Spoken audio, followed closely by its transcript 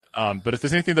But if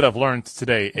there's anything that I've learned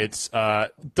today, it's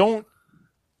don't,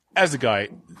 as a guy,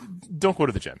 don't go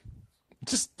to the gym.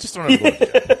 Just don't ever go to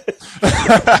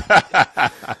the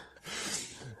gym.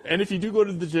 And if you do go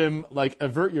to the gym, like,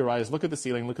 avert your eyes, look at the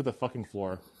ceiling, look at the fucking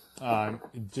floor.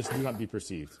 Just do not be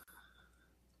perceived.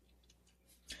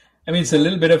 I mean, it's a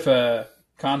little bit of a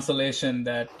consolation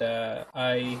that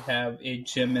I have a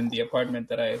gym in the apartment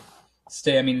that I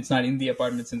stay. I mean, it's not in the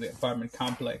apartment, it's in the apartment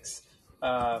complex.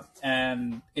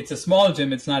 And it's a small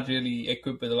gym. It's not really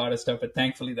equipped with a lot of stuff, but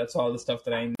thankfully that's all the stuff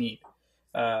that I need.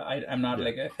 I'm not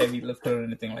like a heavy lifter or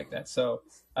anything like that. So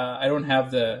I don't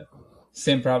have the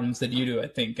same problems that you do, I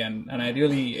think. And I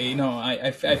really, you know,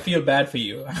 I feel bad for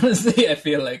you. Honestly, I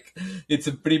feel like it's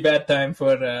a pretty bad time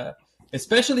for,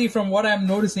 especially from what I'm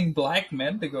noticing, black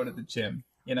men to go to the gym,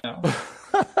 you know?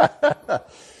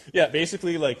 Yeah,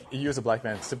 basically, like, you as a black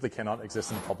man simply cannot exist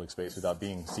in a public space without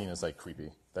being seen as, like, creepy.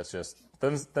 That's just,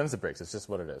 them's the breaks. It's just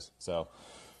what it is. So,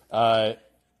 I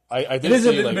did it is see,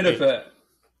 a little like, bit of a,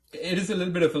 it is a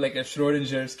little bit of like a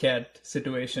Schrodinger's cat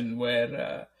situation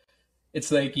where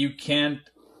it's like you can't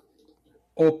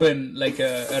open like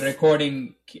a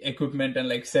recording equipment and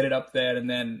like set it up there, and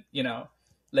then, you know,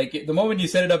 like the moment you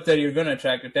set it up there, you're going to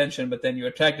attract attention, but then you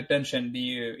attract attention, do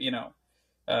you, you know,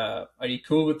 are you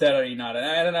cool with that or are you not?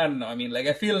 And I don't know. I mean, like,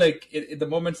 I feel like the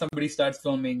moment somebody starts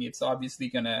filming, it's obviously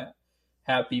going to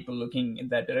have people looking in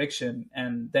that direction,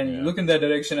 and then you look in that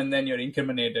direction and then you're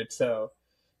incriminated. So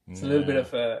it's a little bit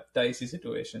of a dicey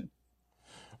situation.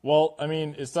 Well, I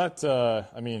mean, it's not.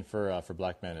 I mean, for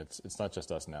black men, it's not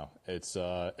just us now. It's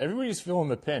everybody's feeling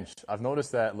the pinch. I've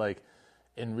noticed that, like,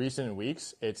 in recent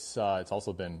weeks, it's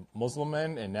also been Muslim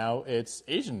men, and now it's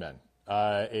Asian men.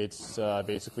 It's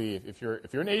basically, if you're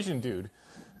an Asian dude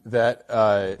that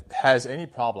has any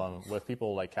problem with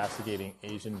people like castigating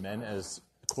Asian men as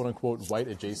quote unquote white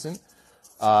adjacent,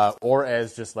 or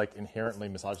as just like inherently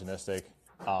misogynistic,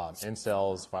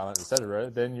 incels, violent, etc.,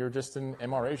 then you're just an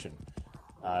MR-Asian.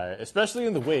 Especially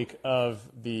in the wake of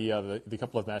the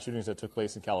couple of mass shootings that took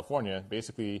place in California.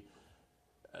 Basically,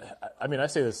 I mean, I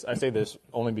say this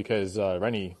only because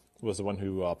Rennie was the one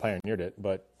who pioneered it.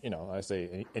 But, you know, I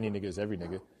say any nigga is every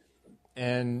nigga,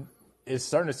 and it's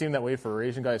starting to seem that way for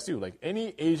Asian guys too. Like,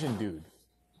 any Asian dude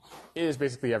is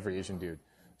basically every Asian dude.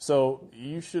 So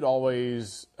you should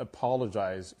always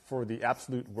apologize for the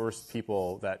absolute worst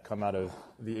people that come out of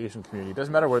the Asian community.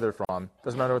 Doesn't matter where they're from.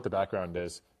 Doesn't matter what the background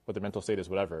is, what their mental state is,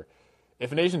 whatever.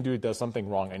 If an Asian dude does something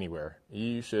wrong anywhere,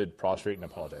 you should prostrate and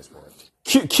apologize for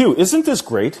it. Q, isn't this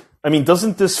great? I mean,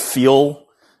 doesn't this feel...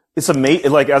 It's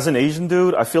amazing. Like, as an Asian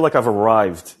dude, I feel like I've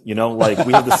arrived, you know? Like,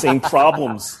 we have the same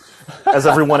problems as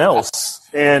everyone else.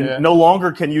 And no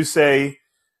longer can you say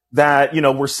that, you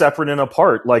know, we're separate and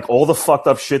apart. Like, all the fucked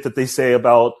up shit that they say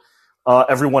about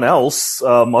everyone else,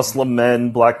 Muslim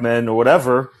men, black men, or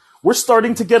whatever, we're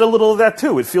starting to get a little of that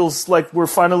too. It feels like we're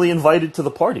finally invited to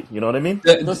the party. You know what I mean?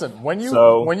 Listen, when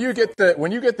you get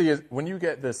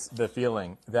the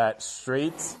feeling that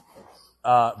straight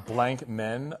blank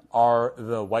men are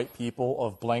the white people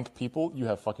of blank people, you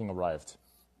have fucking arrived.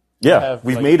 Yeah,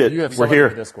 we've made it. We're here.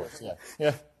 Discourse.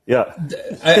 Yeah.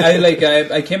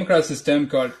 I came across this term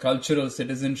called cultural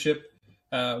citizenship,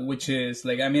 which is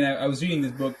like, I mean, I was reading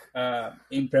this book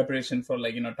in preparation for,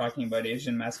 like, you know, talking about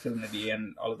Asian masculinity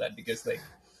and all of that, because like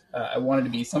I wanted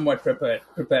to be somewhat prepared.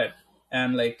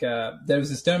 And like there was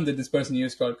this term that this person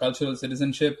used called cultural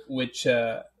citizenship, which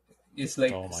is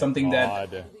like something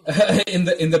God. that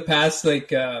in the past,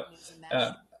 like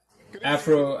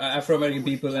Afro-American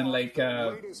people and like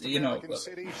you know,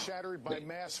 city shattered by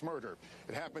mass murder.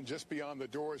 It happened just beyond the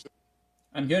doors.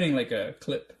 I'm getting like a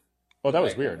clip. Oh, that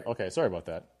was weird. Okay, sorry about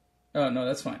that. Oh no,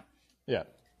 that's fine. Yeah.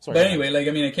 Sorry. But anyway, like,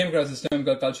 I mean, I came across this term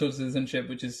called cultural citizenship,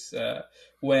 which is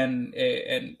when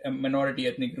a minority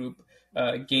ethnic group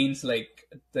gains like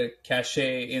the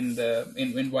cachet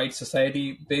in white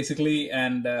society, basically,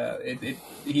 and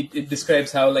it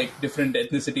describes how like different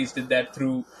ethnicities did that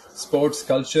through sports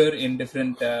culture in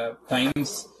different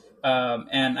times,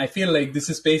 and I feel like this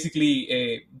is basically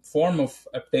a form of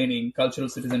obtaining cultural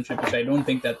citizenship, which I don't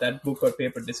think that book or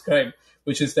paper described,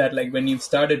 which is that like when you've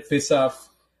started to piss off,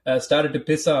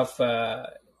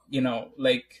 you know,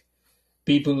 like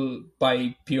people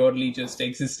by purely just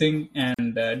existing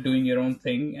and doing your own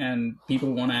thing, and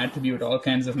people want to attribute all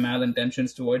kinds of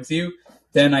malintentions towards you,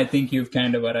 then I think you've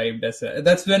kind of arrived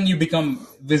that's when you become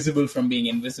visible from being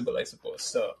invisible, I suppose.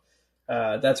 So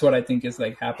that's what I think is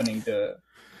like happening to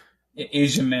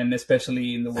Asian men,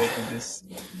 especially in the wake of this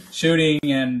shooting.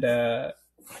 And I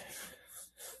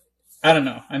don't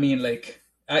know. I mean, like,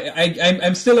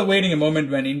 I'm still awaiting a moment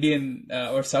when Indian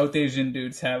or South Asian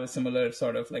dudes have a similar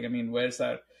sort of like, I mean, where's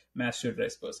mass shooter, I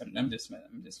suppose. I'm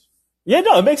just. Yeah,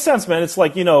 no, it makes sense, man. It's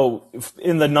like, in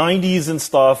the 90s and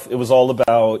stuff, it was all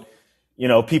about,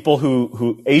 people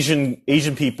who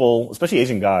Asian people, especially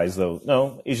Asian guys, though.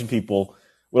 No, Asian people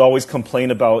would always complain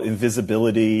about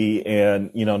invisibility and,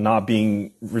 not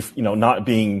being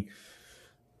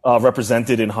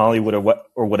represented in Hollywood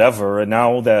or whatever. And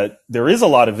now that there is a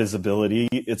lot of visibility,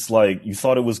 it's like you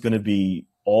thought it was going to be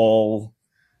all,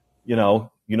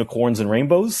 unicorns and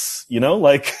rainbows,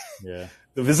 like yeah.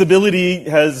 The visibility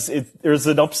there's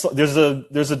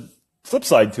a flip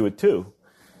side to it too.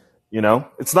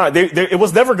 It's not, it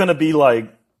was never going to be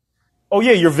like, oh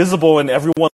yeah, you're visible and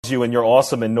everyone loves you and you're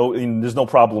awesome and there's no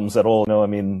problems at all. No, I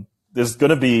mean, there's going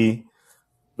to be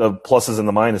the pluses and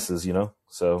the minuses,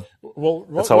 So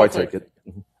that's how I take it.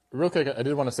 Real quick, I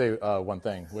did want to say one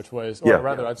thing, which was,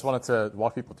 I just wanted to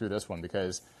walk people through this one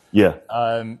because,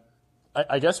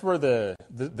 I guess where the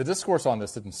discourse on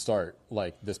this didn't start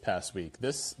like this past week.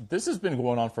 This has been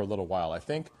going on for a little while. I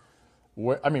think,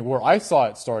 where I saw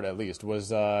it start at least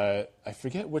was I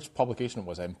forget which publication it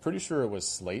was. I'm pretty sure it was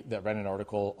Slate that ran an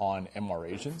article on MR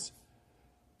Asians.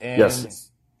 And yes.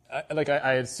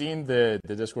 I had seen the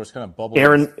discourse kind of bubble.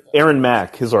 Aaron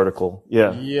Mack, his article.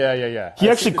 Yeah. Yeah. He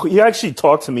actually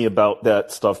talked to me about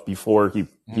that stuff before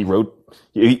he wrote.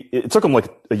 It took him like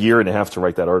a year and a half to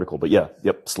write that article, but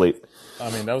Slate. I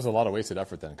mean, that was a lot of wasted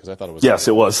effort then because I thought it was. Yes,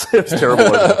 it was. It's terrible.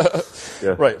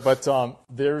 Yeah. Right, but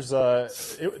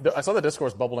I saw the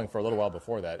discourse bubbling for a little while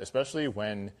before that, especially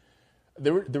when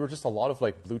there were just a lot of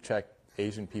like blue check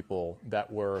Asian people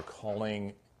that were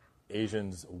calling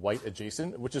Asians white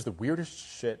adjacent, which is the weirdest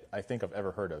shit I think I've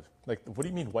ever heard of. Like, what do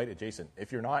you mean white adjacent?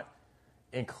 If you're not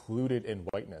included in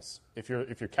whiteness, if you're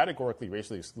categorically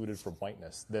racially excluded from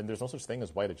whiteness, then there's no such thing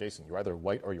as white adjacent. You're either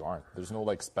white or you aren't. There's no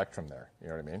like spectrum there. You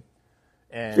know what I mean?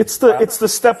 And it's the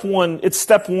step one. It's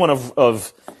step one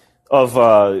of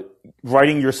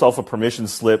writing yourself a permission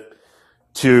slip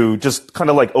to just kind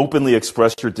of like openly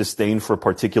express your disdain for a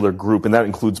particular group, and that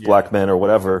includes black men or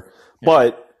whatever. Yeah.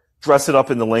 But dress it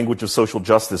up in the language of social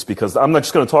justice, because I'm not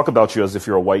just going to talk about you as if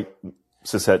you're a white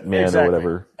cishet man or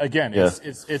whatever. Again, I've said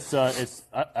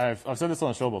this on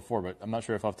the show before, but I'm not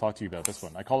sure if I've talked to you about this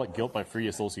one. I call it guilt by free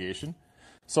association.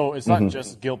 So it's not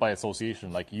just guilt by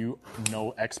association, like you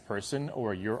know X person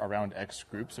or you're around X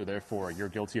group, so therefore you're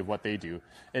guilty of what they do.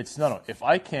 It's no. If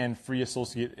I can free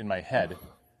associate in my head,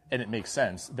 and it makes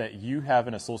sense that you have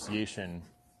an association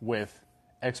with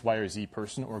X, Y, or Z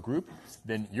person or group,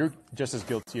 then you're just as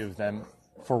guilty of them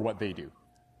for what they do.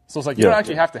 So it's like you don't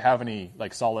actually have to have any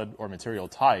like solid or material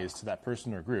ties to that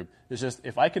person or group. It's just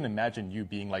if I can imagine you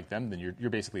being like them, then you're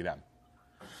basically them.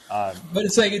 But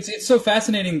it's like it's so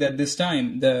fascinating that this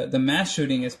time the mass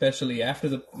shooting, especially after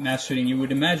the mass shooting, you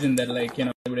would imagine that like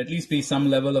there would at least be some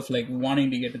level of like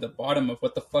wanting to get to the bottom of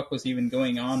what the fuck was even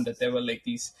going on. That there were like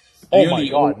these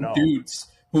really old dudes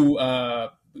who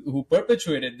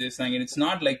perpetuated this thing, and it's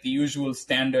not like the usual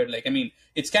standard. Like, I mean,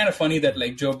 it's kind of funny that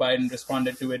like Joe Biden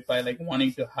responded to it by like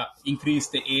wanting to increase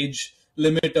the age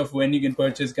limit of when you can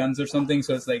purchase guns or something.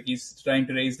 So it's like he's trying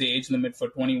to raise the age limit for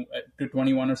 20 to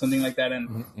 21 or something like that.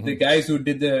 And the guys who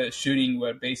did the shooting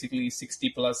were basically 60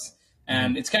 plus.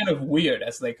 And it's kind of weird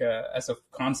as like as a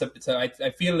concept.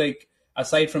 I feel like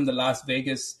aside from the Las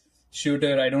Vegas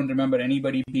shooter, I don't remember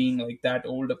anybody being like that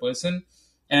old a person.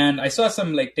 And I saw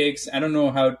some like takes. I don't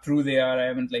know how true they are. I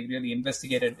haven't like really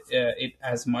investigated it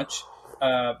as much.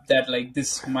 That like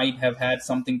this might have had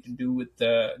something to do with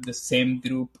the same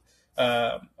group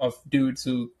of dudes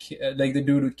who, like the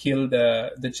dude who killed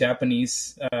the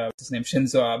Japanese, what's his name,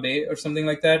 Shinzo Abe or something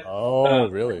like that. Oh,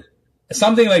 really?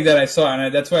 Something like that I saw,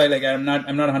 and that's why like I'm not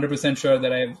 100% sure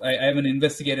that I haven't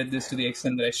investigated this to the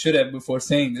extent that I should have before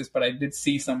saying this, but I did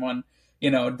see someone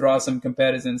draw some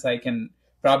comparisons. I can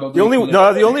probably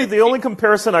the only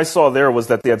comparison I saw there was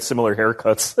that they had similar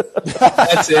haircuts.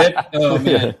 That's it. Oh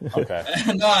man. Okay.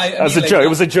 No, I as mean, a joke. It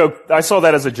was a joke. I saw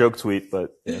that as a joke tweet,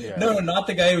 but no, not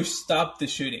the guy who stopped the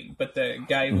shooting, but the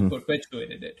guy who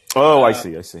perpetuated it. Oh, I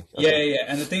see. Okay. Yeah.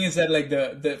 And the thing is that like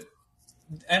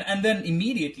and then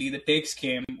immediately the takes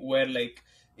came where like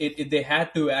they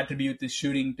had to attribute the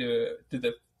shooting to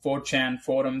the 4chan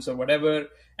forums or whatever,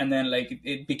 and then like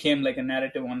it became like a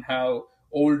narrative on how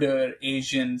older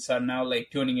Asians are now like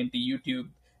tuning into YouTube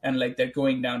and like they're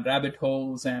going down rabbit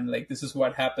holes, and like this is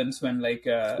what happens when like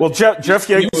Jeff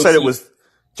Yang said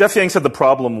Jeff Yang said the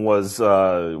problem was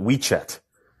WeChat,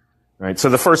 right? So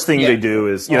the first thing they do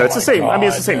is it's the same.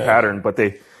 It's the same pattern, but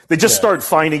they just start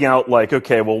finding out like,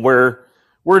 okay, well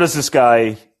where does this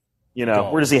guy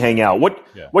where does he hang out?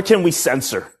 What can we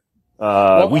censor?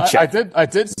 WeChat. I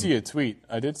did see a tweet.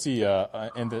 I did see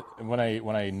and when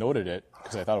I noted it,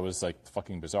 because I thought it was like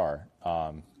fucking bizarre.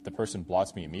 The person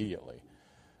blocks me immediately.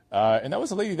 And that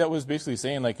was a lady that was basically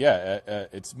saying like,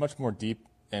 it's much more deep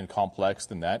and complex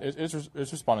than that. It's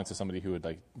responding to somebody who had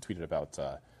like tweeted about,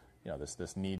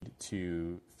 this need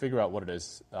to figure out what it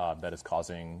is that is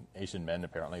causing Asian men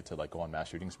apparently to like go on mass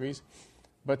shooting sprees.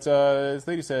 But this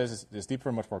lady says it's deeper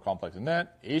and much more complex than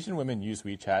that. Asian women use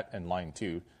WeChat and Line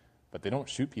too, but they don't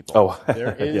shoot people. Oh,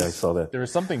 there is, yeah, I saw that. There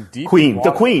is something deeply Queen, wrong.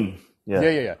 the queen.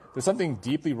 Yeah. There's something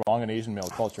deeply wrong in Asian male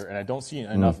culture, and I don't see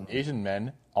enough Asian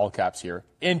men, all caps here,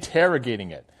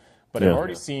 interrogating it. But I've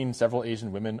already seen several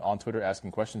Asian women on Twitter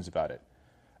asking questions about it.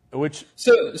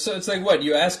 So it's like what?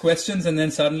 You ask questions and then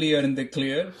suddenly you're in the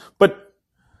clear? But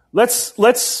let's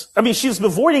I mean, she's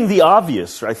avoiding the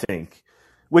obvious, I think,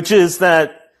 which is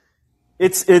that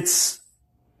this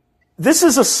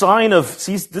is a sign of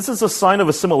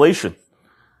assimilation.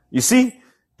 You see,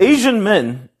 Asian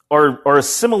men are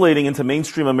assimilating into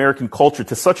mainstream American culture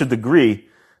to such a degree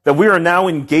that we are now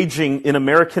engaging in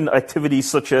American activities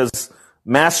such as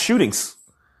mass shootings.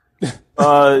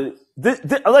 Like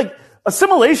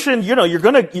assimilation,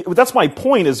 that's my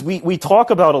point is we talk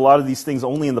about a lot of these things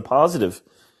only in the positive,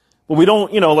 but we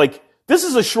don't, this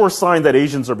is a sure sign that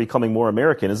Asians are becoming more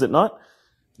American, is it not?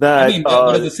 But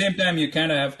at the same time, you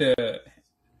kind of have to,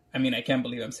 I can't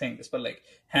believe I'm saying this, but like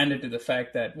hand it to the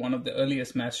fact that one of the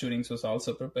earliest mass shootings was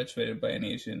also perpetuated by an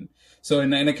Asian. So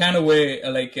in a kind of way,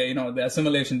 the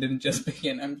assimilation didn't just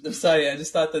begin. I'm sorry, I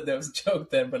just thought that there was a joke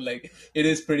there, but like it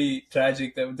is pretty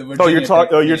tragic. The Virginia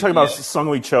you're talking about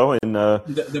Sung-Hui Cho and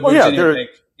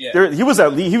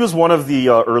he was one of the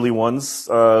early ones.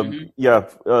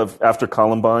 After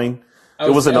Columbine,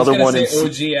 there was another one.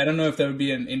 OG. I don't know if there would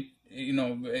be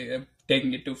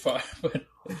taking it too far, but.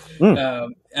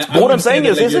 What I'm saying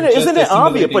is, isn't it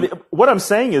obvious? But what I'm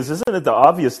saying is, isn't it the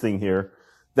obvious thing here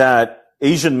that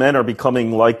Asian men are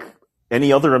becoming like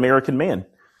any other American man?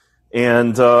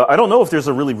 And I don't know if there's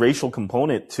a really racial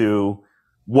component to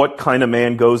what kind of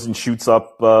man goes and shoots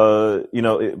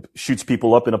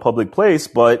people up in a public place,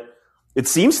 but it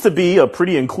seems to be a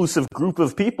pretty inclusive group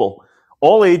of people,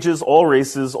 all ages, all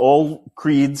races, all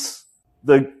creeds.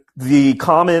 The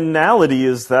commonality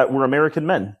is that we're American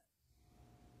men.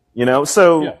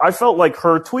 I felt like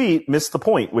her tweet missed the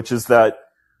point, which is that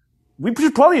we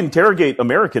should probably interrogate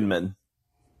American men.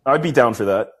 I'd be down for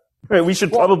that. Right, we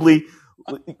should probably.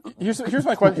 Here's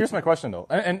my question. Here's my question though,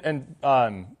 and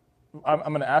I'm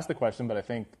going to ask the question, but I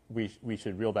think we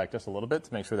should reel back just a little bit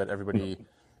to make sure that everybody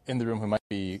in the room who might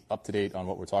be up to date on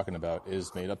what we're talking about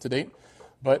is made up to date.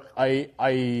 But I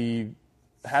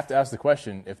have to ask the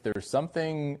question: if there's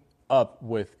something up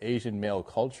with Asian male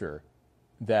culture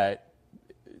that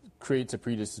creates a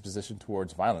predisposition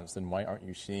towards violence, then why aren't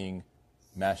you seeing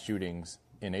mass shootings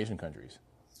in Asian countries?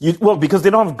 Because they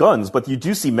don't have guns, but you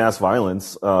do see mass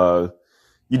violence. You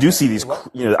do see these,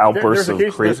 outbursts of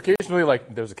crazy.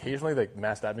 There's occasionally like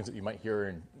mass stabbings that you might hear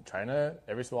in China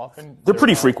every so often. They're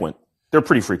pretty frequent.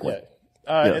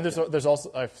 Yeah. And there's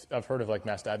also I've heard of like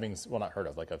mass stabbings. Well, not heard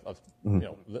of. Like I've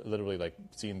literally like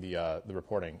seen the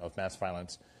reporting of mass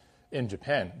violence in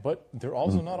Japan, but they're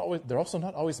also not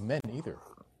always men either.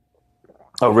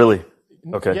 Oh, really?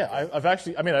 Okay. Yeah, I've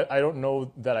actually. I don't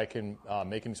know that I can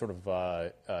make any sort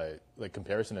of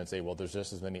comparison and say, well, there's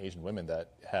just as many Asian women that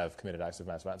have committed acts of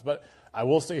mass violence. But I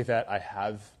will say that I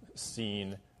have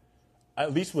seen,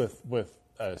 at least with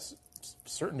a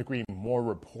certain degree, more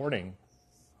reporting,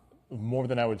 more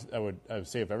than I would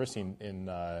say I've ever seen in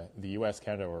the U.S.,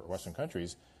 Canada, or Western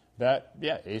countries. That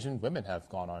Asian women have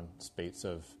gone on spates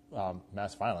of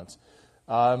mass violence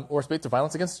or spates of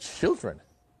violence against children.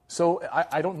 So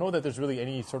I don't know that there's really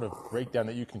any sort of breakdown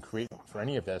that you can create for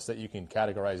any of this that you can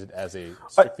categorize it as a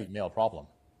strictly male problem.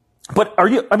 But how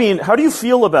do you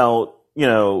feel about,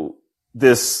 the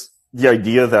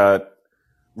idea that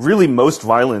really most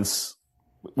violence,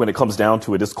 when it comes down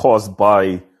to it, is caused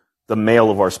by the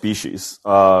male of our species?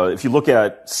 If you look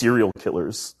at serial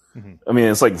killers,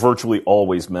 it's like virtually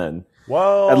always men.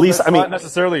 Well, at least not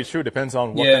necessarily true. Depends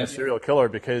on what kind of serial killer,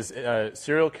 because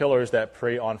serial killers that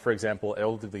prey on, for example,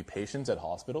 elderly patients at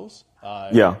hospitals,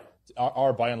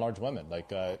 are by and large women.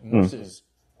 Like nurses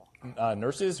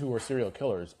who are serial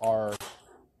killers are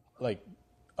like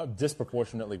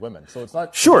disproportionately women. So it's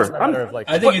not sure. It's not a matter of, like,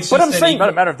 I think it's just not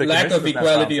a matter of the lack of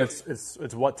equality.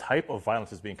 It's what type of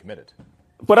violence is being committed.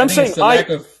 But I'm saying it's the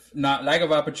lack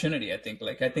of opportunity. I think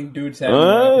dudes have more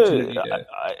opportunity to.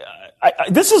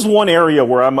 This is one area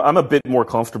where I'm a bit more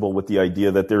comfortable with the idea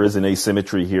that there is an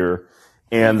asymmetry here,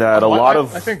 and that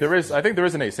I think there is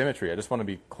an asymmetry. I just want to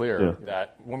be clear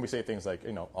that when we say things like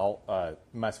all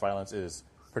mass violence is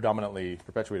predominantly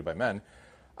perpetuated by men,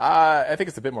 I think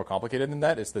it's a bit more complicated than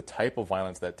that. It's the type of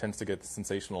violence that tends to get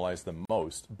sensationalized the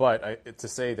most. But to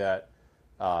say that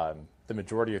the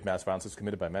majority of mass violence is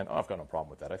committed by men, I've got no problem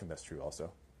with that. I think that's true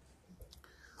also.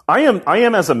 I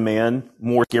am as a man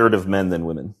more scared of men than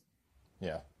women.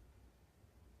 Yeah.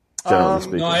 Generally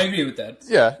speaking. No, I agree with that.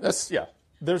 Yeah.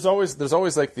 There's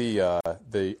always like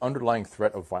the underlying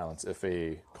threat of violence if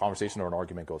a conversation or an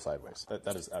argument goes sideways.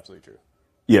 That is absolutely true.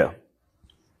 Yeah.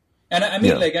 And I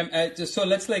mean, so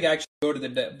let's actually go to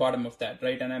the bottom of that,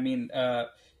 right? And I mean,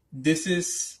 this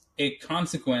is a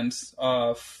consequence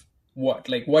of what?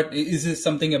 Like, what is this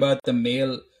something about the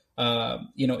male,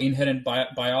 inherent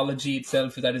biology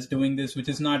itself that is doing this? Which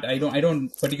is not. I don't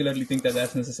particularly think that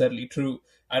that's necessarily true.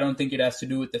 I don't think it has to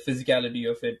do with the physicality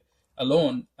of it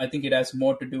alone. I think it has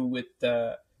more to do with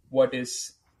what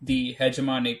is the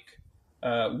hegemonic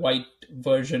white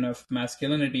version of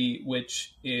masculinity,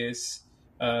 which is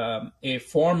a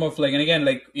form of and again,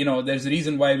 there's a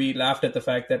reason why we laughed at the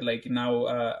fact that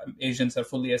now Asians are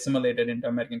fully assimilated into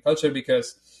American culture,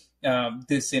 because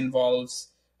this involves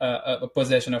a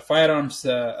possession of firearms,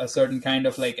 a certain kind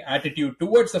of attitude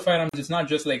towards the firearms. It's not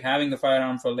just having the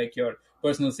firearm for your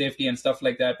personal safety and stuff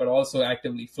like that, but also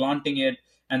actively flaunting it.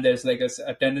 And there's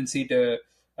a tendency to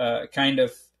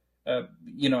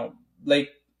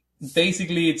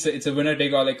basically it's a winner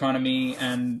take all economy,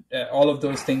 and all of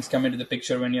those things come into the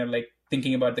picture when you're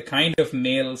thinking about the kind of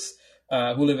males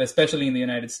who live especially in the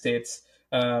United States,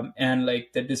 and the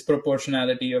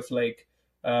disproportionality of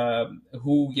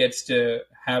who gets to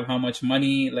have how much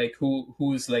money,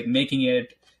 who's making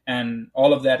it, and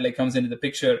all of that comes into the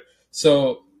picture.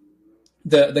 So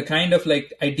the kind of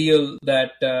ideal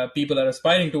that people are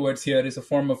aspiring towards here is a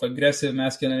form of aggressive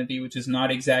masculinity, which is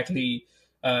not exactly.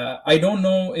 I don't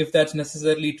know if that's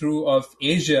necessarily true of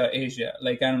Asia.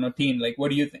 I don't know, Teen. What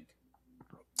do you think?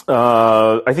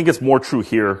 I think it's more true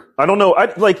here. I don't know.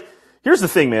 Here's the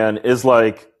thing, man. Is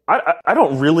I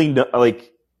don't really know.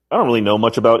 I don't really know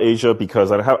much about Asia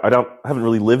because I haven't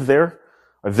really lived there.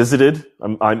 I visited.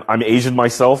 I'm Asian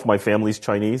myself. My family's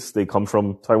Chinese. They come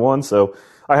from Taiwan, so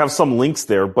I have some links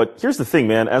there. But here's the thing,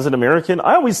 man. As an American,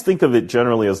 I always think of it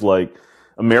generally as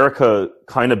America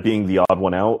kind of being the odd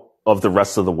one out of the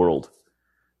rest of the world.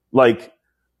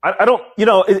 I don't,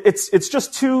 it's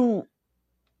just too,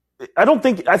 I don't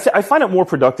think, I find it more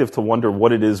productive to wonder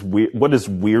what is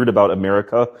weird about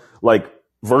America,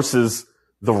 versus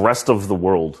the rest of the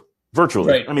world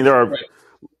virtually. Right. I mean, there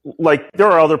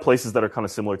are other places that are kind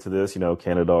of similar to this,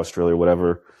 Canada, Australia,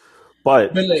 whatever.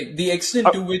 But the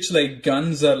extent to which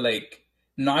guns are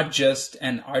not just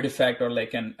an artifact or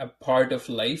a part of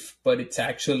life, but it's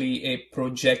actually a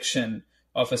projection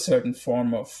of a certain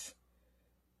form of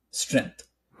strength.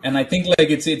 And I think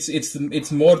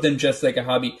it's more than just a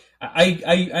hobby.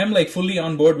 I'm fully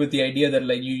on board with the idea that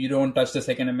you don't touch the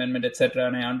Second Amendment, etc.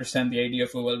 And I understand the idea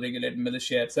of a well-regulated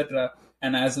militia, etc.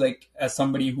 And as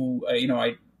somebody who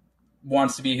I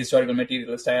wants to be a historical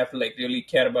materialist, I have to really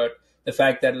care about the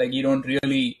fact that you don't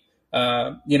really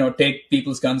take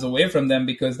people's guns away from them,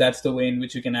 because that's the way in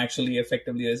which you can actually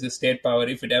effectively resist state power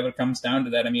if it ever comes down to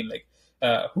that. I mean,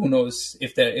 who knows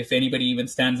if anybody even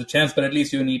stands a chance, but at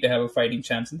least you need to have a fighting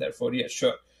chance, and therefore, yeah,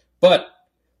 sure. But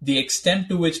the extent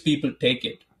to which people take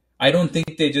it, I don't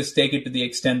think they just take it to the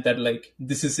extent that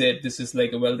this is it. This is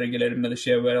a well-regulated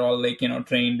militia. We're all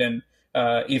trained, and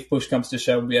if push comes to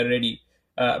shove, we are ready.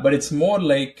 But it's more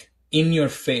in your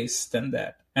face than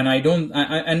that. And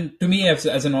and to me, as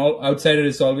an outsider,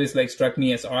 it's always struck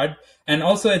me as odd. And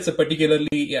also, it's a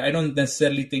particularly, I don't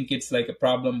necessarily think it's a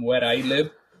problem where I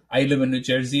live. I live in New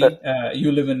Jersey.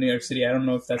 You live in New York City. I don't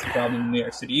know if that's a problem in New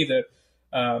York City either.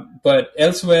 But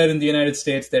elsewhere in the United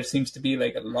States, there seems to be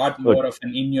a lot more of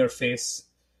an in-your-face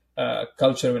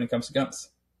culture when it comes to guns.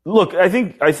 Look, I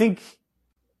think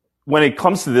when it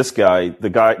comes to this guy, the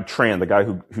guy Tran, the guy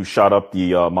who shot up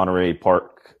the Monterey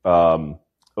Park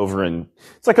over in,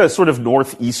 it's a sort of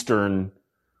northeastern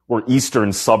or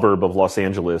eastern suburb of Los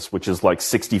Angeles, which is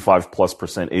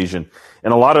 65+% Asian,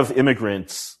 and a lot of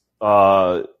immigrants.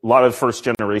 A lot of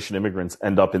first-generation immigrants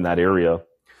end up in that area.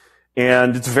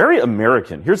 And it's very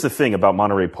American. Here's the thing about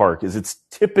Monterey Park is it's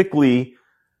typically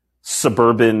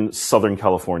suburban Southern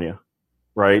California,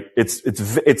 right?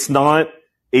 It's not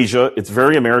Asia. It's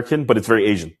very American, but it's very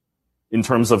Asian in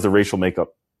terms of the racial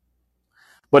makeup.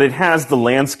 But it has the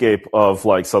landscape of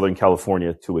Southern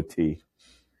California to a T.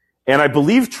 And I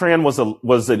believe Tran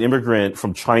was an immigrant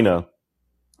from China,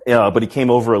 but he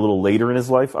came over a little later in his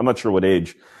life. I'm not sure what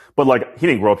age. But he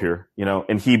didn't grow up here,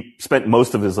 and he spent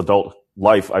most of his adult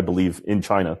life, I believe, in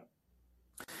China.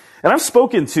 And I've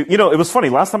spoken to, it was funny.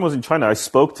 Last time I was in China, I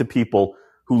spoke to people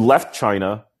who left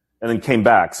China and then came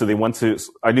back. So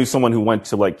I knew someone who went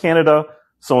to like Canada,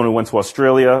 someone who went to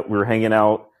Australia. We were hanging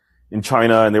out in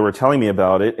China, and they were telling me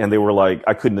about it, and they were like,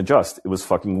 I couldn't adjust. It was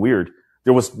fucking weird.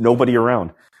 There was nobody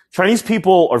around. Chinese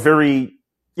people are very,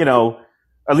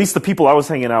 at least the people I was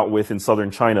hanging out with in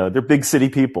southern China, they're big city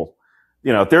people.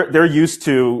 They're used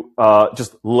to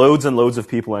just loads and loads of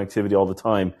people and activity all the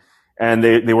time. And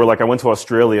they were like, I went to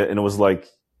Australia, and it was like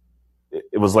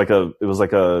a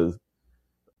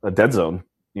dead zone,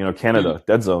 Canada,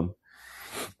 dead zone.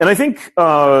 And I think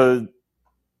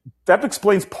that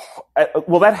explains,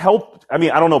 that helped. I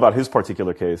mean, I don't know about his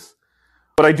particular case,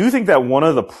 but I do think that one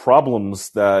of the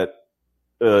problems that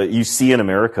you see in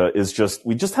America is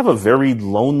we just have a very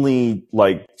lonely,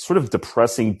 like sort of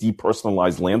depressing,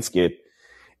 depersonalized landscape.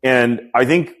 And I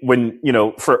think when,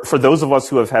 for those of us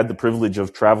who have had the privilege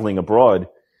of traveling abroad,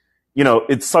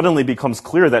 it suddenly becomes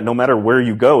clear that no matter where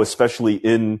you go, especially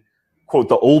in, quote,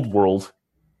 the old world,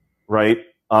 right?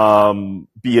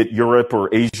 Be it Europe or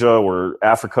Asia or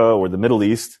Africa or the Middle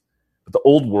East, but the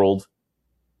old world,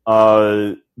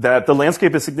 that the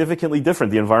landscape is significantly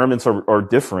different. The environments are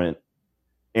different,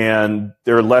 and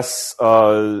they're less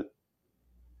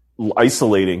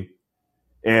isolating.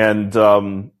 And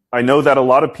I know that a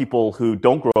lot of people who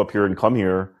don't grow up here and come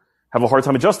here have a hard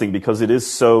time adjusting because it is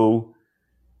so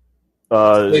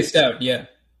spaced out, yeah.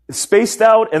 Spaced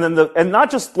out, and then and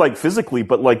not just like physically,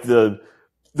 but like the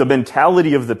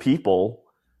mentality of the people,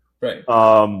 right,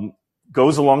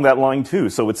 goes along that line too.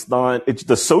 So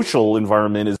the social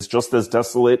environment is just as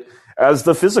desolate as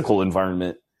the physical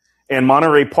environment. And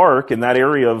Monterey Park in that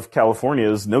area of California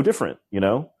is no different,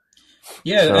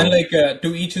 Yeah, so. And like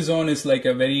to each his own is like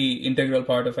a very integral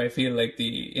part of, I feel like,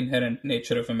 the inherent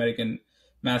nature of American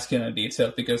masculinity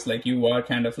itself, because like you are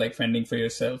kind of like fending for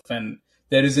yourself, and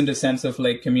there isn't a sense of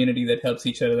like community that helps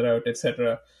each other out,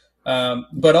 etc.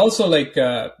 But also like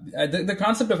the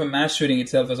concept of a mass shooting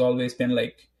itself has always been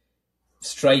like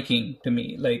striking to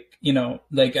me. Like,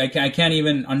 like I can't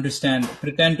even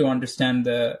pretend to understand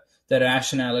the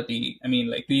rationality. I mean,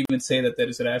 like to even say that there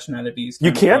is a rationality.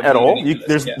 You can't at all.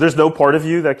 There's no part of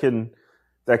you that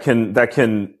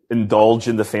can indulge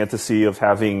in the fantasy of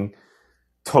having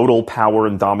total power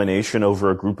and domination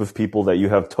over a group of people that you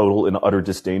have total and utter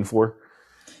disdain for.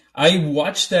 I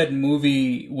watched that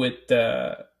movie with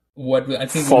what I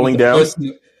think Falling Down.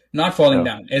 Not Falling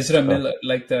Down. Ezra Miller,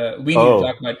 like We Need to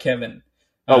Talk About Kevin.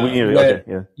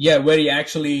 Where he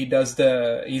actually does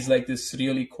he's like this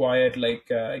really quiet,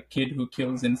 like kid who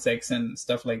kills insects and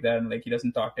stuff like that, and like he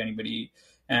doesn't talk to anybody.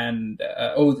 And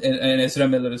and Ezra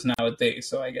Miller is now a they,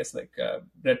 so I guess like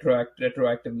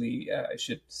retroactively I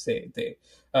should say they.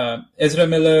 Ezra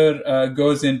Miller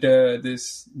goes into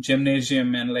this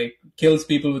gymnasium and like kills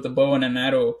people with a bow and an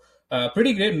arrow.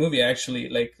 Pretty great movie actually,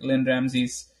 like Lynn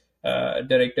Ramsey's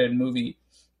directed movie.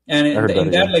 And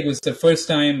that like was the first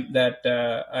time that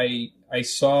I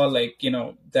saw like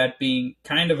that being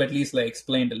kind of at least like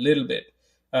explained a little bit.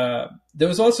 There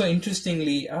was also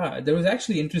interestingly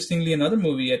another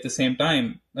movie at the same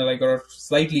time, like or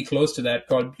slightly close to that,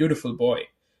 called Beautiful Boy,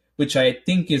 which I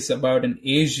think is about an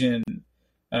Asian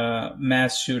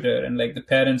mass shooter and like the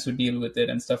parents who deal with it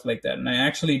and stuff like that. And I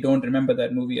actually don't remember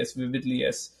that movie as vividly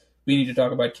as We Need to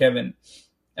Talk About Kevin.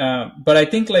 But I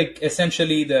think like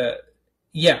essentially to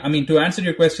answer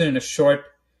your question in a short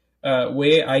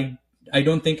way, I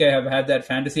don't think I have had that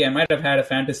fantasy. I might have had a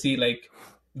fantasy like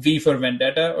V for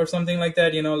Vendetta or something like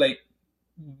that, like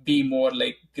be more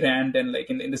like grand and like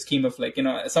in the scheme of like,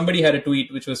 somebody had a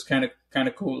tweet which was kind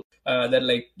of cool, that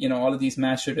like, all of these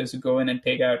mass shooters who go in and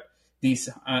take out these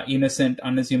innocent,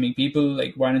 unassuming people,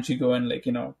 like why don't you go and like,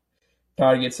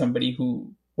 target somebody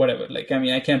who whatever. Like, I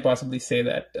mean, I can't possibly say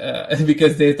that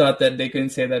because they thought that they couldn't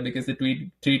say that because the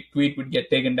tweet would get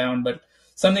taken down, but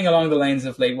something along the lines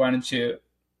of like, why don't you,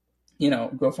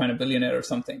 go find a billionaire or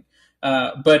something.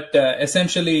 But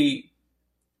essentially,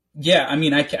 yeah, I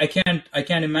mean, I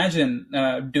can't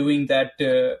imagine doing that.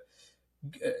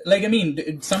 Like, I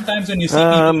mean, sometimes when you see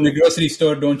people in the grocery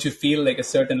store, don't you feel like a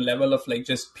certain level of like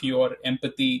just pure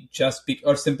empathy,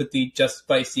 or sympathy just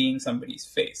by seeing somebody's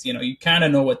face? You kind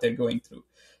of know what they're going through.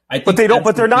 I think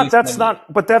that's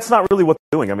not really what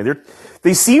they're doing. I mean,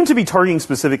 they seem to be targeting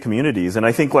specific communities, and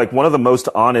I think like one of the most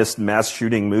honest mass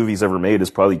shooting movies ever made is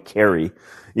probably Carrie.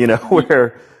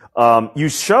 Where you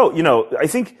show, I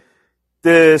think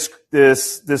this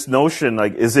notion,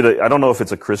 like, I don't know if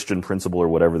it's a Christian principle or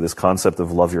whatever, this concept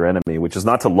of love your enemy, which is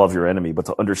not to love your enemy, but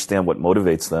to understand what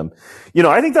motivates them.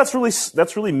 I think that's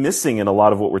really missing in a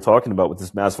lot of what we're talking about with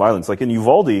this mass violence. Like in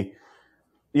Uvalde,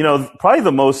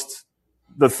 probably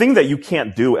the thing that you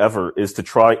can't do ever is to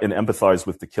try and empathize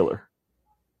with the killer.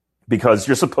 because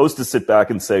you're supposed to sit back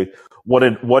and say, what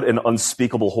an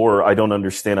unspeakable horror. I don't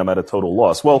understand. I'm at a total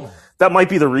loss. Well, that might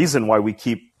be the reason why we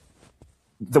keep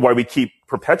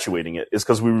perpetuating it, is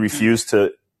because we refuse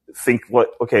to think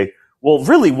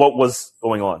really what was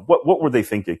going on? What were they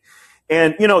thinking?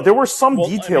 And, there were some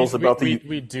details about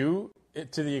we do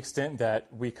it to the extent that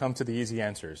we come to the easy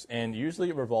answers, and usually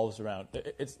it revolves around,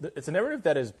 it's a narrative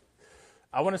that is,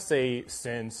 I want to say,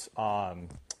 since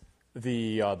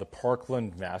the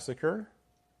Parkland massacre,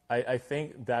 I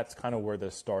think that's kind of where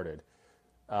this started,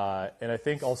 and I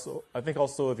think also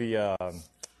Nicholas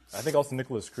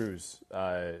Cruz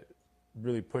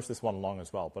really pushed this one along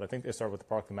as well. But I think they started with the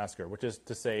Parkland massacre, which is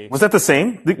to say, was that the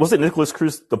same? Was it Nicholas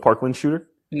Cruz, the Parkland shooter?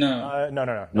 No.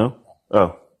 No.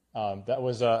 Oh. That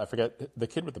was I forget the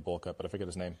kid with the bowl cut, but I forget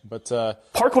his name. But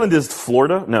Parkland is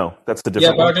Florida? No, that's the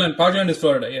different one. Parkland is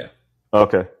Florida. Yeah.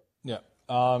 Okay. Yeah.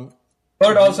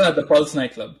 Florida also had the Pulse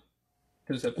nightclub.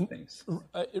 Two separate things.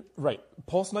 Right.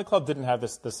 Pulse nightclub didn't have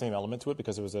the same element to it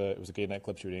because it was a gay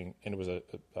nightclub shooting, and it was I'm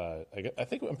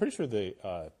pretty sure the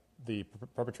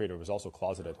perpetrator was also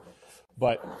closeted.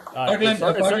 But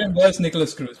Parkland was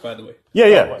Nicholas Cruz, by the way.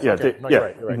 Yeah. Okay. No,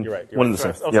 you're right. One of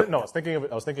the same. No, I was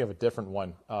thinking of a different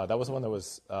one. That was the one that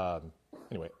was.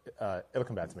 Anyway, it'll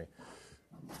come back to me.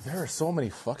 There are so many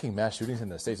fucking mass shootings in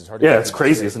the States. It's hard. Yeah, it's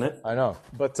crazy, isn't it? I know,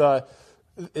 but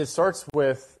it starts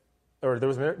with, or there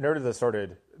was a narrative that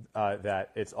started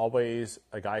that it's always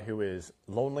a guy who is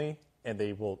lonely, and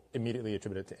they will immediately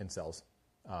attribute it to incels,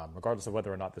 regardless of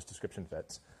whether or not this description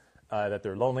fits. That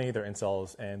they're lonely, they're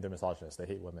incels, and they're misogynists. They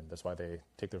hate women. That's why they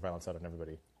take their violence out on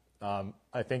everybody.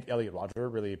 I think Elliot Rodger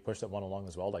really pushed that one along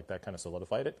as well. Like, that kind of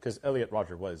solidified it, because Elliot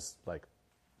Rodger was, like,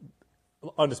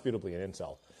 undisputably an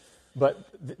incel. But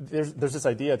there's this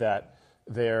idea that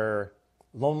they're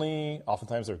lonely,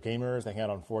 oftentimes they're gamers, they hang out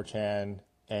on 4chan,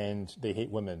 and they hate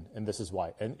women, and this is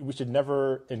why. And we should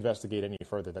never investigate any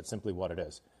further. That's simply what it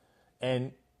is.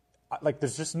 And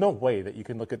there's just no way that you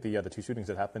can look at the two shootings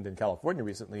that happened in California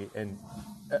recently and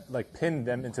pin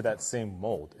them into that same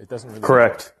mold. It doesn't really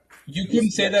correct. You couldn't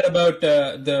say that about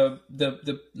the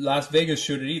Las Vegas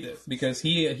shooter either, because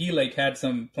he had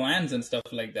some plans and stuff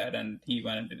like that, and he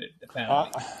went and did it.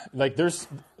 Apparently,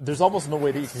 there's almost no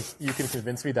way that you can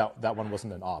convince me that one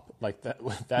wasn't an op. Like that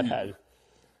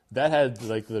had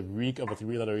like the reek of a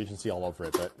 3-letter agency all over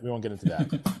it. But we won't get into that.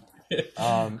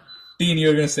 Dean, you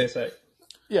were gonna say something.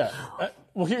 Yeah.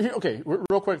 Well, here, okay.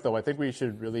 Real quick though, I think we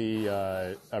should really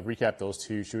recap those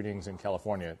two shootings in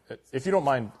California, if you don't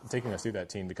mind taking us through that,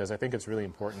 team, because I think it's really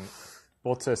important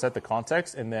both to set the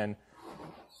context and then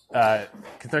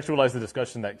contextualize the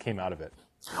discussion that came out of it.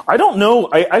 I don't know.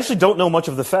 I actually don't know much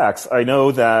of the facts. I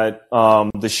know that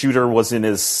the shooter was in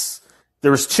his.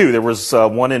 There was two. There was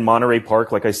one in Monterey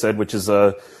Park, like I said, which is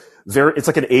it's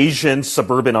like an Asian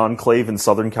suburban enclave in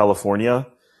Southern California.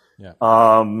 Yeah.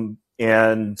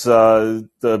 And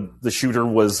the shooter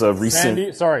was a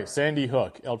recent. Sandy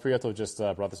Hook. El Prieto just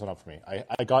brought this one up for me.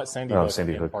 I got Sandy Hook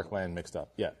and Parkland mixed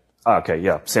up. Yeah. Okay,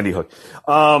 yeah, Sandy Hook.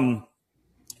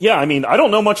 Yeah, I mean, I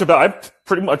don't know much about. I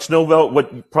pretty much know about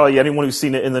what probably anyone who's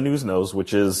seen it in the news knows,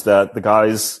 which is that the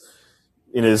guy's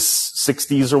in his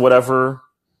 60s or whatever,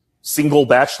 single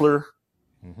bachelor.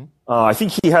 Mm-hmm. I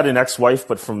think he had an ex-wife,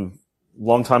 but from a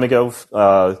long time ago.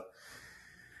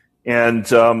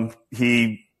 And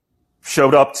he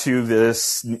showed up to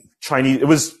this Chinese, it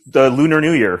was the Lunar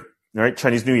New Year, right?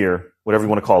 Chinese New Year, whatever you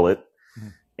want to call it. Mm-hmm.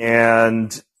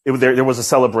 And there was a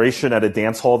celebration at a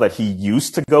dance hall that he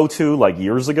used to go to like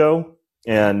years ago,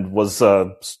 and was,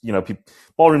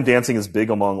 ballroom dancing is big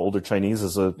among older Chinese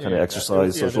as a kind of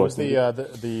exercise. It was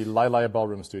the Lai Lai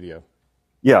Ballroom Studio.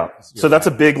 Yeah. So that's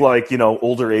a big,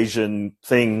 older Asian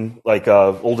thing,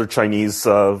 older Chinese,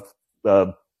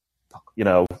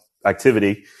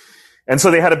 activity. And so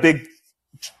they had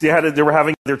they were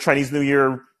having their Chinese New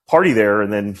Year party there,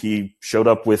 and then he showed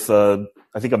up with, I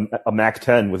think a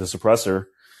MAC-10 with a suppressor,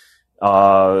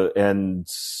 and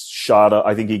shot a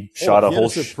whole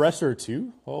suppressor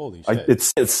too. Holy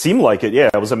shit! It seemed like it. Yeah,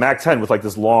 it was a MAC-10 with like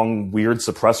this long weird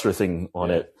suppressor thing on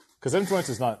it. Because insurance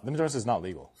is not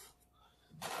legal.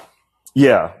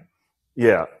 Yeah.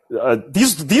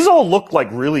 These all look like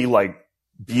really like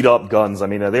beat up guns. I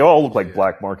mean, they all look like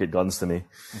black market guns to me.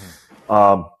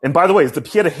 Mm-hmm. And by the way,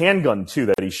 he had a handgun too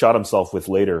that he shot himself with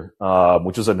later,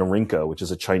 which is a Norinco, which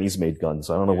is a Chinese made gun.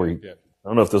 So I don't know I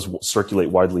don't know if those circulate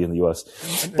widely in the U.S.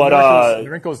 But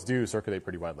Norincos do circulate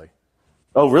pretty widely.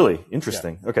 Oh, really?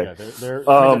 Interesting. Yeah. Okay. Yeah,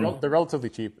 they're relatively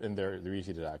cheap and they're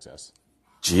easy to access.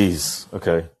 Jeez.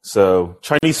 Okay. So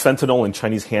Chinese fentanyl and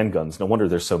Chinese handguns. No wonder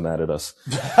they're so mad at us.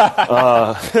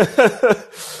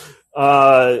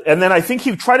 And then I think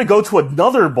he tried to go to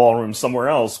another ballroom somewhere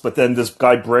else, but then this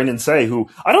guy, Brandon Say, who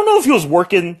I don't know if he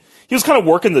was kind of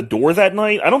working the door that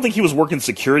night. I don't think he was working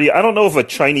security. I don't know if a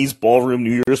Chinese ballroom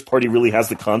New Year's party really has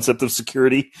the concept of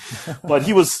security, but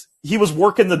he was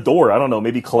working the door. I don't know,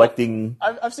 maybe collecting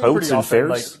I've seen votes pretty and often,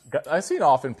 fares. like, I've seen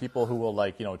often people who will,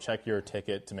 like, check your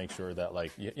ticket to make sure that,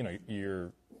 like,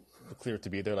 you're clear to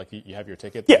be there, like you have your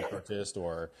ticket that you purchased,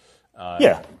 or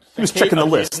He was checking the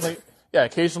list. Yeah,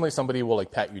 occasionally somebody will,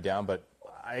 like, pat you down, but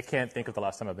I can't think of the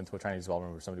last time I've been to a Chinese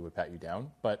ballroom where somebody would pat you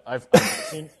down. But I've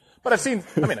seen.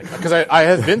 I mean, because I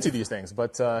have been to these things,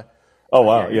 but oh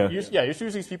wow, yeah. It's usually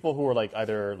these people who are, like,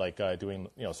 either, like, doing,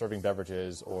 serving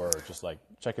beverages, or just, like,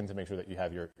 checking to make sure that you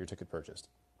have your ticket purchased.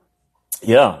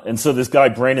 Yeah, and so this guy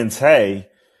Brandon Tay,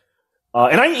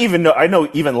 and I know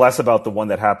even less about the one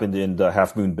that happened in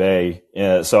Half Moon Bay.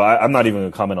 So I'm not even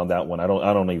going to comment on that one. I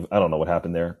don't know what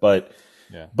happened there, but.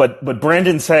 Yeah. But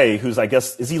Brandon Tay, who's, I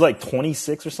guess, is he like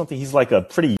 26 or something? He's like a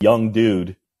pretty young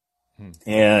dude.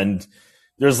 And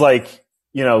there's, like,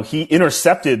 he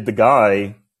intercepted the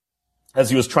guy as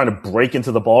he was trying to break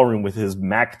into the ballroom with his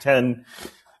Mac 10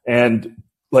 and,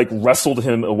 like, wrestled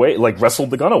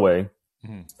the gun away.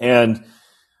 And,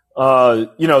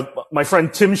 my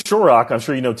friend Tim Shorrock, I'm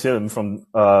sure you know Tim from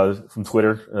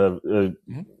Twitter.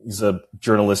 He's a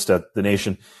journalist at The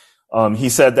Nation. He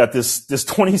said that this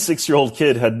 26-year-old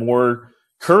kid had more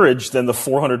courage than the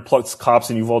 400 plus cops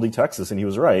in Uvalde, Texas, and he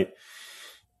was right.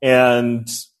 And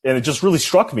it just really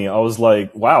struck me. I was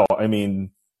like, wow, I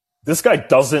mean, this guy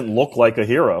doesn't look like a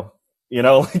hero.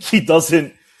 Like, he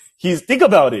doesn't. Think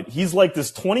about it. He's like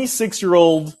this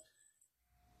 26-year-old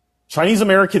Chinese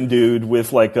American dude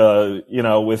with, like,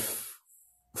 with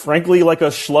frankly, like, a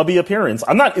schlubby appearance.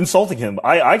 I'm not insulting him.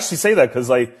 I actually say that because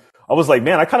I was like,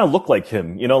 man, I kind of look like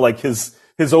him, like his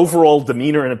overall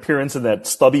demeanor and appearance and that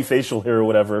stubby facial hair or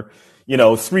whatever,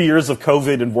 3 years of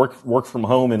COVID and work from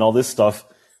home and all this stuff.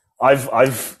 I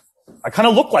kind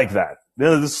of look like that,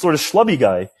 this sort of schlubby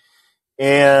guy.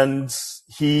 And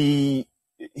he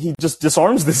just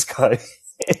disarms this guy.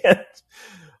 And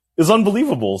it's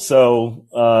unbelievable. So,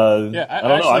 I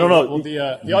don't know. Well,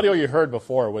 the audio you heard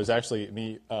before was actually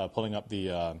me pulling up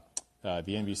the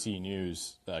NBC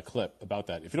News clip about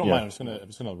that. If you don't mind, I'm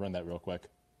just gonna run that real quick.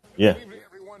 Yeah. Good evening,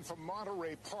 everyone, from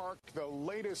Monterey Park, the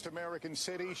latest American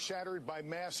city shattered by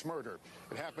mass murder.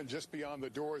 It happened just beyond the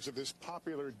doors of this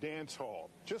popular dance hall,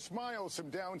 just miles from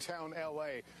downtown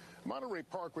L.A. Monterey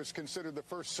Park was considered the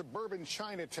first suburban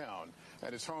Chinatown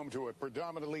and is home to a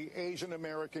predominantly Asian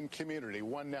American community,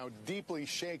 one now deeply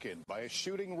shaken by a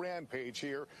shooting rampage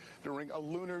here during a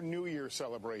Lunar New Year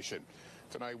celebration.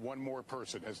 Tonight, one more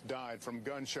person has died from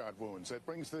gunshot wounds. That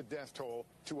brings the death toll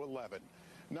to 11.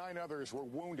 9 others were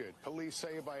wounded, police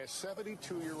say, by a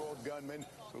 72-year-old gunman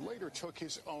who later took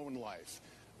his own life.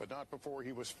 But not before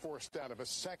he was forced out of a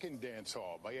second dance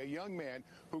hall by a young man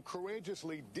who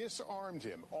courageously disarmed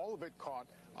him, all of it caught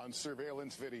on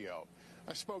surveillance video.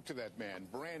 I spoke to that man,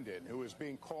 Brandon, who is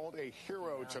being called a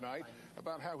hero tonight,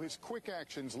 about how his quick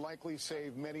actions likely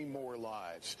saved many more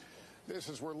lives. This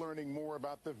is we're learning more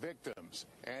about the victims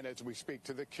and as we speak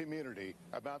to the community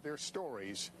about their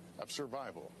stories of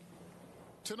survival.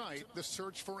 Tonight, the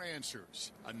search for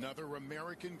answers. Another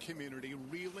American community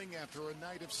reeling after a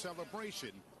night of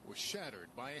celebration was shattered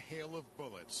by a hail of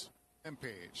bullets.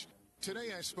 Rampage. Today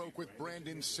I spoke with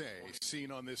Brandon Say,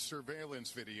 seen on this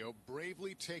surveillance video,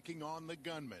 bravely taking on the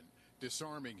gunman,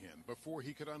 disarming him before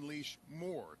he could unleash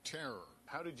more terror.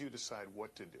 How did you decide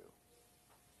what to do?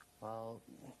 Well,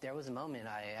 there was a moment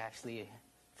I actually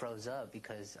froze up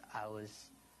because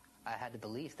I had the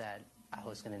belief that I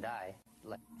was going to die.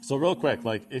 So real quick,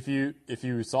 like, if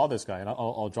you saw this guy, and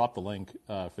I'll drop the link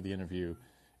for the interview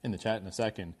in the chat in a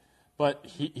second, but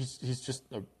he's just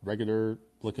a regular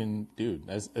looking dude.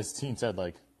 As Teen said,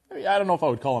 like, I don't know if I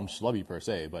would call him schlubby per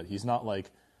se, but he's not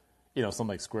like, some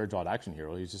like square jawed action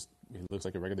hero. He looks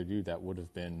like a regular dude that would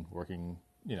have been working,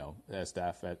 as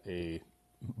staff at a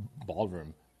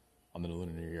ballroom on the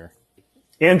Lunar New Year.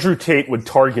 Andrew Tate would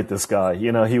target this guy. He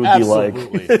would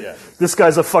Absolutely, be like, yeah. this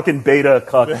guy's a fucking beta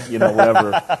cuck,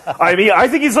 whatever. I mean, I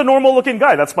think he's a normal looking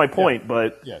guy. That's my point.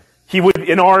 But he would,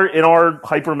 in our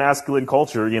hyper masculine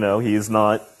culture, he's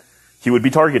not, he would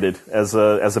be targeted as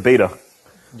a beta.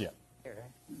 Yeah.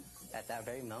 At that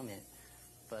very moment.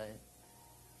 But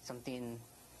something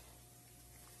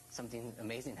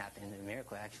amazing happened, a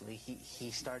miracle actually. He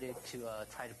started to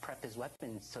try to prep his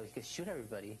weapons so he could shoot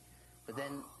everybody. But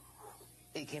then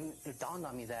it dawned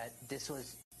on me that this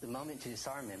was the moment to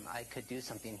disarm him. I could do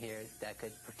something here that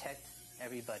could protect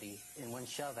everybody. In one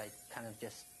shove, I kind of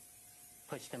just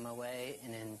pushed him away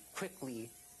and then quickly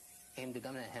aimed the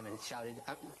gun at him and shouted,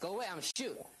 "Go away! I'm gonna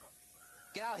shoot!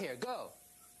 Get out here! Go!"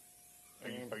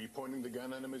 Are you pointing the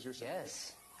gun at him as you're saying?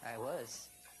 Yes, I was.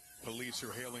 Police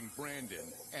are hailing Brandon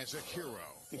as a hero.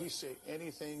 Did he say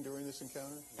anything during this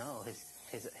encounter? No,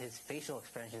 his facial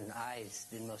expressions and eyes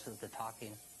did most of the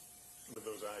talking. What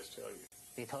did those eyes tell you?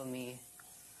 They told me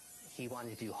he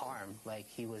wanted to do harm, like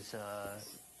he was a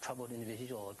troubled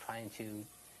individual trying to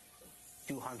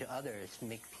do harm to others,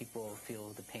 make people feel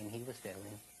the pain he was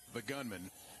feeling. The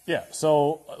gunman. Yeah.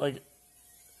 So like,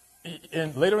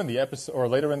 later in the episode or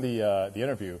later in the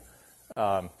interview,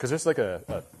 because there's like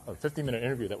a 15-minute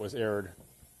interview that was aired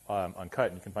uncut,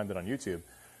 and you can find it on YouTube.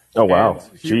 Oh wow!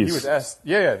 And he was asked.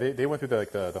 Yeah. They went through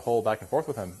the whole back and forth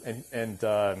with him, and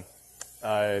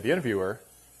the interviewer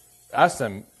asked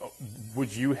him,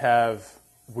 "Would you have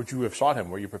shot him?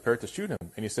 Were you prepared to shoot him?"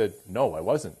 And he said, "No, I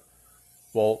wasn't."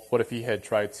 Well, what if he had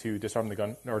tried to disarm the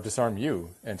gun or disarm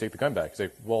you and take the gun back? He's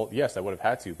like, "Well, yes, I would have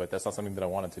had to, but that's not something that I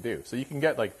wanted to do." So you can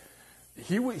get like,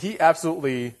 he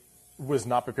absolutely was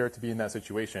not prepared to be in that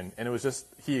situation, and it was just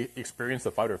he experienced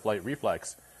the fight or flight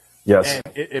reflex. Yes.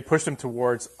 And it pushed him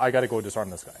towards, I got to go disarm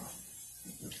this guy.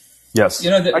 Yes. You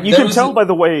know, you can tell by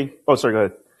the way. Oh, sorry. Go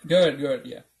ahead. Go ahead.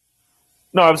 Yeah.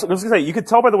 No, I was going to say, you could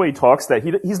tell by the way he talks that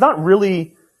he's not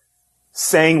really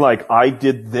saying like, I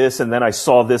did this and then I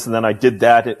saw this and then I did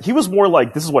that. He was more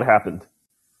like, this is what happened.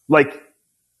 Like,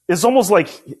 it's almost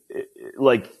like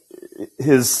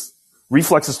his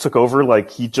reflexes took over.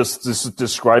 Like he just is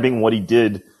describing what he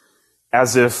did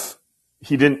as if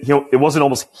it wasn't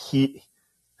almost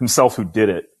himself who did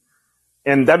it.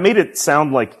 And that made it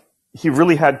sound like he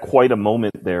really had quite a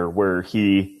moment there where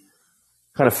he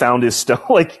kind of found his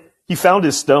he found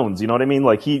his stones, you know what I mean?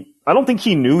 Like I don't think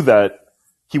he knew that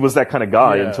he was that kind of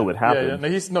guy until it happened.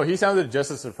 Yeah. He sounded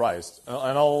just as surprised.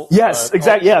 And I'll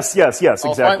exactly.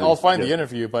 I'll find the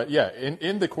interview, but yeah,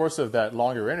 in the course of that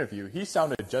longer interview, he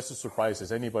sounded just as surprised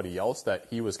as anybody else that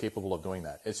he was capable of doing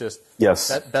that. It's just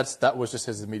that was just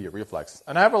his immediate reflex,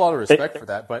 and I have a lot of respect for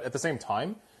that. But at the same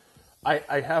time,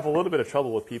 I have a little bit of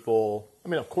trouble with people. I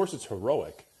mean, of course, it's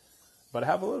heroic. But I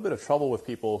have a little bit of trouble with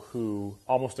people who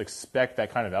almost expect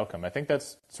that kind of outcome. I think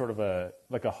that's sort of a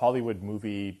Hollywood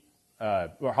movie,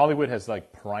 where Hollywood has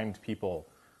like primed people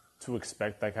to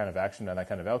expect that kind of action and that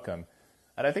kind of outcome.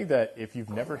 And I think that if you've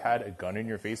never had a gun in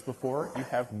your face before, you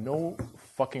have no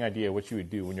fucking idea what you would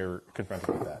do when you're confronted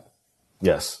with that.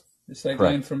 Yes. It's like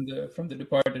line from the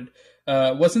Departed.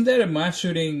 Wasn't there a mass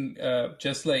shooting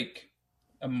just like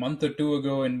a month or two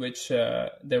ago in which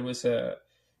there was a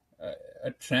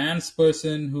trans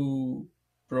person who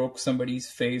broke somebody's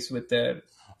face with their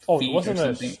feet or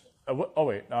something?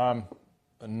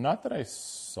 Not that I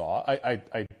saw.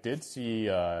 I did see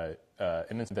an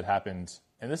incident that happened,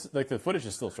 and this like the footage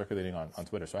is still circulating on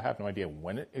Twitter, so I have no idea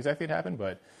when it exactly happened.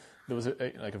 But there was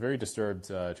a very disturbed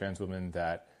trans woman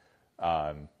that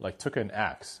took an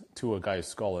axe to a guy's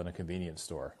skull in a convenience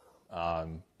store.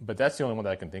 But that's the only one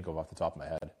that I can think of off the top of my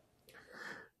head.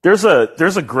 There's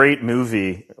a great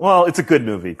movie. Well, it's a good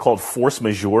movie called Force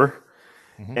Majeure.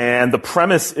 Mm-hmm. And the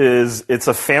premise is it's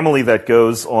a family that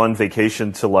goes on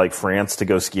vacation to like France to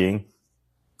go skiing.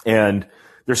 And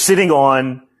they're sitting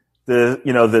on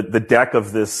the deck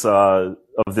of this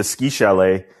ski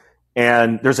chalet.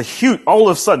 And all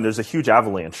of a sudden there's a huge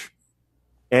avalanche.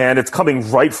 And it's coming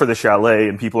right for the chalet,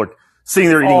 and people are sitting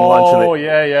there eating lunch.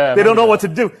 And they don't know what to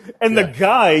do. And the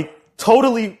guy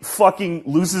totally fucking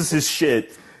loses his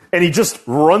shit. And he just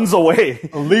runs away.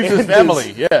 Leaves his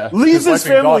family, Leaves his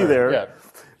family there. Yeah.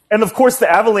 And of course, the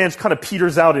avalanche kind of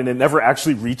peters out and it never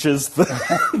actually reaches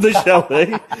the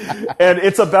chalet. And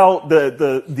it's about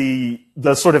the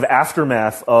sort of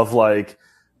aftermath of like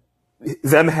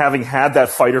them having had that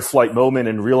fight or flight moment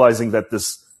and realizing that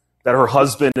her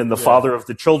husband and the father of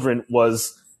the children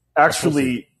was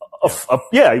actually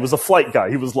he was a flight guy.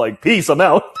 He was like, peace, I'm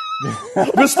out.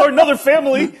 I'm gonna start another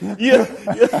family. Yeah.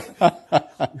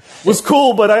 Was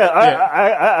cool, but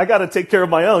I got to take care of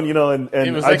my own,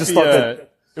 and I just thought that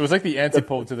it was like the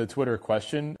antipode to the Twitter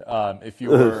question. If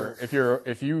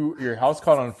your house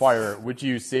caught on fire, would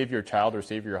you save your child or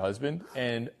save your husband?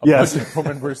 And a bunch of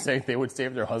women were saying they would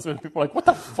save their husband. People were like, what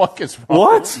the fuck is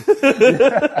wrong? What?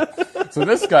 So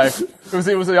this guy,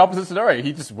 it was the opposite scenario.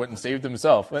 He just went and saved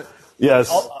himself. But yes,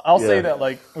 I'll say that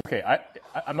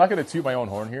I'm not going to toot my own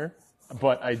horn here,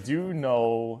 but I do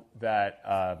know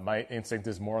that my instinct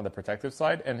is more on the protective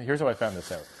side. And here's how I found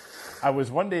this out. I was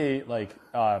one day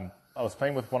I was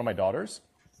playing with one of my daughters,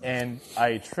 and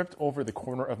I tripped over the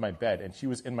corner of my bed, and she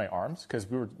was in my arms because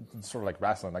we were sort of like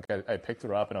wrestling. Like I picked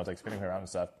her up, and I was like spinning her around and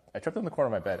stuff. I tripped on the corner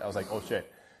of my bed. I was like, oh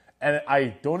shit. And I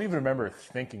don't even remember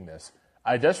thinking this.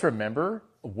 I just remember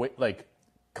like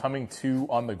coming to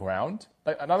on the ground.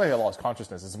 Like, not like I lost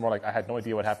consciousness. It's more like I had no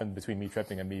idea what happened between me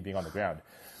tripping and me being on the ground.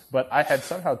 But I had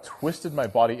somehow twisted my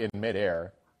body in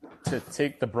midair to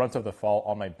take the brunt of the fall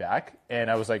on my back, and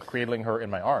I was like cradling her in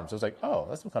my arms. I was like, oh,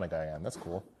 that's what kind of guy I am. That's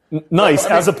cool. Nice,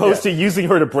 as opposed to using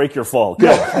her to break your fall. Good.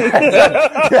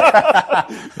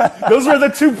 Those are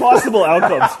the two possible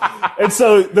outcomes. And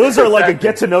so those are like a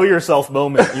get to know yourself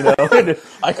moment, you know? And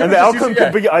the outcome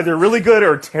could be either really good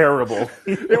or terrible.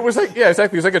 It was like, yeah,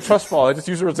 exactly. It was like a trust fall. I just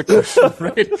used her as a cushion,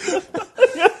 right?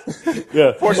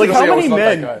 Yeah. Like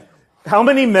how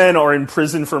many men are in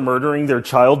prison for murdering their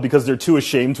child because they're too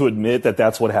ashamed to admit that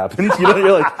that's what happened? You know,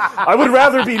 you're like, I would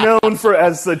rather be known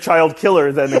as a child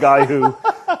killer than the guy who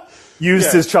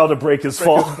used his child to break his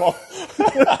fall.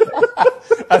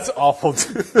 That's awful.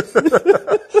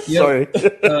 Sorry.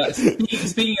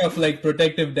 Speaking of like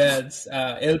protective dads,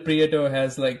 El Prieto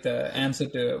has like the answer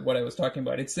to what I was talking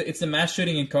about. It's a mass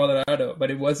shooting in Colorado,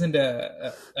 but it wasn't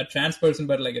a trans person,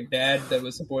 but like a dad that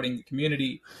was supporting the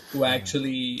community who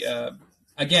actually,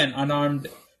 again, unarmed,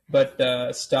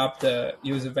 but stopped.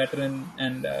 He was a veteran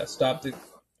and stopped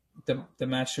the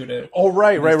mass shooter. Oh,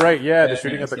 right. Yeah, the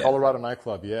shooting at the Colorado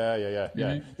nightclub. Yeah.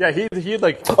 Mm-hmm. Yeah, he had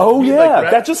like...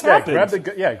 that just happened.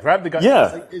 Grabbed the gun.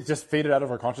 Yeah. It just faded out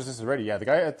of our consciousness already. Yeah, the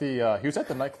guy at the... he was at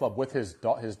the nightclub with his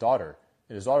daughter.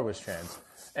 And his daughter was trans.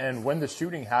 And when the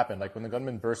shooting happened, like when the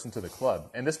gunman burst into the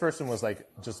club, and this person was like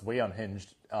just way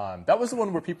unhinged, that was the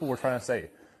one where people were trying to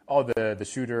say, oh, the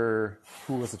shooter,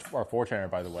 who was our 4chaner,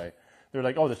 by the way, they're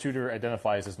like, oh, the shooter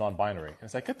identifies as non-binary. And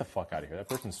it's like, get the fuck out of here. That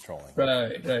person's trolling.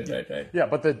 Right. Yeah,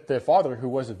 but the father, who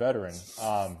was a veteran,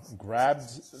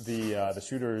 grabbed the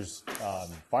shooter's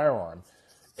firearm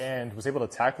and was able to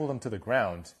tackle him to the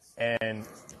ground. And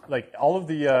like all of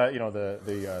the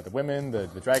the women, the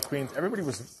drag queens,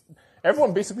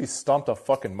 everyone basically stomped a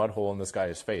fucking mud hole in this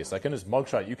guy's face. Like in his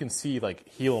mugshot, you can see like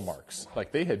heel marks.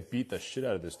 Like they had beat the shit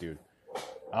out of this dude.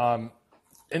 And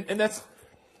that's.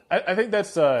 I think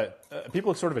that's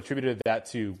people sort of attributed that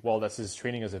to, well, that's his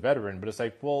training as a veteran, but it's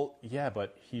like, well, yeah,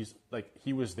 but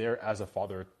he was there as a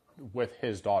father with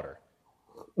his daughter,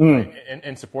 right?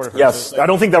 and supported her. Yes, so like, I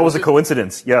don't think that was a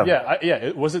coincidence.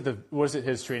 Yeah, Was it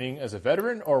his training as a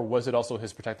veteran, or was it also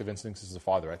his protective instincts as a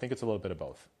father? I think it's a little bit of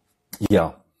both.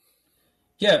 Yeah,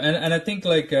 and I think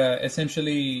like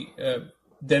essentially.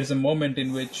 There's a moment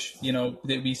in which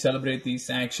we celebrate these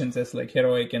actions as like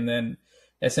heroic, and then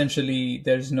essentially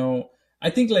there's no. I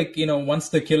think like once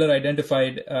the killer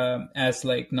identified as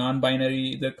like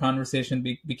non-binary, the conversation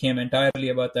became entirely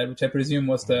about that, which I presume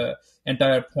was the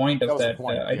entire point of that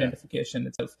identification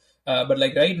itself. But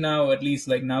like right now, at least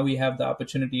like now we have the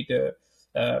opportunity to.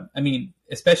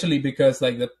 Especially because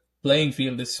like the playing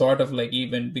field is sort of like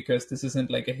even, because this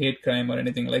isn't like a hate crime or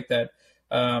anything like that.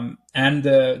 And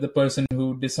the person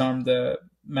who disarmed the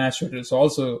mass shooter is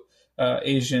also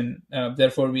Asian.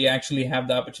 Therefore, we actually have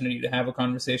the opportunity to have a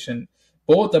conversation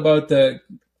both about the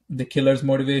killer's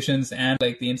motivations and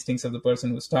like the instincts of the person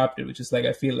who stopped it, which is like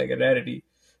I feel like a rarity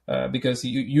because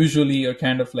usually you're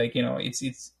kind of like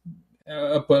it's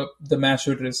the mass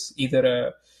shooter is either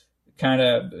a kind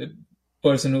of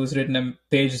person who's written a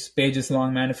pages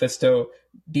long manifesto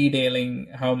detailing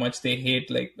how much they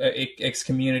hate like X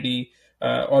community.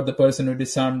 Or the person who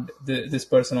disarmed this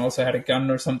person also had a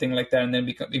gun or something like that, and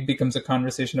then it becomes a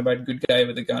conversation about good guy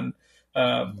with a gun,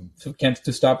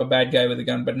 to stop a bad guy with a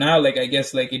gun. But now, like I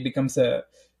guess, like it becomes a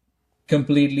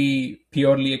completely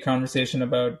purely a conversation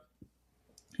about,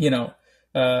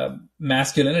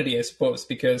 masculinity, I suppose,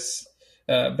 because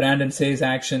Brandon Say's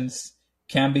actions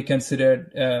can be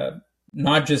considered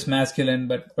not just masculine,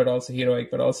 but also heroic,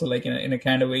 but also like in a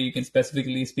kind of way you can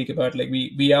specifically speak about like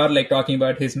we are like talking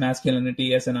about his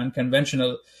masculinity as an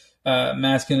unconventional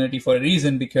masculinity for a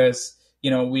reason, because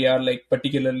we are like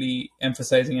particularly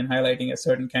emphasizing and highlighting a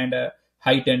certain kind of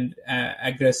heightened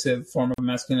aggressive form of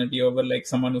masculinity over like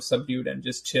someone who's subdued and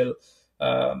just chill,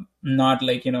 not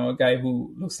like a guy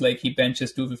who looks like he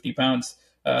benches 250 pounds.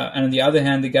 And on the other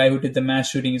hand, the guy who did the mass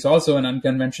shooting is also an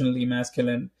unconventionally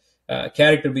masculine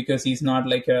character, because he's not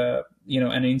like an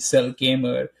incel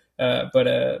gamer, but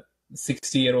a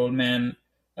 60-year-old man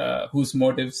whose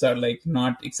motives are like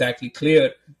not exactly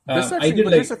clear. Here's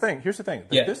the thing.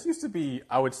 Yeah. This used to be,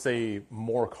 I would say,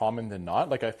 more common than not.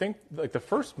 Like I think like the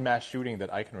first mass shooting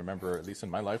that I can remember, at least in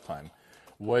my lifetime,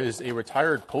 was a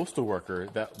retired postal worker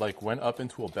that like went up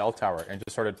into a bell tower and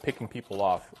just started picking people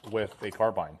off with a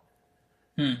carbine.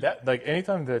 That like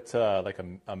anytime that like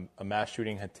a mass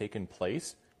shooting had taken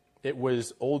place, it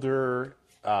was older,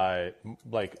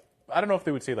 like I don't know if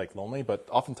they would say like lonely, but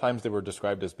oftentimes they were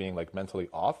described as being like mentally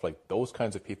off. Like those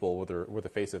kinds of people were the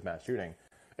face of mass shooting.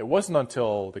 It wasn't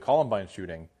until the Columbine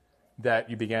shooting that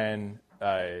you began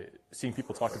seeing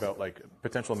people talk about like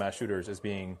potential mass shooters as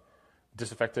being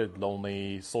disaffected,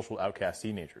 lonely, social outcast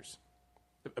teenagers.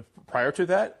 Prior to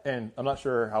that, and I'm not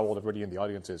sure how old everybody in the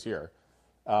audience is here,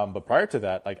 but prior to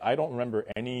that, like I don't remember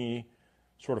any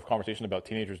sort of conversation about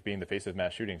teenagers being the face of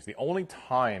mass shootings. The only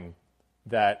time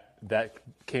that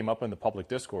came up in the public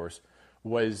discourse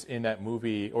was in that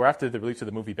movie, or after the release of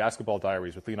the movie Basketball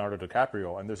Diaries with Leonardo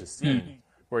DiCaprio, and there's a scene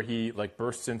where he like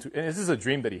bursts into, and this is a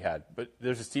dream that he had, but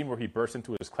there's a scene where he bursts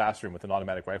into his classroom with an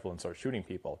automatic rifle and starts shooting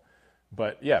people.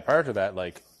 But yeah, prior to that,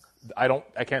 like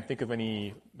I can't think of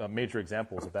any major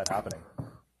examples of that happening.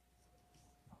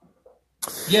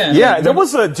 Yeah, there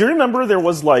was do you remember there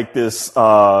was like this,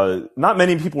 not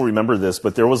many people remember this,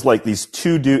 but there was like these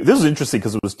two dudes, this was interesting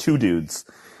because it was two dudes,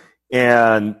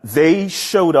 and they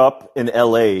showed up in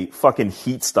LA fucking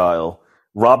Heat style,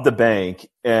 robbed the bank,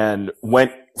 and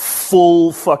went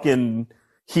full fucking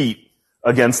heat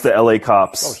against the LA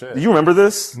cops. Oh, shit. Do you remember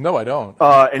this? No, I don't.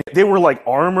 And they were like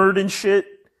armored and shit.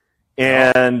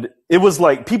 And it was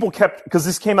like people kept, because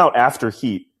this came out after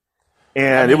Heat.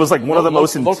 And it was like one of the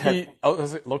most intense.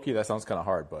 Loki, that sounds kind of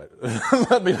hard, but.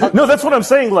 No, that's what I'm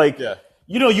saying. Like, yeah.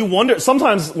 You know, you wonder,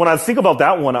 sometimes when I think about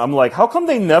that one, I'm like, how come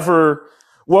they never,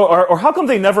 well, or how come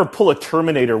they never pull a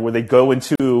Terminator where they go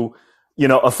into, you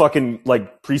know, a fucking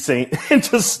like precinct and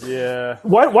just, yeah.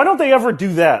 Why don't they ever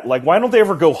do that? Like, why don't they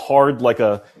ever go hard like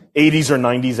a 80s or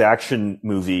 90s action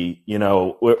movie, you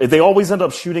know, where they always end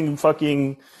up shooting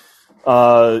fucking, you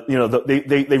know,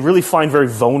 they really find very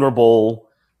vulnerable,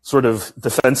 sort of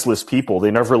defenseless people. They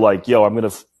never like, yo, I'm going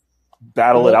to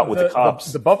battle it out with the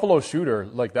cops. The Buffalo shooter,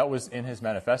 like that was in his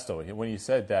manifesto when he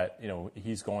said that, you know,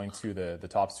 he's going to the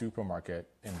top supermarket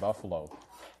in Buffalo.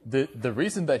 The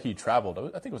reason that he traveled, I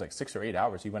think it was like 6 or 8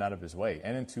 hours, he went out of his way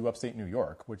and into upstate New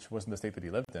York, which wasn't the state that he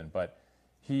lived in, but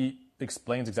he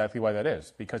explains exactly why that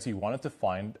is, because he wanted to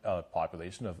find a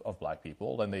population of black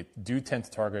people, and they do tend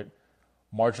to target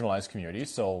marginalized communities.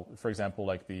 So, for example,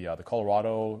 like the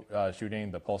Colorado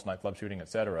shooting, the Pulse nightclub shooting,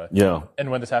 etc. Yeah.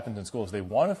 And when this happens in schools, they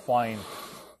want to find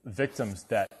victims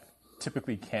that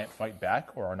typically can't fight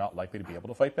back or are not likely to be able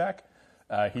to fight back.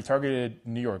 He targeted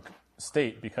New York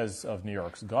State because of New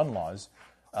York's gun laws,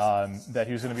 that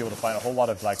he was going to be able to find a whole lot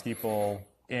of black people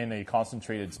in a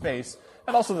concentrated space.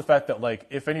 And also the fact that, like,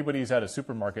 if anybody's at a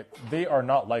supermarket, they are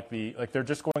not likely, like, they're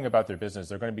just going about their business.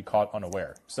 They're going to be caught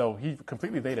unaware. So he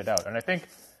completely laid it out. And I think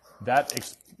that's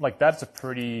a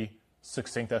pretty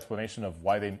succinct explanation of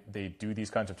why they do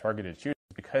these kinds of targeted shootings,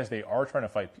 because they are trying to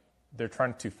fight, they're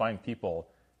trying to find people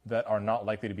that are not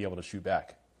likely to be able to shoot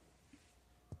back.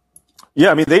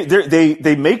 Yeah, I mean,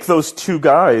 they make those two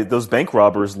guys, those bank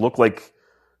robbers, look like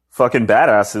fucking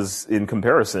badasses in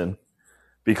comparison,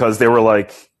 because they were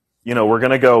like, you know, we're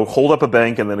going to go hold up a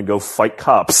bank and then go fight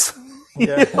cops.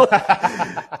 Yeah. You know?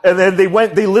 And then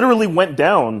they literally went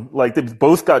down, like they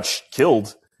both got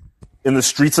killed in the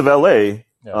streets of LA,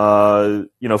 you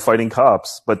know, fighting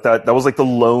cops. But that was like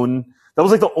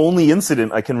the only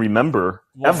incident I can remember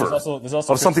ever there's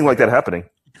also of something like that happening.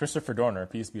 Christopher Dorner,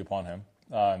 peace be upon him.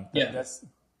 That's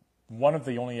one of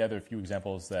the only other few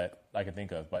examples that I can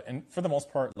think of. But and for the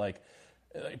most part, like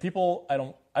people, I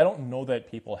don't know that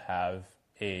people have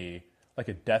a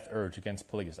death urge against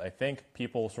police. I think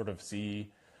people sort of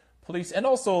see police, and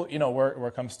also, you know, where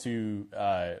it comes to,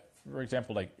 for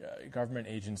example, like government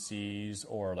agencies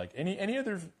or like any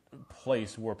other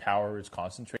place where power is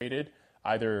concentrated,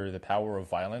 either the power of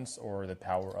violence or the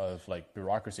power of like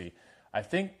bureaucracy. I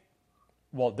think,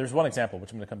 well, there's one example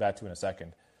which I'm going to come back to in a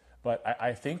second, but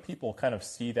I think people kind of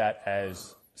see that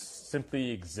as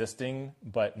simply existing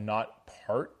but not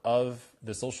part of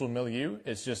the social milieu.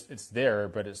 It's there,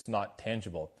 but it's not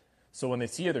tangible. So when they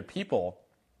see other people,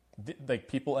 like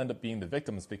people end up being the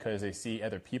victims because they see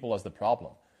other people as the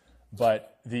problem.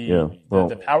 But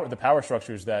the power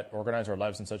structures that organize our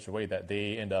lives in such a way that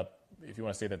they end up, if you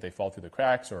want to say that they fall through the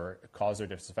cracks or cause their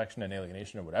disaffection and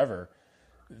alienation or whatever,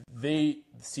 they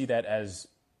see that as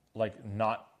like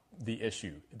not the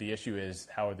issue. The issue is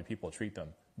how other people treat them.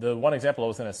 The one example I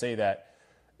was going to say that,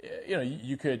 you know,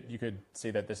 you could say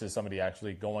that this is somebody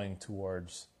actually going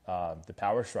towards the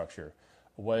power structure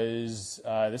was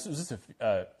this was just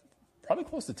probably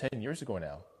close to 10 years ago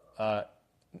now.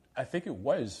 I think it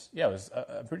was,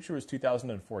 I'm pretty sure it was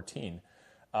 2014,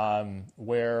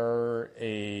 where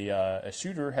a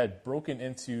shooter had broken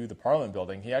into the Parliament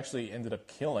building. He actually ended up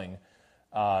killing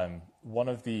one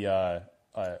of the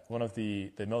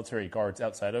military guards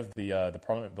outside of the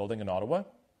Parliament building in Ottawa.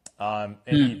 and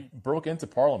he broke into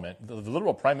Parliament. The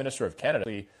literal Prime Minister of Canada,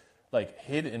 he, like,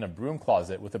 hid in a broom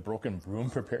closet with a broken broom,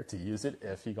 prepared to use it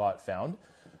if he got found.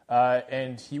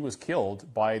 And he was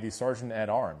killed by the Sergeant at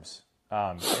Arms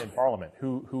in Parliament,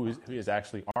 who is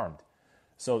actually armed.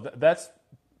 So that's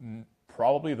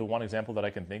probably the one example that I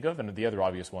can think of, and the other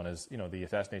obvious one is, the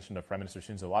assassination of Prime Minister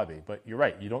Shinzo Abe. But you're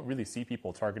right; you don't really see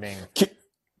people targeting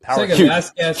power.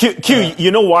 Q,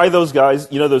 you know why those guys?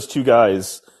 Those two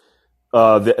guys,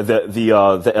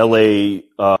 the L.A.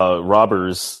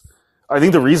 robbers. I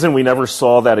think the reason we never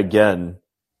saw that again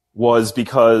was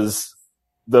because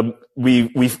they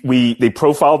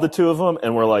profiled the two of them,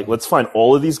 and we're like, let's find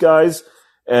all of these guys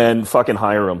and fucking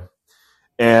hire them.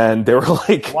 And they were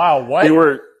like, "Wow,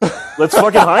 what?" Let's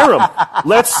fucking hire them.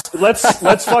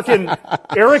 Let's fucking.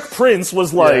 Eric Prince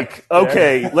was like,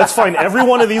 okay, let's find every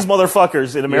one of these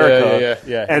motherfuckers in America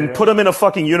and put them in a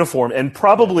fucking uniform. And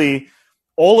probably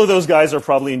all of those guys are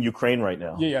probably in Ukraine right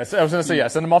now. Yeah. So I was gonna say,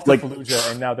 send them off to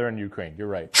Fallujah, and now they're in Ukraine. You're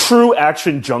right. True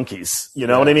action junkies. You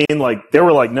know what I mean? Like, they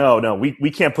were like, no,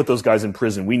 we can't put those guys in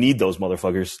prison. We need those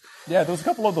motherfuckers. Yeah, there was a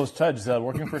couple of those thugs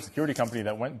working for a security company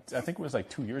that went. I think it was like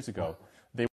 2 years ago.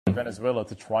 They went to Venezuela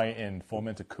to try and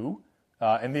foment a coup.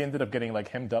 And they ended up getting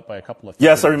hemmed up by a couple of.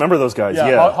 Yes, I remember those guys.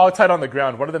 Yeah. How tight on the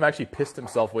ground. One of them actually pissed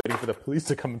himself waiting for the police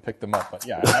to come and pick them up. But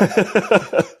yeah,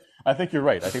 I think you're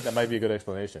right. I think that might be a good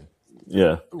explanation.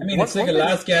 Yeah. I mean, it's like a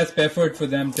last gasp effort for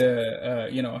them to,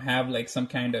 have like some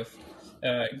kind of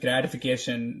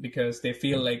gratification because they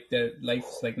feel like their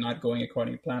life's like not going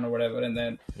according to plan or whatever, and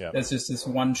then there's just this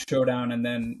one showdown, and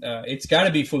then it's got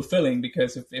to be fulfilling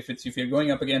because if you're going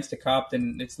up against a cop,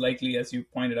 then it's likely, as you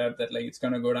pointed out, that like it's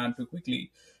going to go down too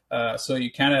quickly. So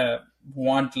you kind of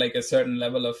want like a certain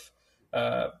level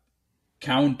of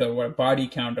count or body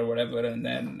count or whatever, and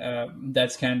then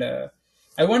that's kind of.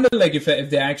 I wonder, like, if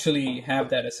they actually have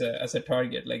that as a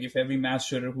target, like if every mass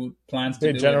shooter who plans to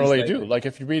they generally do. Like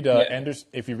if you read Anders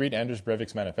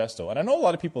Breivik's manifesto, and I know a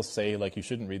lot of people say like you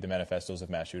shouldn't read the manifestos of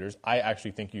mass shooters. I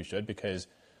actually think you should because,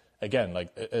 again, like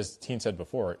as Teen said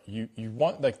before, you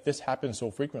want, like, this happens so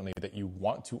frequently that you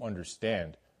want to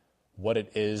understand what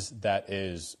it is that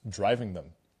is driving them,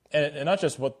 and not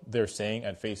just what they're saying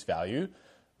at face value,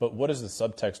 but what is the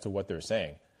subtext to what they're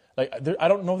saying. Like I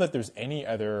don't know that there's any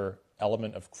other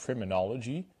element of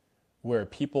criminology where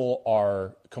people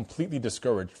are completely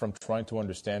discouraged from trying to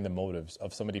understand the motives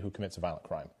of somebody who commits a violent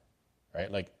crime,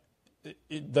 right? Like,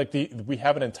 we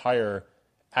have an entire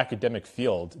academic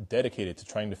field dedicated to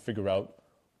trying to figure out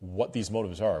what these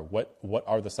motives are, what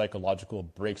are the psychological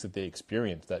breaks that they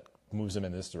experience that moves them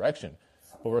in this direction.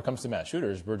 But when it comes to mass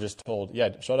shooters, we're just told,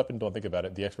 shut up and don't think about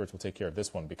it. The experts will take care of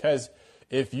this one. Because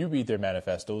if you read their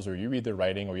manifestos or you read their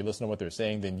writing or you listen to what they're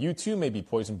saying, then you too may be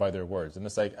poisoned by their words. And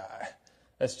it's like,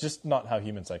 that's just not how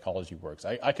human psychology works.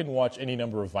 I can watch any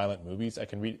number of violent movies. I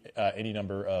can read I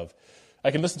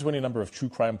can listen to any number of true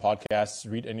crime podcasts,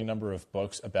 read any number of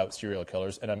books about serial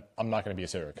killers, and I'm not going to be a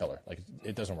serial killer. Like,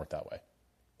 it doesn't work that way.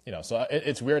 So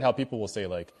it's weird how people will say,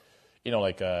 like,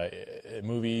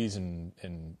 movies and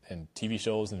TV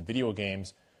shows and video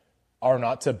games are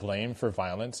not to blame for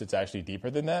violence. It's actually deeper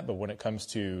than that. But when it comes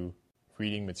to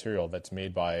reading material that's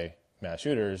made by mass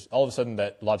shooters, all of a sudden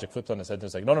that logic flips on its head and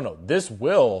it's like, no, this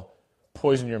will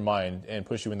poison your mind and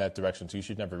push you in that direction, so you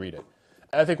should never read it.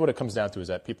 And I think what it comes down to is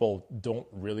that people don't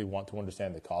really want to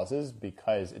understand the causes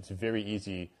because it's very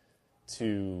easy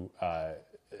to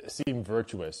seem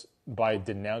virtuous by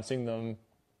denouncing them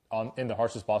in the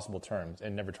harshest possible terms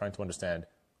and never trying to understand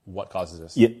what causes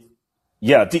this.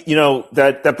 Yeah.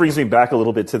 That brings me back a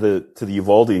little bit to the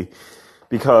Uvalde,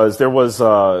 because there was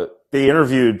they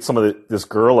interviewed this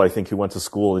girl, I think, who went to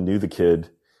school and knew the kid,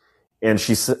 and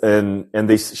she said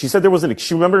there was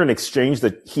she remembered an exchange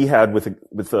that he had with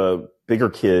a bigger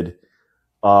kid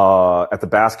at the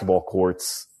basketball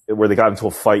courts where they got into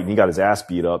a fight and he got his ass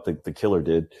beat up. The killer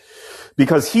did,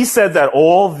 because he said that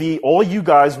all you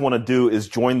guys want to do is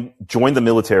join the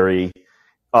military,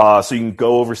 so you can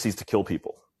go overseas to kill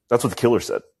people. That's what the killer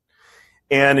said.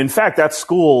 And in fact, that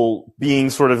school, being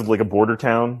sort of like a border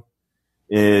town,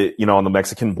 on the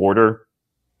Mexican border,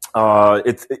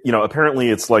 apparently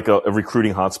it's like a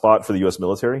recruiting hotspot for the U.S.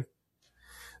 military.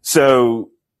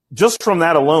 So just from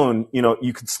that alone,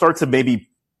 you could start to maybe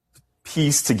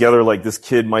piece together, like, this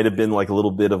kid might have been like a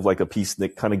little bit of like a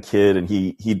peacenik kind of kid, and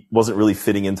he wasn't really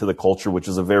fitting into the culture, which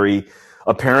is a very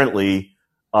apparently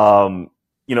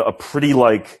a pretty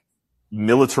like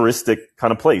militaristic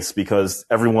kind of place, because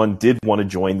everyone did want to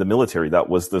join the military. That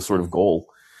was the sort of goal.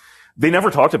 They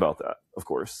never talked about that, of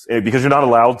course, because you're not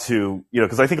allowed to,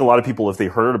 because I think a lot of people, if they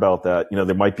heard about that,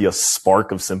 there might be a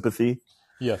spark of sympathy.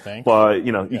 Yeah, thanks. But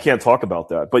you can't talk about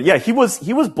that. But yeah, he was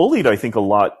bullied, I think, a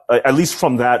lot, at least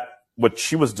from that what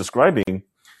she was describing.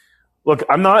 Look,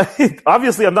 I'm not trying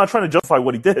to justify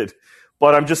what he did,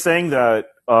 but I'm just saying that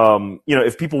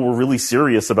if people were really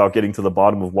serious about getting to the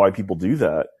bottom of why people do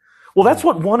that, well, that's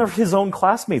what one of his own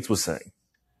classmates was saying.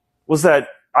 Was that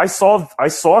I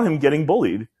saw him getting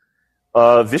bullied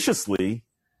viciously,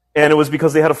 and it was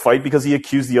because they had a fight because he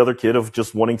accused the other kid of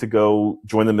just wanting to go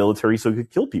join the military so he could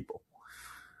kill people.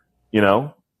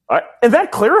 And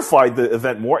that clarified the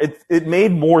event more. It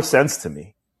made more sense to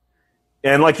me.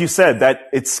 And like you said, that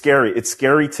it's scary. It's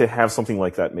scary to have something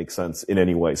like that make sense in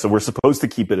any way. So we're supposed to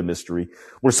keep it a mystery.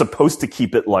 We're supposed to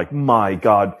keep it like, my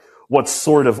God, what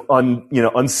sort of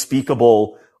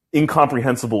unspeakable,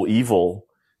 incomprehensible evil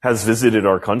has visited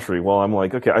our country? Well, I'm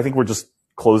like, okay, I think we're just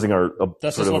closing our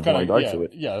sort of a blind eye to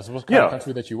it. Yeah, that's what kind of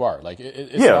country that you are. Like,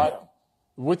 it's not.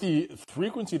 With the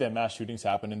frequency that mass shootings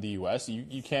happen in the U.S.,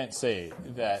 you can't say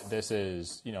that this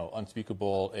is,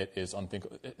 unspeakable. It is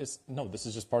unthinkable. No, this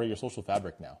is just part of your social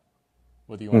fabric now,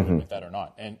 whether you want to admit that or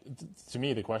not. And to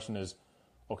me, the question is,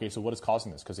 okay, so what is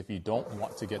causing this? Because if you don't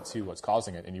want to get to what's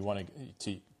causing it and you want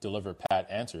to deliver pat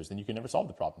answers, then you can never solve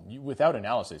the problem. Without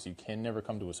analysis, you can never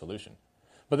come to a solution.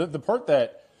 But the part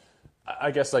that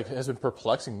I guess has been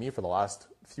perplexing me for the last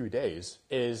few days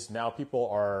is now people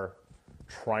are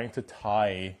trying to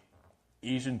tie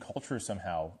Asian culture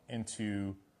somehow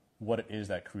into what it is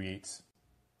that creates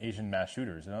Asian mass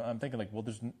shooters. And I'm thinking well,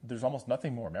 there's almost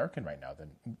nothing more American right now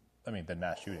than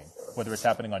mass shooting, whether it's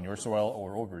happening on your soil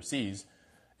or overseas.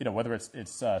 Whether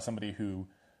it's somebody who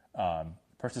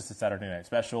purchased a Saturday Night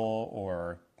Special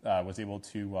or was able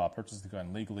to purchase the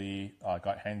gun legally,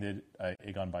 got handed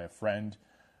a gun by a friend,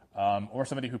 or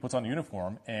somebody who puts on a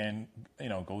uniform and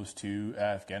goes to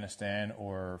Afghanistan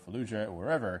or Fallujah or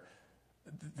wherever.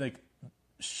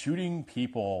 Shooting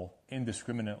people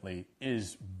indiscriminately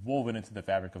is woven into the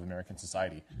fabric of American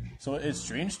society. So it's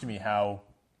strange to me how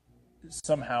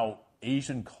somehow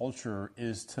Asian culture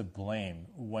is to blame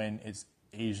when it's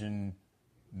Asian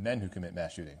men who commit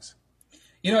mass shootings.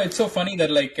 It's so funny that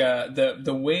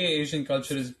the way Asian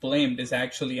culture is blamed is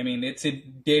actually,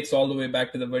 it dates all the way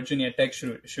back to the Virginia Tech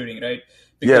shooting, right?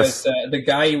 Because the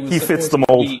guy was fits the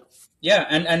mold.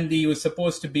 And he was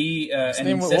supposed to be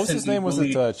what was his name? Was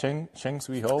it Cheng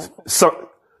Sui Ho?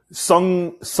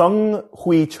 Sung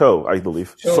Hui Cho, I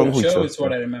believe. Cho is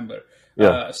what I remember.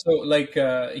 Yeah.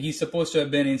 He's supposed to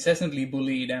have been incessantly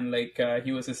bullied, and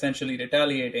he was essentially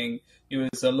retaliating. He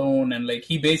was alone, and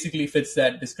he basically fits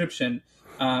that description.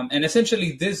 And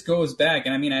essentially, this goes back,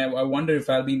 and I wonder if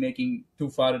I'll be making too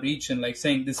far a reach and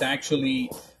saying this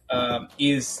actually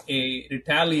is a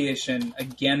retaliation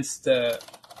against the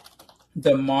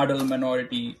model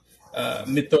minority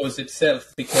mythos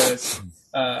itself, because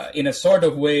in a sort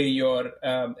of way, you're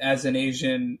as an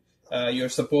Asian, you're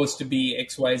supposed to be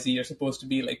XYZ. You're supposed to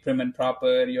be prim and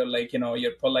proper. You're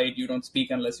you're polite. You don't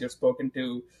speak unless you're spoken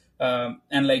to,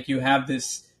 and you have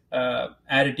this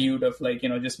attitude of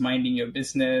just minding your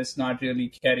business, not really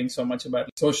caring so much about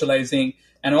socializing.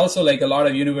 And also a lot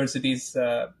of universities,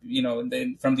 from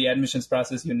the admissions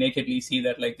process, you nakedly see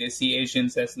that they see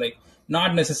Asians as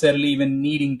not necessarily even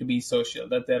needing to be social,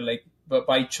 that they're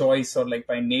by choice or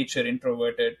by nature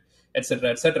introverted,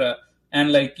 etc., etc.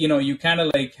 And you kind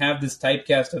of have this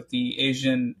typecast of the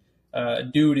Asian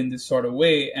dude in this sort of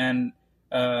way, and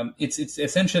it's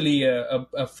essentially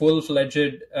a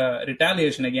full-fledged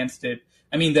retaliation against it.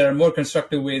 There are more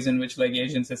constructive ways in which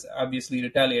Asians obviously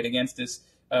retaliate against this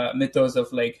mythos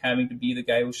of having to be the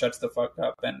guy who shuts the fuck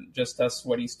up and just does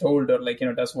what he's told,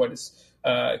 or does what is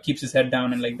keeps his head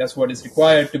down and does what is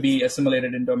required to be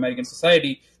assimilated into American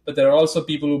society. But there are also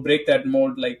people who break that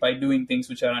mold by doing things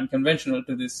which are unconventional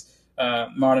to this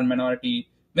modern minority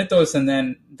mythos. And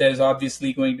then there's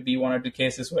obviously going to be one or two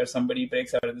cases where somebody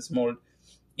breaks out of this mold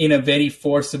in a very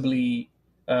forcibly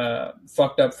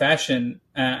fucked up fashion.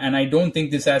 And I don't think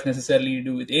this has necessarily to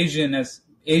do with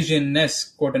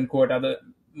Asianness, quote unquote,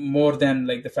 more than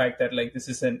the fact that this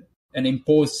is an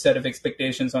imposed set of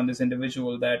expectations on this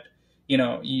individual that,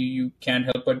 you can't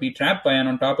help but be trapped by, and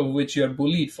on top of which you're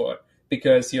bullied for,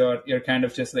 because you're kind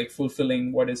of just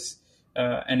fulfilling what is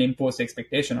an imposed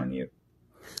expectation on you.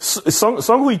 Sung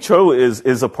Hui Cho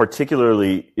is a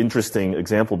particularly interesting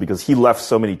example because he left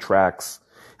so many tracks.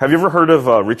 Have you ever heard of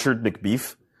Richard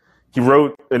McBeef? He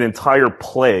wrote an entire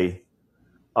play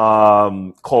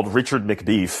called Richard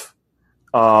McBeef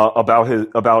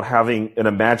about having an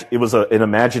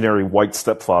imaginary white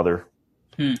stepfather,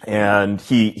 and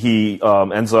he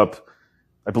ends up,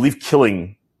 I believe,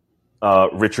 killing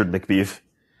Richard McBeef,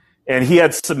 and he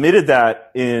had submitted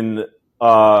that in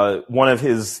one of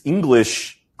his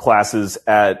English classes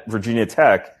at Virginia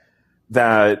Tech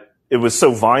that it was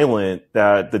so violent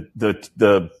that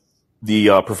the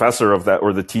professor of that,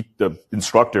 or the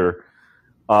instructor,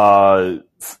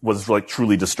 was like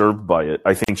truly disturbed by it.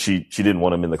 I think she didn't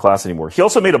want him in the class anymore. He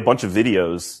also made a bunch of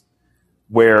videos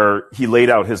where he laid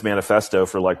out his manifesto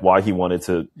for like why he wanted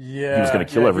to. Yeah, he was going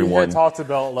to kill everyone. He had talked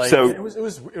about like so, it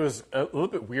was a little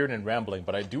bit weird and rambling,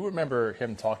 but I do remember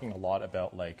him talking a lot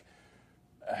about like.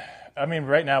 I mean,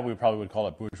 right now we probably would call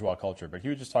it bourgeois culture, but he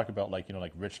would just talk about like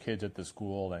like rich kids at the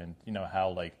school and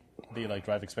how like they like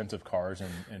drive expensive cars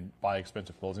and buy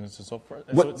expensive clothing and so forth.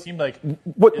 And so it seemed like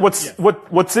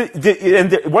what's it?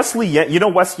 And Wesley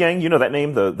Yang, Wes Yang, that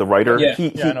name, the writer.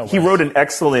 Yeah. He wrote an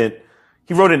excellent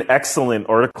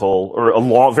article, or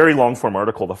a very long form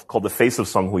article called "The Face of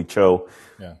Sung Hui Cho."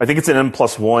 Yeah. I think it's an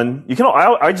N+1. You can.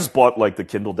 I just bought like the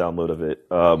Kindle download of it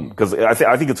because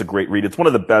I think it's a great read. It's one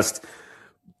of the best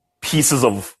pieces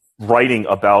of writing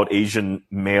about Asian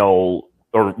male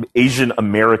or Asian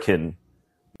American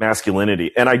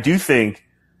masculinity. And I do think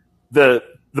the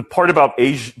part about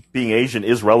being Asian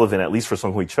is relevant, at least for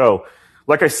Sung Hui Cho.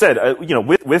 Like I said,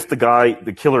 with the guy,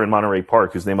 the killer in Monterey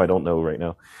Park, whose name I don't know right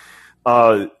now,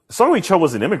 Sung Hui Cho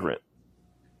was an immigrant.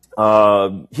 He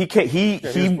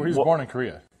was born in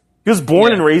Korea. He was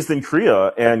born and raised in Korea,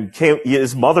 and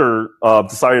his mother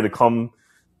decided to come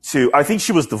to. I think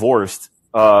she was divorced.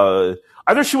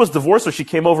 Either she was divorced or she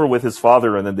came over with his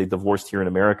father, and then they divorced here in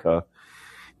America.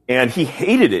 And he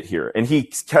hated it here, and he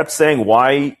kept saying,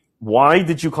 "Why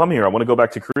did you come here? I want to go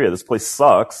back to Korea. This place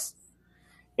sucks."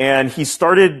 And he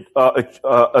started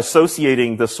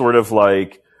associating this sort of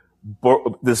like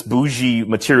this bougie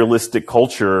materialistic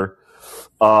culture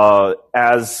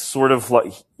as sort of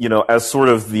like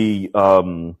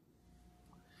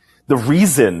the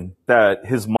reason that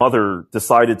his mother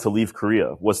decided to leave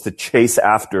Korea was to chase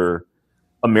after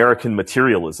American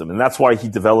materialism. And that's why he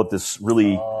developed this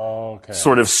really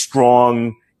sort of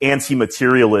strong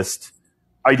anti-materialist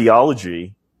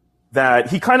ideology that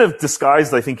he kind of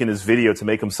disguised, I think, in his video to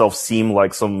make himself seem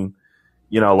like some,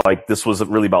 like this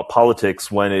wasn't really about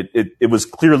politics, when it was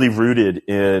clearly rooted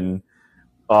in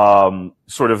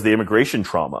sort of the immigration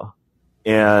trauma.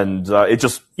 And it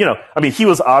just, I mean, he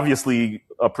was obviously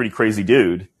a pretty crazy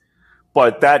dude,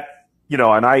 but that,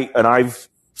 and I've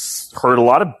heard a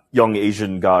lot of youngish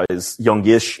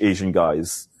Asian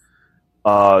guys,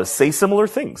 say similar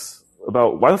things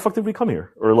about why the fuck did we come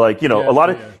here? Or like, you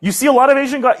see a lot of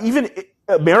Asian guys, even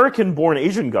American-born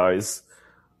Asian guys,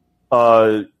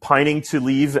 pining to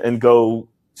leave and go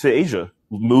to Asia,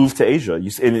 move to Asia.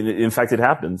 In fact, it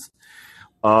happens.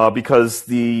 Because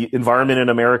the environment in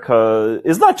America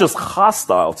is not just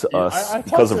hostile to us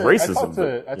because of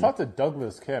racism. I talked to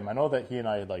Douglas Kim. I know that he and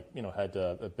I had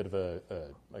a bit of a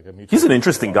mutual. He's an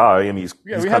interesting guy. I mean, he's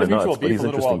kind of nuts, but he's an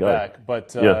interesting guy. Back,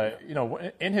 but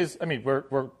in his, I mean,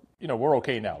 we're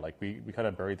okay now. Like we kind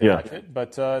of buried the hatchet,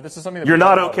 but this is something that you're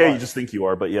not okay. You just think you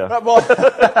are, but yeah. Well,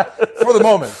 for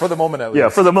the moment at least. Yeah,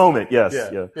 for the moment, yes.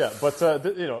 Yeah. But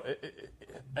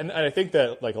And I think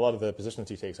that like a lot of the positions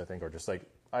he takes, I think, are just like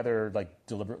either like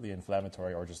deliberately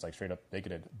inflammatory or just like straight up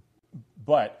bigoted.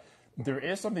 But there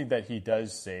is something that he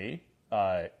does say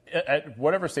at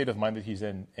whatever state of mind that he's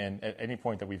in, and at any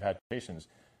point that we've had conversations,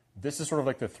 this is sort of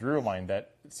like the through line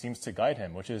that seems to guide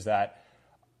him, which is that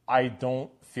I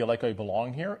don't feel like I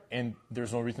belong here, and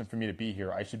there's no reason for me to be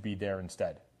here. I should be there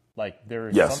instead. Like there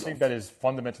is something that is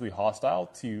fundamentally hostile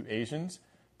to Asians,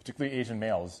 particularly Asian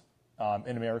males,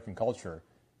 in American culture.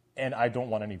 And I don't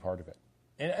want any part of it.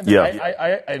 And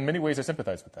I in many ways, I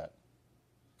sympathize with that.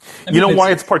 You know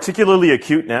why it's particularly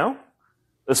acute now?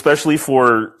 Especially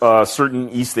for certain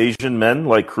East Asian men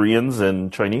like Koreans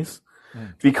and Chinese?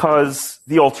 Because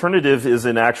the alternative is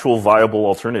an actual viable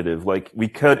alternative. Like, we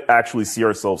could actually see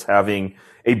ourselves having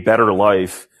a better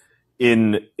life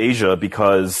in Asia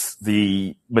because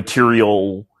the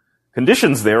material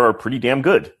conditions there are pretty damn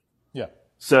good. Yeah.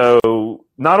 So,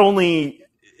 not only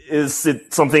is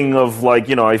it something of like,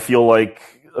 I feel like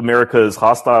America is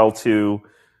hostile to,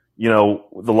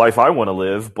 the life I want to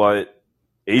live, but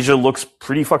Asia looks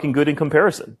pretty fucking good in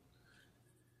comparison.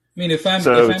 I mean, if I'm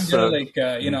gonna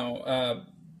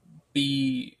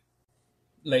be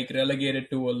like relegated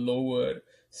to a lower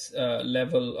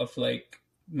level of like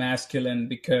masculine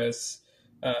because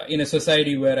in a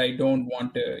society where I don't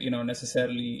want to,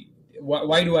 necessarily,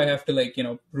 why do I have to like,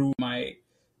 prove my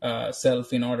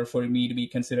self in order for me to be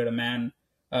considered a man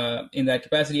in that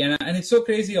capacity? And it's so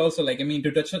crazy also, like, I mean,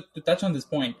 to touch on this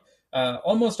point,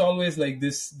 almost always like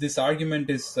this argument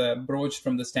is broached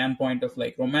from the standpoint of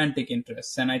like romantic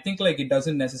interests, and I think like it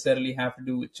doesn't necessarily have to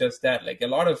do with just that. Like a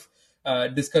lot of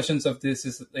discussions of this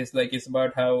is like it's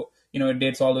about how it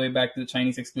dates all the way back to the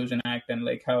Chinese Exclusion Act, and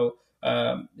like how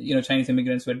Chinese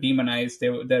immigrants were demonized.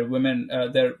 Their women,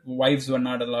 their wives were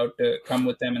not allowed to come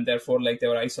with them, and therefore like they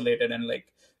were isolated, and like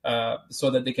so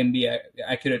that they can be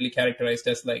accurately characterized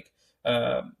as like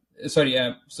so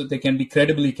they can be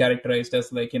credibly characterized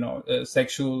as like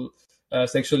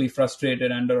sexually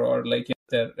frustrated or like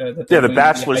the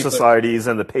bachelor societies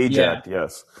and the Page Act,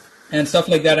 yes, and stuff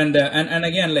like that, and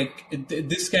again like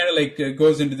this kind of like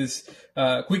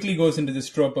quickly goes into this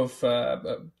trope of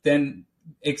then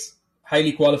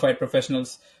highly qualified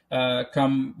professionals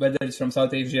come, whether it's from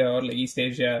South Asia or like East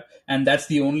Asia, and that's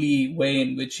the only way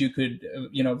in which you could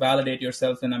validate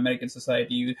yourself in American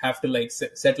society. You have to like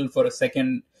settle for a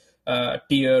second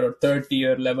tier or third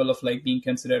tier level of like being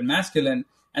considered masculine.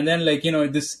 And then like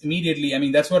this immediately, I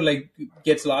mean, that's what like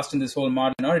gets lost in this whole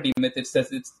minority myth.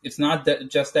 It's not that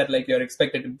just that like you're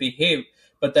expected to behave,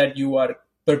 but that you are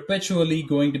perpetually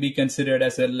going to be considered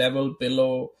as a level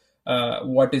below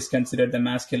what is considered the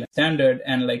masculine standard,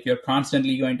 and like you're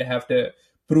constantly going to have to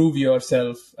prove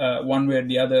yourself one way or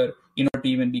the other in order to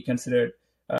even be considered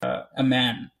a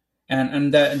man.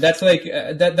 And that's like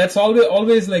that's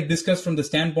always like discussed from the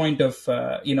standpoint of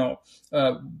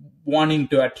wanting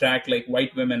to attract like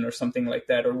white women or something like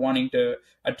that, or wanting to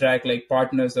attract like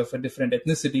partners of a different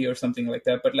ethnicity or something like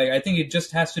that. But like I think it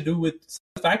just has to do with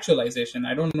self-actualization.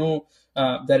 I don't know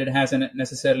that it hasn't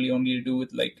necessarily only to do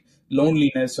with like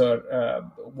loneliness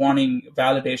or wanting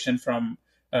validation from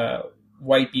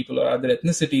white people or other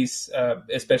ethnicities,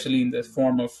 especially in the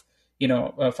form of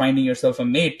finding yourself a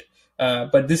mate.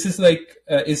 But this is like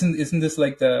isn't this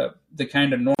like the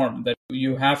kind of norm that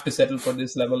you have to settle for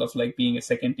this level of like being a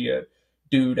second tier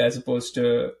dude, as opposed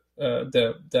to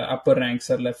the upper ranks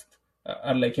are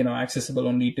accessible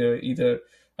only to either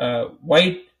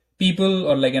white people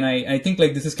or like, and I think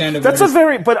like this is kind of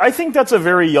but I think that's a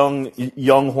very young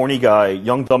horny guy,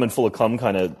 young, dumb, and full of cum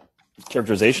kind of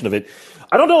characterization of it.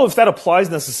 I don't know if that applies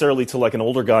necessarily to like an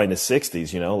older guy in his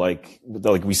 60s,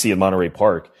 like we see in Monterey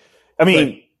Park. I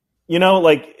mean,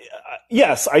 right.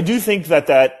 Yes, I do think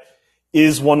that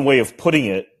is one way of putting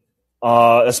it,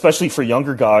 especially for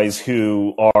younger guys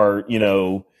who are,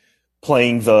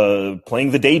 playing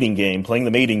the dating game, playing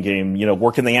the mating game,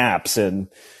 working the apps and,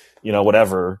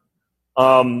 whatever.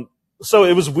 So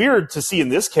it was weird to see in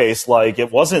this case, like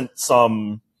it wasn't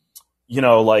some,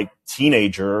 like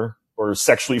teenager or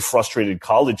sexually frustrated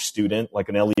college student like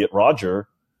an Elliot Rodger,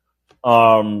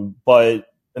 but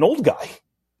an old guy.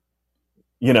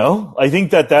 I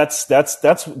think that's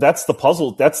the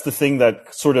puzzle. That's the thing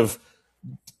that sort of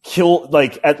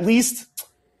at least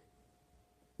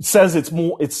says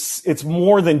it's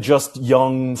more than just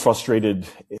young, frustrated,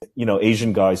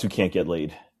 Asian guys who can't get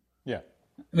laid. Yeah.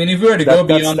 I mean, if we were to go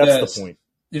beyond the point.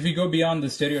 If we go beyond the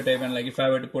stereotype, and like if I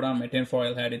were to put on my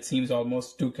tinfoil hat, it seems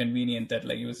almost too convenient that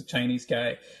like it was a Chinese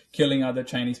guy killing other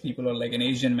Chinese people, or like an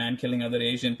Asian man killing other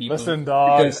Asian people. Listen,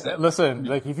 dog. Listen,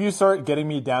 like if you start getting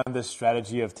me down this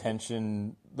strategy of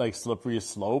tension, like slippery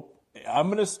slope, I'm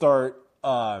gonna start.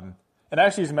 And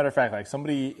actually, as a matter of fact, like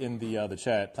somebody in the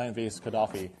chat, Plant-Based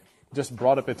Gaddafi, just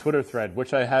brought up a Twitter thread,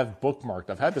 which I have bookmarked.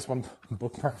 I've had this one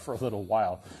bookmarked for a little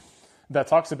while, that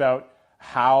talks about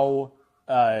how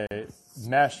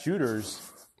mass shooters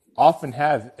often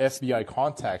have FBI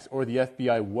contacts, or the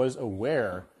FBI was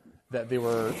aware that they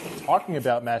were talking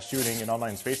about mass shooting in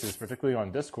online spaces, particularly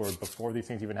on Discord, before these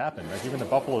things even happened. Like even the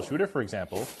Buffalo shooter, for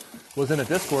example, was in a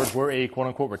Discord where a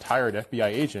quote-unquote retired FBI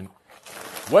agent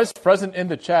was present in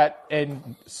the chat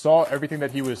and saw everything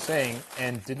that he was saying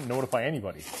and didn't notify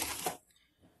anybody.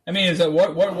 I mean,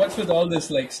 what's with all this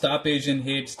like Stop Asian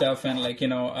Hate stuff and like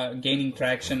gaining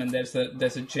traction, and there's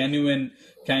a genuine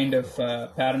kind of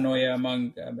paranoia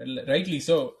among, rightly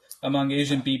so, among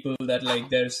Asian people that like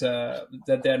there's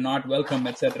that they're not welcome,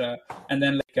 etc. And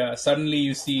then like suddenly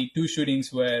you see two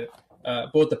shootings where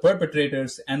both the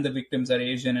perpetrators and the victims are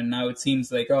Asian, and now it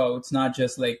seems like it's not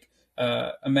just like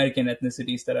American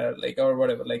ethnicities that are like, or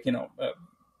whatever, like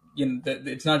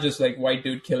it's not just like white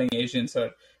dude killing Asians,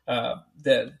 or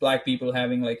the black people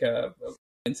having like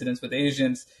incidents with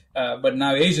Asians, but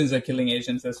now Asians are killing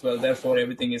Asians as well. Therefore,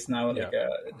 everything is now like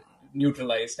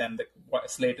neutralized and the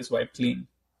slate is wiped clean.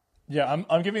 Yeah,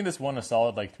 I'm giving this one a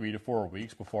solid like 3 to 4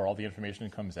 weeks before all the information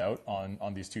comes out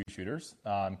on these two shooters,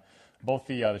 both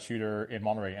the shooter in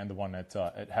Monterey and the one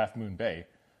at Half Moon Bay.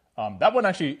 That one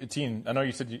actually, Teen, I know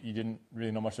you said you didn't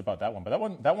really know much about that one,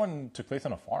 but that one took place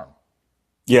on a farm.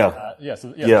 Yeah.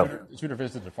 The shooter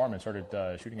visited the farm and started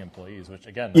shooting employees, which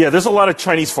again. Yeah, there's a lot of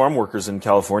Chinese farm workers in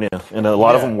California, and a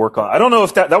lot of them work on. I don't know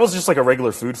if that was just like a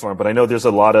regular food farm, but I know there's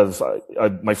a lot of.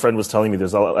 My friend was telling me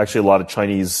there's actually a lot of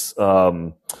Chinese,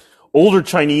 older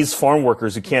Chinese farm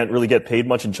workers who can't really get paid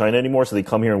much in China anymore, so they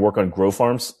come here and work on grow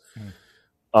farms.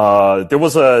 I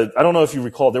don't know if you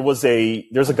recall, there's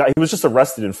a guy, he was just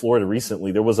arrested in Florida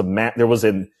recently.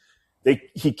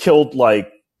 He killed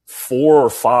like 4 or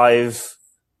 5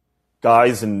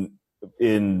 guys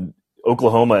in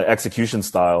Oklahoma execution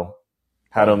style.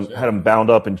 Had him bound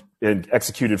up and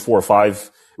executed 4 or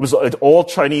 5. It was all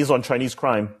Chinese on Chinese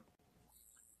crime.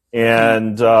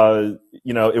 And,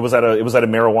 it was at a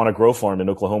marijuana grow farm in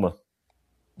Oklahoma.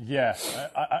 Yeah.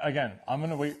 Again, I'm going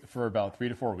to wait for about 3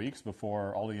 to 4 weeks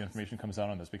before all the information comes out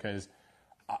on this, because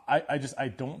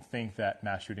I don't think that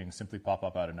mass shootings simply pop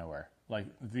up out of nowhere. Like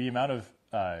the amount of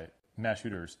mass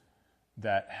shooters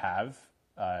that have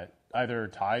either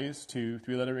ties to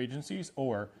 3-letter agencies,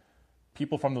 or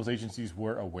people from those agencies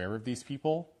were aware of these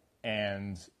people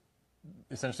and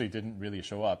essentially didn't really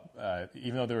show up,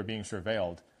 even though they were being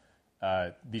surveilled.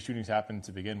 These shootings happened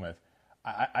to begin with.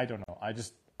 I don't know.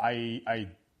 I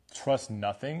trust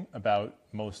nothing about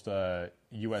most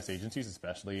U.S. agencies,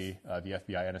 especially the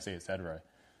FBI, NSA, etc.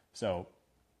 So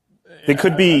they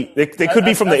could be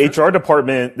from the HR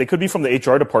department. They could be from the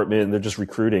HR department, and they're just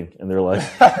recruiting, and they're like,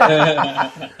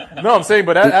 no, I'm saying,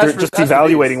 but they're just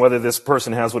evaluating whether this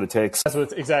person has what it takes. That's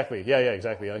what exactly. Yeah,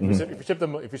 exactly. Like if you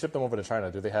ship them over to China,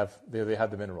 do they have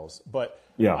the minerals? But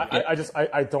yeah,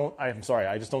 I'm sorry,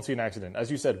 I just don't see an accident.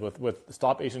 As you said, with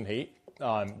Stop Asian Hate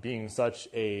being such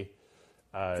a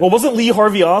well, wasn't Lee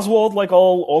Harvey Oswald like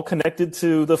all connected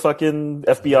to the fucking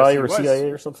FBI or CIA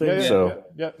or something?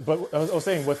 Yeah. But I was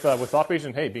saying with Stop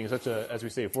Asian Hate being such a, as we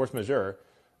say, force majeure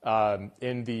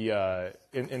in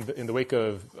the wake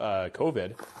of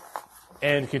COVID,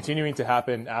 and continuing to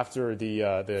happen after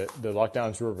the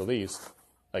lockdowns were released,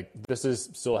 like this is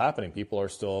still happening. People are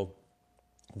still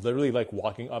literally like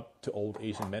walking up to old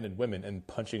Asian men and women and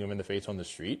punching them in the face on the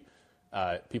street.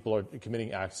 People are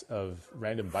committing acts of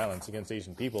random violence against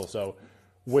Asian people. So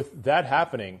with that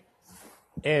happening,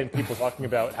 and people talking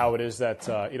about how it is that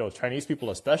Chinese people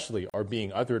especially are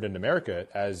being othered in America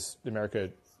as America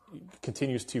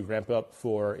continues to ramp up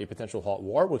for a potential hot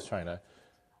war with China,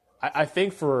 I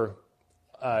think for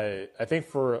a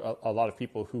lot of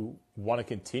people who want to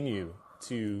continue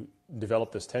to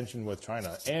develop this tension with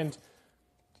China and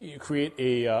create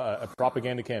a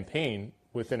propaganda campaign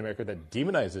within America that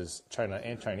demonizes China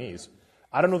and Chinese,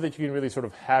 I don't know that you can really sort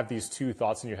of have these two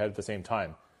thoughts in your head at the same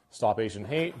time. Stop Asian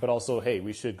hate, but also, hey,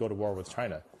 we should go to war with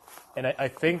China. And I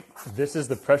think this is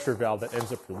the pressure valve that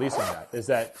ends up releasing that, is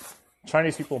that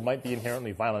Chinese people might be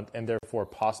inherently violent and therefore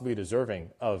possibly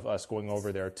deserving of us going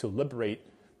over there to liberate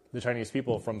the Chinese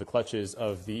people from the clutches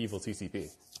of the evil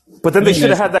CCP. But then they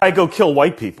should have had that guy go kill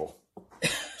white people.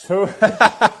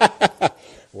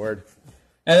 Word.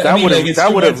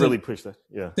 That would have really pushed that.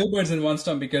 Yeah. 2 birds in one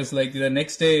stone, because like the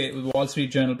next day, Wall Street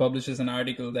Journal publishes an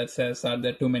article that says, "Are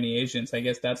there too many Asians?" I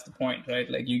guess that's the point, right?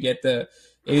 Like you get the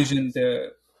Asian to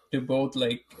both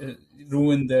like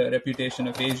ruin the reputation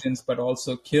of Asians, but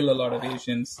also kill a lot of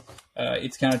Asians.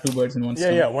 It's kind of 2 birds in one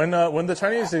stone. Yeah. When the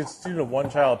Chinese institute a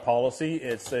one-child policy,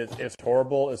 it's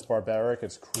horrible, it's barbaric,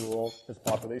 it's cruel, it's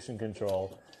population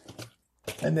control.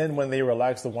 And then when they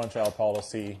relax the one-child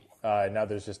policy, now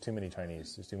there's just too many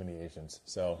Chinese, there's too many Asians.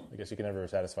 So I guess you can never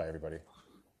satisfy everybody.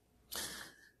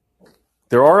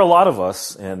 There are a lot of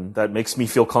us, and that makes me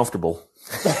feel comfortable.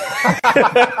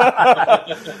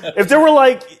 If there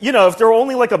were if there were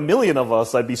only like 1 million of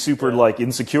us, I'd be super like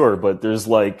insecure. But there's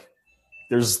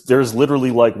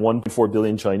literally like 1.4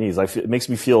 billion Chinese. It makes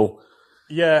me feel.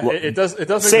 Yeah, it does. It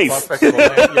does make safe.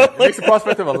 It makes the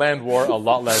prospect of a land war a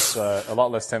lot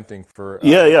less tempting for.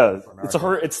 Yeah. For it's a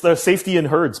herd. It's the safety in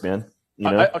herds, man.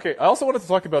 I also wanted to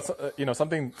talk about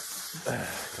something.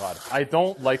 God, I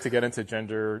don't like to get into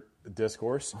gender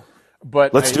discourse,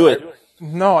 but let's do it.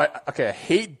 I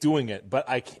hate doing it, but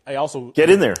I also get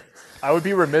in there. I would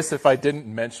be remiss if I didn't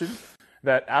mention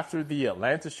that after the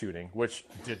Atlanta shooting, which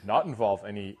did not involve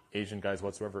any Asian guys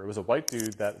whatsoever, it was a white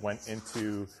dude that went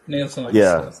into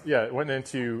went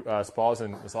into spas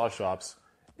and massage shops.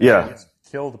 Yeah,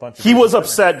 killed a bunch of. He was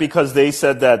upset because they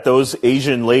said that those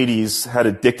Asian ladies had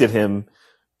addicted him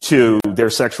to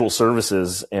their sexual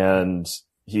services, and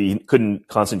he couldn't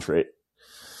concentrate.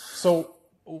 So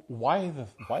why the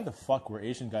fuck were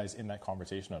Asian guys in that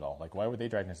conversation at all? Like, why were they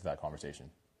dragged into that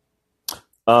conversation?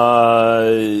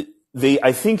 I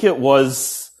think it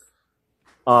was.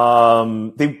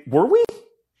 Were we?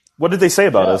 What did they say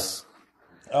about us?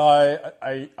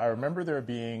 I remember there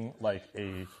being like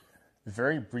a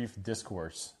very brief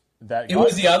discourse that It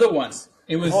was the other one.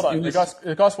 It was. Hold on, It was,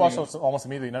 it got squashed almost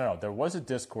immediately. No. There was a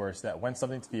discourse that went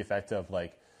something to the effect of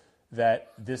like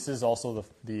that. This is also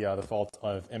the fault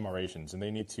of Asians, and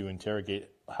they need to interrogate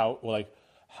how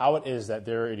it is that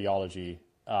their ideology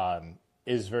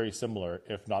is very similar,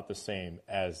 if not the same,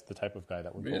 as the type of guy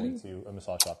that would go into a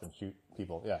massage shop and shoot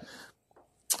people. Yeah.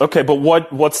 Okay, but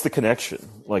what's the connection?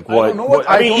 Like what? I don't know what,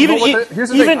 I mean, here's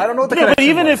the thing. I don't know what the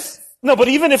connection but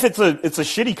even if it's a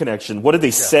shitty connection, what did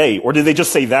they say, or did they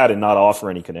just say that and not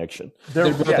offer any connection?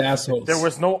 They're both assholes. There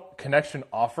was no connection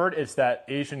offered. It's that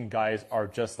Asian guys are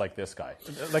just like this guy.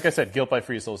 Like I said, guilt by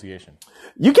free association.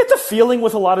 You get the feeling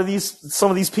with a lot of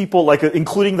some of these people, like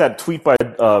including that tweet by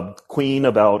Queen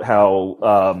about how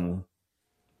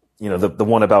the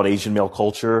one about Asian male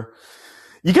culture.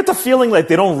 You get the feeling like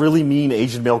they don't really mean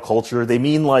Asian male culture. They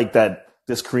mean like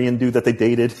this Korean dude that they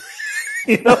dated.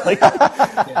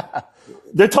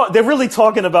 They're really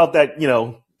talking about that.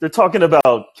 They're talking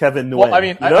about Kevin Nguyen. Well, I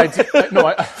mean,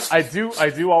 I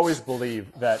do always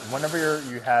believe that whenever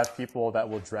you have people that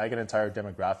will drag an entire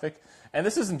demographic, and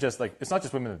this isn't just like, it's not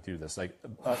just women that do this. Like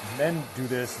men do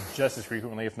this just as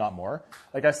frequently, if not more.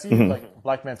 Like I see like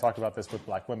black men talk about this with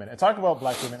black women and talk about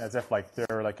black women as if like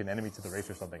they're like an enemy to the race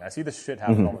or something. I see this shit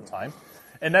happen all the time,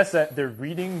 and that's that they're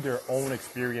reading their own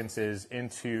experiences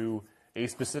into a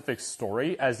specific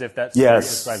story as if that story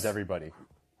describes everybody.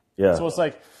 Yeah. So it's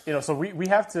like, so we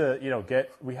have to,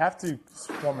 we have to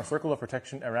form a circle of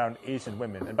protection around Asian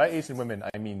women. And by Asian women,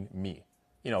 I mean me,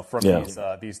 from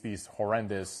these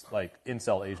horrendous, like,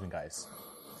 incel Asian guys.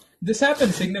 This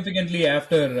happened significantly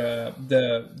after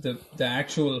the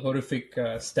actual horrific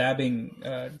stabbing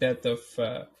death of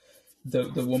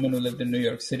the woman who lived in New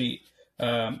York City.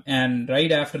 And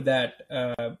right after that,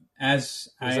 was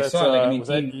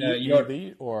that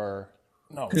Lee or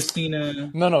no? Christina.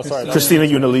 No, sorry. Christina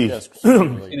Yuna Lee. Yes,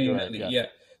 Christina Yuna Lee. Yeah.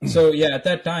 So at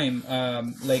that time,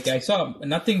 like I saw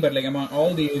nothing but like among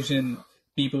all the Asian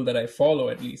people that I follow,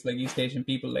 at least like East Asian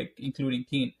people, like including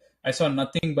Keen, I saw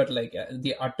nothing but like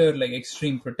the utter like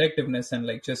extreme protectiveness and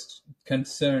like just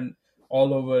concern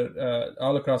all over,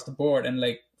 all across the board. And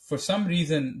like for some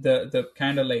reason, the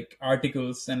kind of like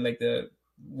articles and like the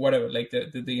whatever, like the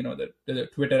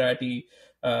Twitterati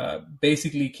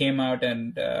basically came out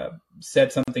and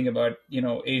said something about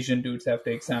Asian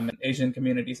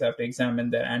communities have to examine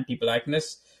their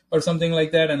anti-blackness or something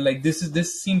like that. And like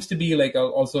this seems to be like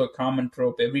also a common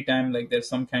trope every time like there's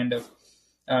some kind of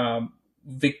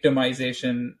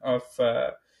victimization of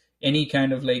any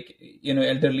kind of like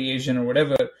elderly Asian or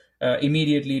whatever.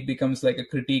 Immediately it becomes like a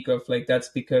critique of like that's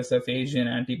because of Asian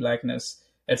anti-blackness,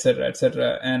 etc.,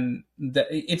 etc. And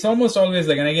it's almost always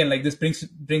like, and again, like this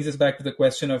brings us back to the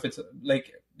question of it's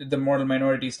like the moral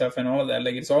minority stuff and all of that.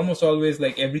 Like it's almost always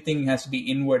like everything has to be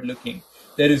inward looking.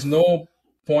 There is no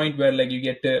point where like you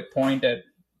get to point at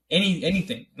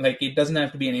anything. Like it doesn't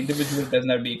have to be an individual, it doesn't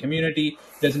have to be a community,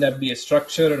 it doesn't have to be a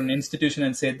structure or an institution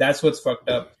and say that's what's fucked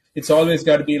up. It's always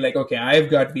got to be like, okay, I've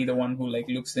got to be the one who like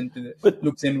looks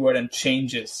inward and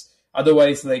changes.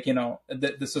 Otherwise, like,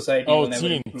 the society will never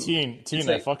improve. Teen,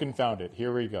 I fucking found it.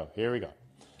 Here we go.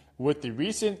 With the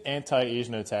recent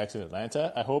anti-Asian attacks in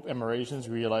Atlanta, I hope Emiratians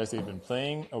realize they've been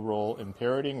playing a role in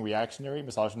parroting reactionary,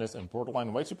 misogynist, and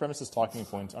borderline white supremacist talking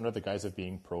points under the guise of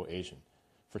being pro-Asian.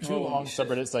 For too long,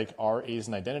 subreddits like Our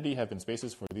Asian Identity have been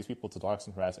spaces for these people to dox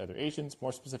and harass other Asians,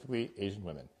 more specifically Asian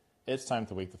women. It's time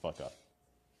to wake the fuck up.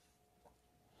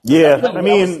 Yeah,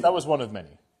 that was one of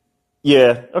many.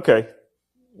 Yeah, okay.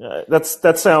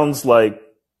 That sounds like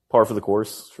par for the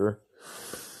course, sure.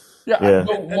 Yeah.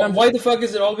 But why the fuck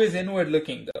is it always inward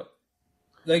looking though?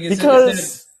 Like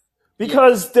because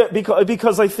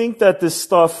I think that this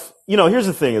stuff, here's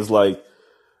the thing is like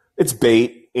it's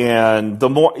bait, and the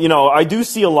more I do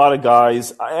see a lot of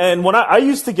guys, and when I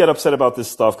used to get upset about this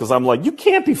stuff because I'm like, you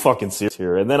can't be fucking serious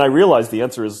here, and then I realized the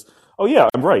answer is, oh yeah,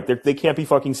 I'm right. They can't be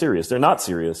fucking serious. They're not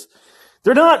serious.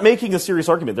 They're not making a serious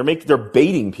argument. They're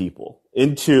baiting people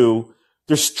into,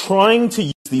 they're trying to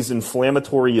use these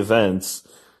inflammatory events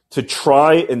to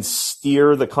try and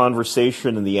steer the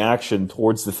conversation and the action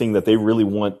towards the thing that they really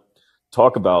want to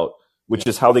talk about, which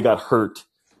is how they got hurt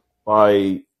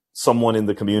by someone in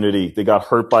the community. They got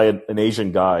hurt by an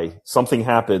Asian guy. Something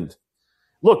happened.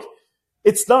 Look,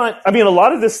 it's not, a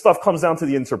lot of this stuff comes down to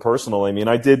the interpersonal.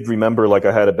 I did remember like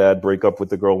I had a bad breakup with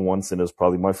the girl once and it was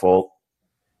probably my fault.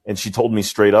 And she told me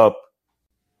straight up,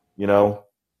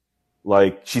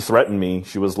 like she threatened me.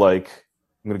 She was like,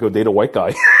 I'm going to go date a white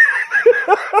guy.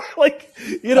 Like,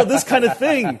 this kind of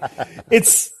thing.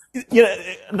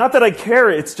 not that I care.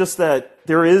 It's just that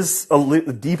there is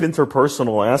a deep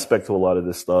interpersonal aspect to a lot of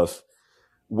this stuff,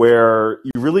 where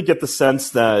you really get the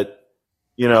sense that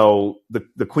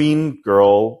the Queen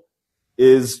girl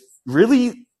is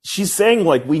really, she's saying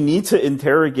like, we need to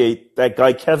interrogate that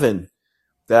guy Kevin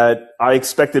that I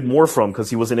expected more from because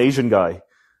he was an Asian guy,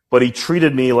 but he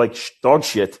treated me like dog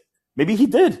shit. Maybe he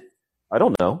did. I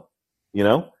don't know.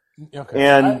 Okay.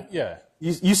 And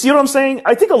you see what I'm saying?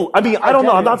 I think. I don't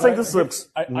know. I'm not saying this is.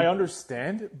 I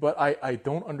understand, but I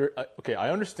don't Okay,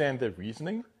 I understand the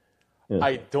reasoning. Yeah.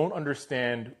 I don't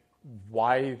understand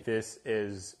why this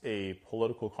is a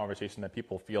political conversation that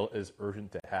people feel is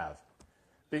urgent to have.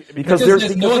 Because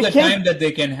there's no other time that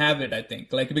they can have it, I think.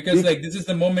 Because this is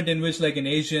the moment in which like an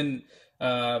Asian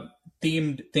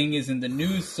themed thing is in the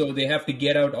news, so they have to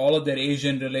get out all of their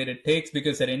Asian related takes,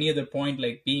 because at any other point,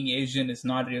 like, being Asian is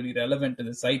not really relevant to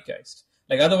the zeitgeist.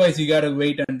 Like, otherwise you gotta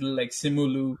wait until like Simu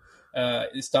Liu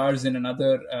stars in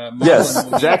another Yes,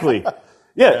 movie. Exactly.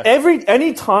 Yeah,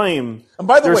 any time. And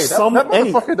by the way, that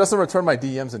motherfucker doesn't return my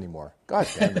DMs anymore. God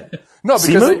damn it. No,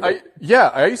 because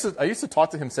I used to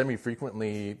talk to him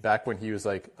semi-frequently back when he was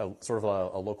like a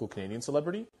local Canadian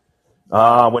celebrity.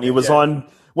 When he was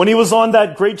on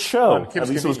that great show. At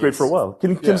least it was great for a while.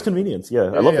 Kim's Convenience. Yeah,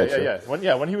 I love that show.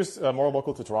 Yeah. When he was more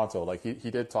local to Toronto, like he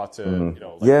did talk to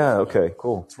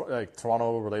cool. Like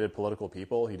Toronto-related political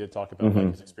people. He did talk about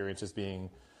like his experiences being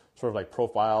sort of like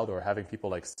profiled or having people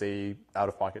like say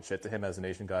out-of-pocket shit to him as an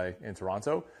Asian guy in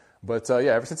Toronto. But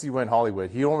ever since he went Hollywood,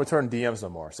 he don't return DMs no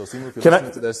more. So, Seymour, if you're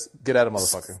listening to this, get at him,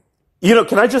 motherfucker.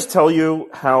 Can I just tell you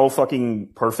how fucking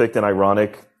perfect and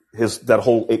ironic that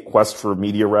whole quest for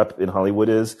media rep in Hollywood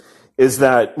is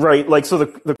that, right? Like, so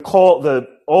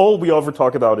all we ever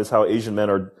talk about is how Asian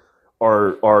men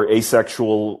are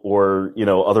asexual or,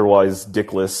 otherwise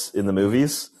dickless in the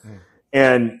movies.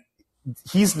 And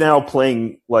he's now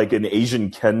playing like an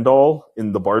Asian Ken doll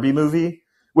in the Barbie movie,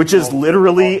 which is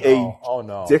literally dickless. Oh,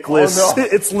 no.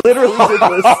 It's literally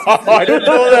dickless. I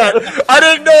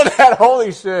didn't know that.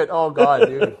 Holy shit. Oh, God,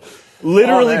 dude.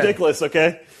 Literally dickless,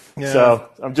 okay? Yeah. So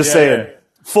I'm just saying,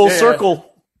 full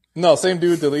circle. No, same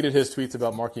dude deleted his tweets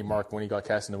about Marky Mark when he got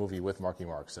cast in the movie with Marky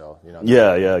Mark. So,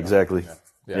 Yeah, exactly.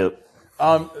 Yeah. Yep.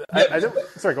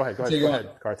 Sorry, go ahead,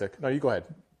 Kartik. No, you go ahead.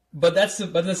 But that's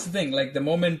the thing. Like, the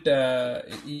moment,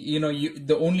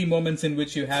 the only moments in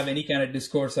which you have any kind of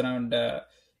discourse around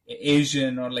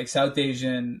Asian or like South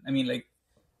Asian. I mean, like,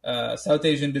 South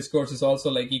Asian discourse is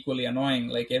also like equally annoying.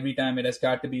 Like, every time it has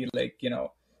got to be like,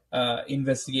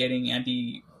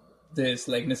 investigating this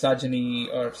like misogyny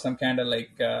or some kind of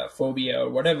like phobia or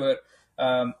whatever,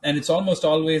 and it's almost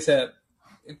always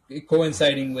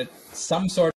coinciding with some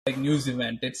sort of like news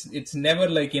event. It's never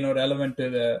like relevant to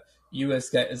the U.S.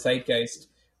 zeitgeist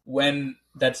when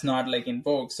that's not like in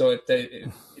vogue. So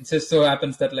it just so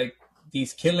happens that like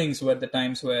these killings were the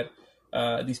times where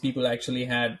these people actually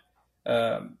had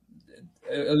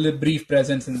a brief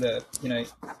presence in the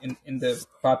in the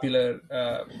popular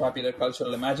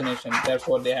cultural imagination.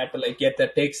 Therefore, they had to like get their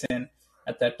takes in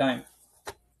at that time.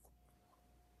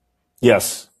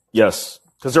 Yes,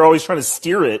 because they're always trying to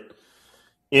steer it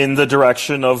in the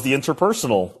direction of the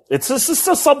interpersonal. It's just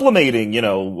a sublimating,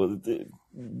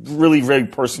 really very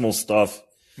personal stuff.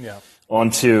 Yeah.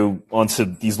 Onto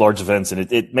these large events, and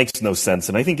it makes no sense.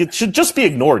 And I think it should just be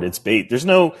ignored. It's bait. There's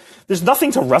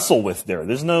nothing to wrestle with there.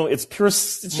 It's pure.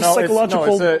 It's just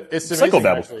psychological. It's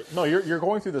psychobabble. No, you're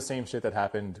going through the same shit that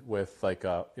happened with like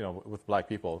with black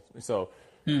people. So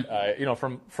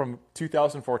from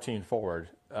 2014 forward,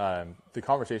 the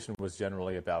conversation was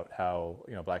generally about how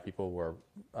black people were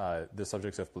the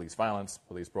subjects of police violence,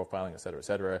 police profiling, et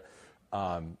cetera,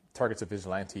 targets of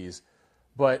vigilantes.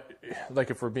 But like,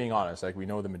 if we're being honest, like, we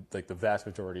know the vast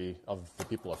majority of the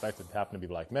people affected happen to be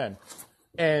black men,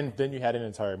 and then you had an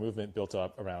entire movement built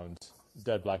up around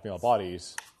dead black male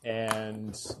bodies,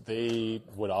 and they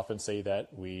would often say that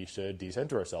we should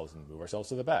decenter ourselves and move ourselves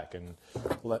to the back and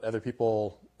let other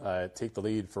people take the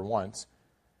lead for once.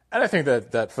 And I think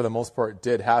that for the most part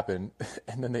did happen,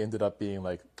 and then they ended up being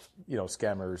like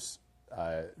scammers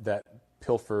that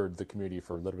pilfered the community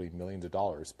for literally millions of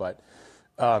dollars, but.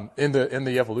 In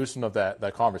the evolution of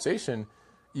that conversation,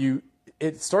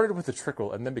 it started with a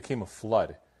trickle and then became a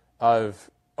flood of,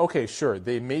 okay, sure,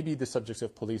 they may be the subjects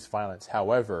of police violence.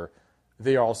 However,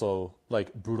 they are also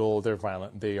like brutal, they're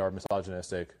violent, they are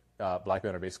misogynistic. Black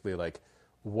men are basically like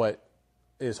what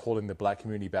is holding the black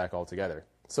community back altogether.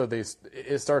 So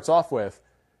it starts off with,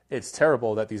 it's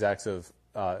terrible that these acts of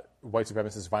white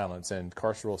supremacist violence and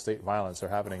carceral state violence are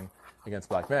happening against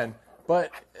black men.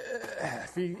 But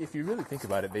if you really think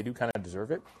about it, they do kind of deserve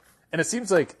it. And it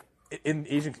seems like in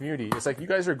the Asian community, it's like you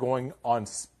guys are going on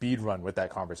speed run with that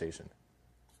conversation.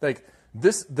 Like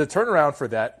the turnaround for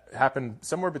that happened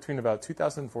somewhere between about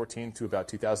 2014 to about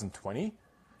 2020,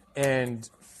 and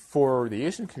for the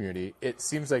Asian community, it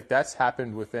seems like that's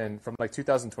happened from like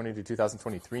 2020 to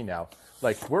 2023 now.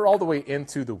 Like we're all the way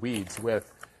into the weeds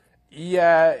with,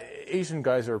 yeah, Asian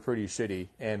guys are pretty shitty,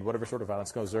 and whatever sort of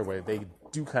violence goes their way, they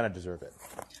do kind of deserve it.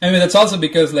 I mean, that's also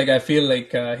because, like, I feel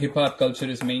like hip hop culture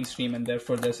is mainstream, and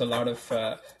therefore there's a lot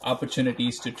of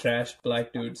opportunities to trash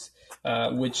black dudes,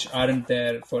 which aren't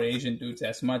there for Asian dudes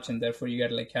as much, and therefore you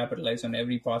gotta like capitalize on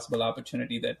every possible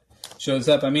opportunity that shows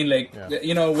up. I mean, like,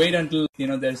 wait until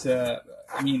there's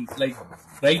like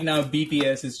right now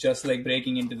BTS is just like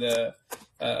breaking into the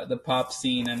pop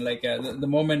scene, and like the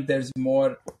moment there's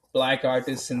more black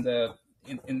artists in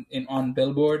on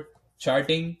Billboard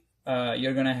charting,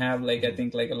 you're gonna have like I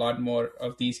think like a lot more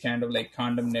of these kind of like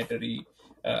condemnatory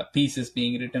pieces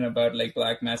being written about like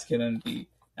black masculinity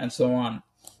and so on.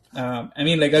 I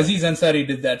mean, like Aziz Ansari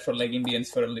did that for like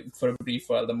Indians for a brief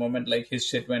while. The moment like his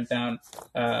shit went down,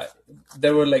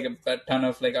 there were like a ton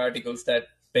of like articles that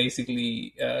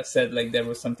basically said like there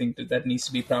was something that needs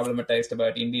to be problematized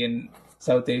about Indian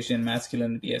South Asian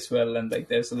masculinity as well, and like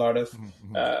there's a lot of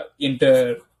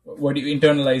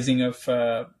internalizing of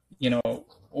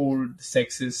old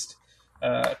sexist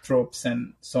tropes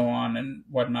and so on and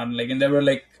whatnot. Like, and they were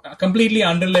like completely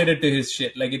unrelated to his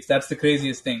shit. Like that's the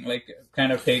craziest thing. Like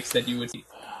kind of takes that you would see.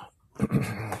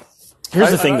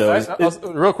 Here's the thing, though.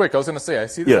 Real quick, I was going to say, I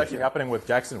see this actually happening with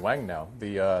Jackson Wang now,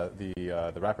 the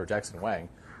rapper Jackson Wang,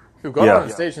 who got on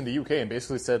stage in the UK and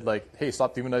basically said, like, hey,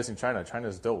 stop demonizing China.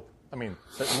 China's dope. I mean,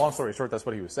 long story short, that's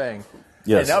what he was saying.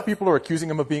 Yes. And now people are accusing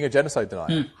him of being a genocide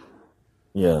denier.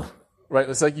 Yeah. Right?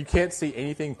 It's like you can't say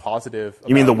anything positive.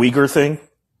 You mean the Uyghur thing?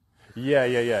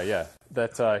 Yeah.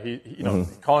 That he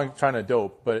calling China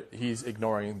dope, but he's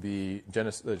ignoring the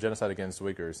genocide against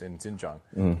Uyghurs in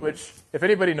Xinjiang. Which, if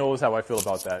anybody knows how I feel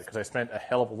about that, because I spent a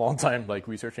hell of a long time like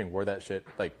researching where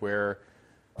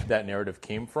that narrative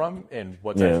came from and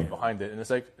what's actually behind it, and it's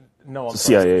like no, it's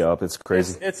CIA op. It's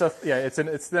crazy. It's the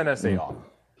NSA op.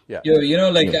 Yeah.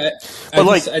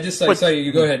 Sorry,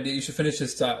 you go ahead. You should finish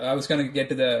this thought. I was going to get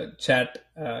to the chat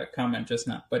comment just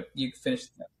now, but you finished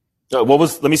that.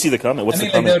 Let me see the comment. What's the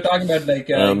comment? They were talking about like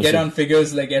get on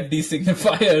figures like FD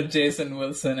Signifier, Jason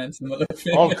Wilson, and similar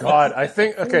figures. Oh God, I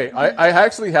think I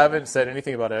actually haven't said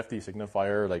anything about FD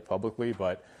Signifier like publicly,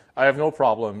 but I have no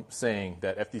problem saying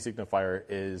that FD Signifier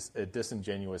is a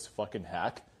disingenuous fucking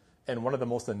hack and one of the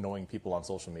most annoying people on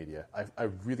social media. I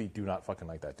really do not fucking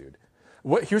like that dude.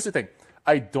 Here's the thing.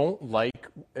 I don't like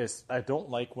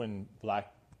when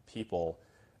black people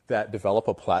that develop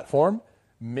a platform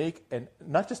make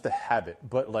not just a habit,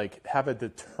 but like have a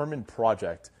determined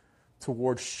project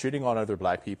towards shitting on other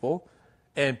black people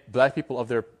and black people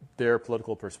of their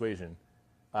political persuasion,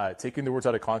 taking the words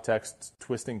out of context,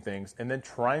 twisting things, and then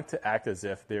trying to act as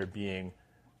if they're being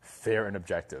fair and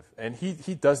objective. And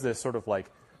he does this sort of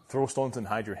like throw stones and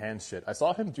hide your hands shit. I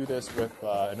saw him do this with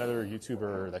another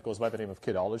YouTuber that goes by the name of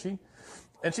Kidology,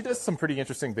 and she does some pretty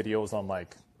interesting videos on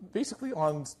like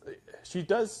she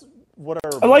does what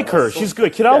are I like her. She's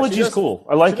good. Kidology's cool.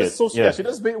 I like it. She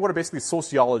does what are basically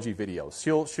sociology videos.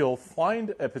 She'll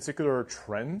find a particular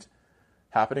trend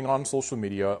happening on social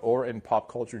media or in pop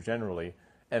culture generally,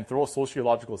 and throw a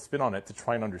sociological spin on it to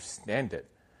try and understand it.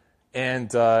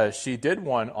 And she did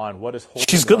one on what is holding.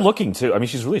 She's good looking too. I mean,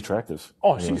 she's really attractive.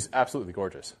 Oh, she's absolutely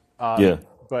gorgeous.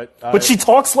 But she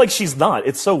talks like she's not.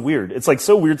 It's so weird. It's like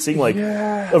so weird seeing like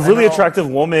a really attractive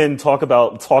woman talk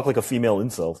like a female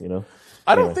incel. You know.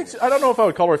 I don't know if I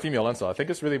would call her a female incel. I think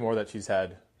it's really more that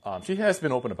she has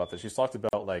been open about this. She's talked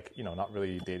about like not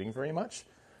really dating very much.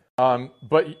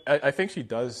 But I think she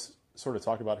does sort of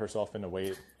talk about herself in a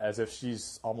way as if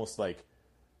she's almost like.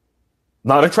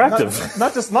 Not attractive.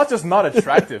 Not just not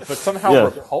attractive, but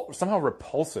somehow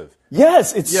repulsive.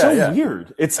 Yes, it's so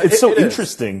weird. It's so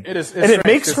interesting. It is, and it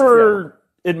makes her.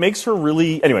 It makes her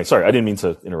really. Anyway, sorry, I didn't mean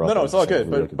to interrupt. No, it's all good.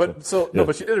 But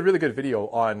she did a really good video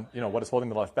on what is holding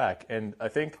the left back, and I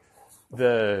think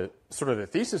the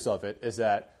thesis of it is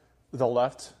that the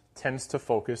left tends to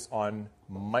focus on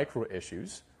micro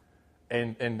issues,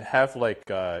 and have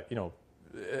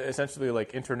essentially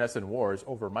like internecine wars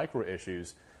over micro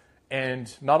issues.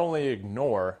 And not only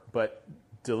ignore, but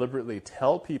deliberately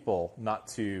tell people not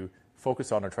to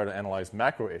focus on or try to analyze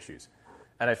macro issues.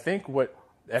 And I think what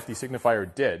FD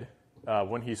Signifier did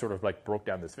when he sort of like broke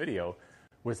down this video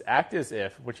was act as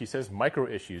if when she says micro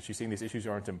issues, she's saying these issues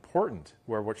aren't important,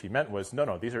 where what she meant was,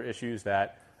 no, these are issues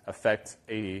that affect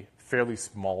a fairly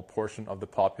small portion of the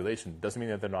population. Doesn't mean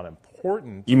that they're not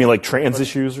important. You mean like trans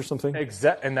issues or something?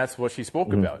 And that's what she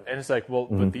spoke about. And it's like, well,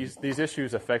 but these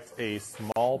issues affect a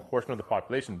small portion of the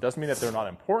population. Doesn't mean that they're not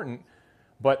important,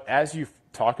 but as you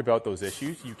talk about those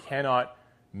issues, you cannot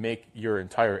make your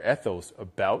entire ethos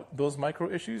about those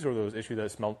micro issues or those issues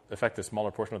that affect a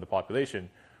smaller portion of the population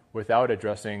without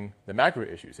addressing the macro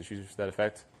issues that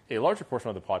affect a larger portion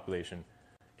of the population.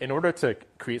 In order to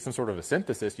create some sort of a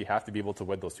synthesis, you have to be able to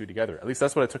wed those two together. At least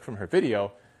that's what I took from her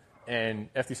video.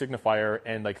 And FD Signifier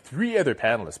and like 3 other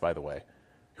panelists, by the way,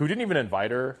 who didn't even invite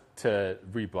her to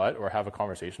rebut or have a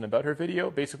conversation about her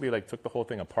video, basically like took the whole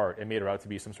thing apart and made her out to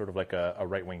be some sort of like a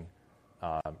right-wing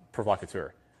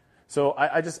provocateur. So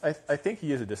I think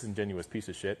he is a disingenuous piece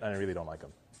of shit, and I really don't like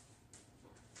him.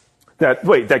 That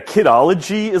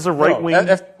Kidology is a right-wing?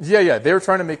 Yeah, they were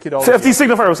trying to make Kidology. So FD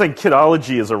Signifier was saying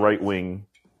Kidology is a right-wing.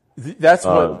 That's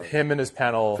what him and his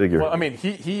panel figure. Well, I mean,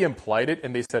 he implied it,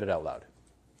 and they said it out loud.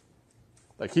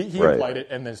 Like he implied it,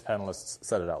 and his panelists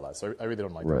said it out loud. So I really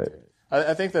don't like that.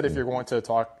 I think that if you're going to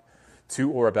talk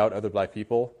to or about other black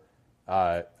people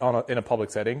in a public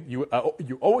setting, you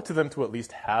owe it to them to at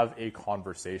least have a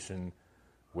conversation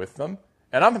with them.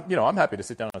 And I'm happy to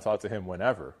sit down and talk to him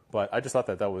whenever. But I just thought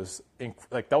that was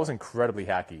incredibly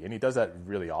hacky, and he does that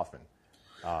really often.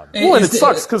 And it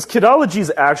sucks because Kidology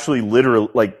is actually literally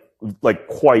like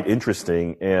quite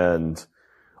interesting, and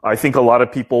I think a lot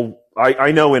of people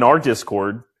I know in our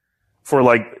Discord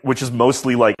which is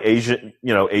mostly like Asian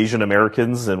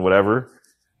Americans and whatever,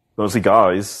 mostly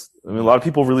guys. I mean, a lot of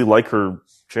people really like her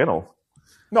channel.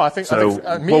 No, I think so.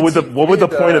 What would the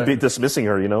point of dismissing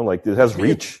her? Like it has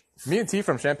reach. Me and T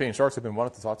from Champagne Sharks have been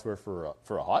wanting to talk to her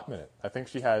for a hot minute. I think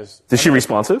she has. Is she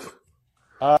responsive?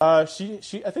 I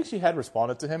think she had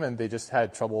responded to him, and they just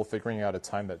had trouble figuring out a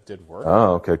time that did work.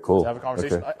 Oh, okay, cool. To have a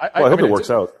conversation. Okay. I hope it works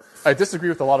out. I disagree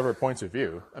with a lot of her points of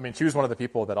view. I mean, she was one of the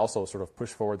people that also sort of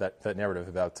pushed forward that narrative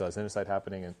about genocide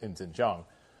happening in Xinjiang.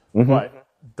 Mm-hmm. But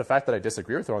the fact that I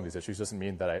disagree with her on these issues doesn't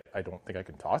mean that I don't think I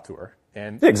can talk to her.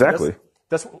 And yeah, exactly.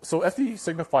 That's so FD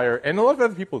Signifier and a lot of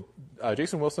other people,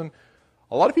 Jason Wilson,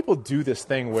 a lot of people do this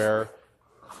thing where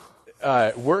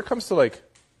it comes to like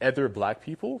other black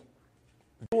people,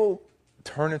 they will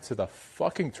turn into the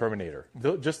fucking Terminator.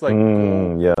 They'll just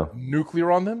go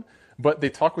nuclear on them, but they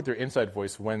talk with their inside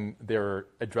voice when they're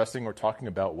addressing or talking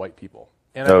about white people.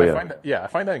 And I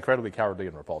find that incredibly cowardly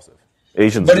and repulsive.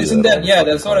 Asians, but isn't that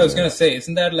that's what I was gonna say?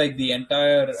 Isn't that like the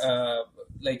entire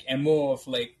MO of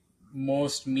like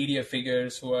most media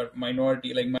figures who are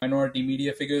minority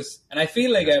media figures? And I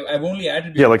feel like I've only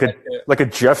attributed like a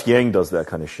Jeff Yang does that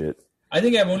kind of shit. I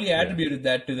think I've only attributed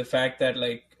that to the fact that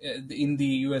in the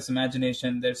U.S.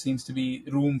 imagination there seems to be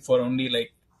room for only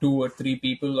like 2 or 3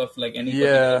 people of like any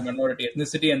particular minority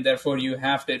ethnicity, and therefore you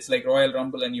have to. It's like Royal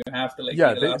Rumble, and you have to be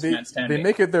the last man standing. They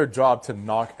make it their job to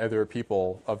knock other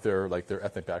people of their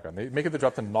ethnic background. They make it their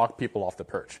job to knock people off the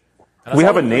perch. We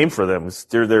have a name for them.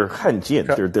 They're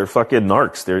hanjin. They're fucking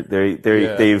narcs.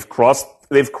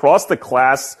 They've crossed the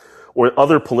class or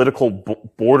other political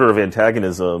border of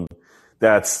antagonism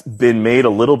that's been made a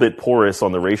little bit porous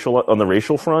on the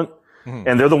racial front. Mm-hmm.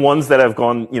 And they're the ones that have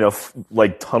gone,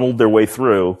 tunneled their way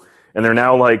through. And they're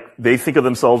now they think of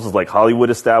themselves as like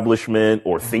Hollywood establishment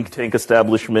or think tank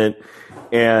establishment.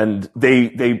 And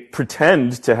they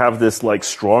pretend to have this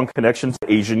strong connection to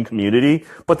the Asian community,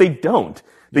 but they don't.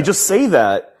 They just say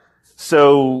that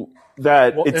so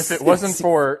that if it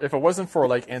wasn't for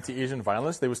like anti-Asian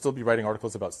violence, they would still be writing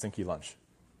articles about stinky lunch.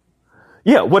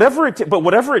 Yeah, whatever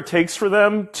it takes for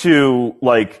them to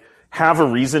have a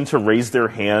reason to raise their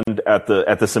hand at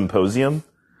the symposium,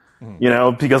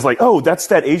 because that's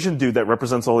that Asian dude that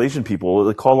represents all Asian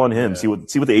people. Call on him, see what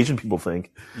the Asian people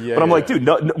think. Yeah, but I'm dude,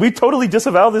 no, we totally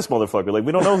disavow this motherfucker.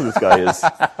 We don't know who this guy is.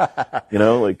 I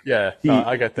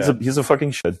get that. He's a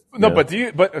fucking shit. No, but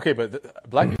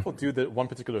black people do the one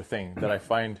particular thing that I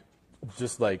find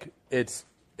just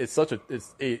it's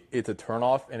a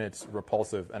turnoff and it's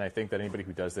repulsive, and I think that anybody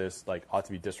who does this ought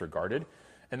to be disregarded.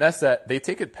 And that's that they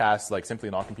take it past simply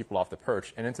knocking people off the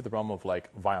perch and into the realm of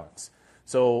violence.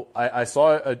 So I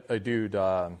saw a dude,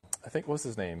 I think what's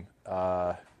his name?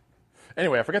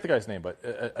 Anyway, I forget the guy's name, but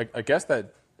a guest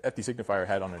that FD Signifier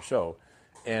had on his show,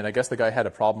 and I guess the guy had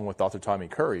a problem with Dr. Tommy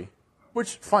Curry,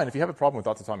 which fine, if you have a problem with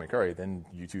Dr. Tommy Curry, then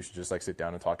you two should just sit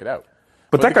down and talk it out.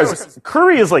 But that guy's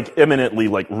Curry is eminently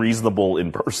reasonable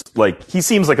in person. He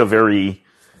seems like a very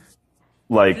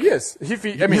he is.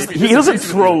 He doesn't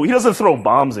throw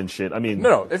bombs and shit. I mean,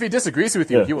 no. If he disagrees with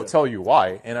you, he will tell you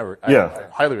why, and I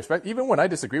highly respect. Even when I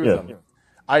disagree with him,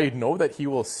 I know that he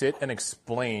will sit and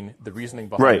explain the reasoning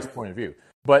behind his point of view.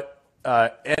 But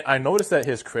And I noticed that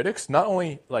his critics not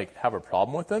only like have a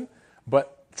problem with him,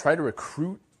 but try to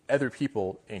recruit other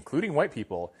people, including white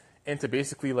people, into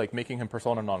basically like making him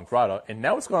persona non grata. And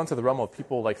now it's gone to the realm of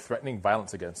people like threatening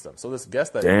violence against him. So this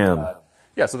guest that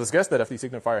so this guest that FD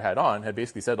Signifier had on had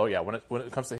basically said, "Oh yeah, when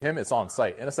it comes to him, it's on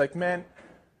site." And it's like, man,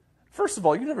 first of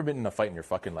all, you've never been in a fight in your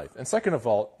fucking life, and second of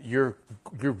all, you're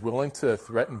willing to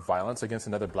threaten violence against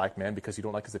another black man because you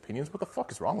don't like his opinions. What the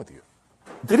fuck is wrong with you?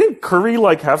 Didn't Curry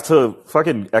like have to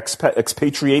fucking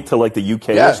expatriate to like the UK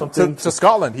or something? To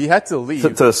Scotland. He had to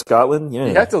leave. To Scotland, yeah.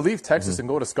 He had to leave Texas and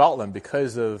go to Scotland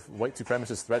because of white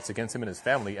supremacist threats against him and his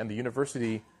family, and the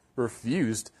university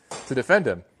refused to defend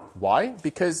him. Why?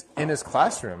 Because in his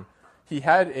classroom, he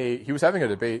was having a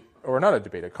debate, or not a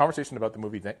debate, a conversation about the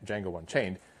movie Django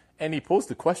Unchained, and he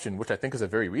posed a question, which I think is a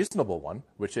very reasonable one,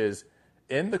 which is,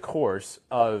 in the course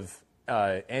of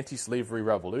anti-slavery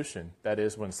revolution, that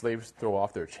is, when slaves throw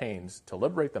off their chains to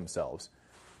liberate themselves,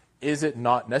 is it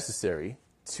not necessary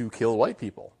to kill white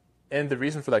people? And the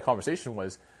reason for that conversation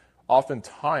was,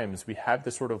 oftentimes we have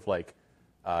this sort of like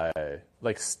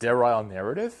sterile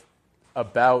narrative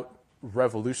about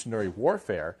revolutionary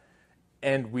warfare,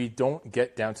 and we don't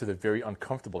get down to the very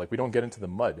uncomfortable. Like, we don't get into the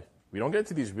mud. We don't get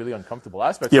into these really uncomfortable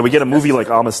aspects. Yeah, we get a movie like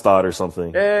Amistad or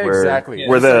something. Exactly.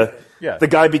 Where the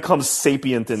guy becomes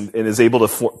sapient and is able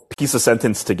to piece a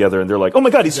sentence together, and they're like, "Oh my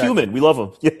God, he's human. We love him."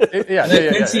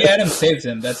 Quincy Adams saves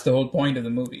him. That's the whole point of the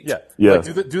movie. Yeah. Like,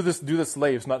 do the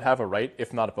slaves not have a right,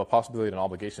 if not a possibility and an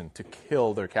obligation, to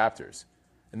kill their captors?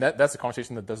 And that's a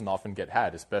conversation that doesn't often get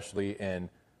had, especially in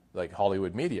like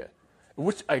Hollywood media,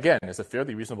 which again is a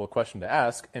fairly reasonable question to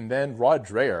ask. And then Rod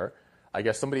Dreher, I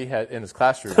guess somebody had in his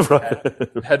classroom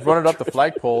had run it up the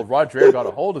flagpole. Rod Dreher got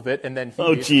a hold of it, and then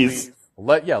he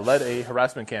led a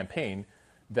harassment campaign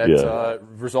that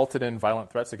resulted in violent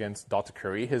threats against Dr.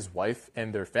 Curry, his wife,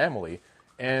 and their family.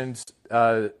 And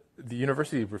the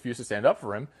university refused to stand up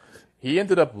for him. He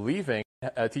ended up leaving,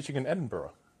 teaching in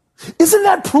Edinburgh. Isn't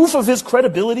that proof of his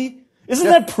credibility? Isn't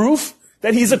that proof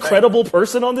that he's a credible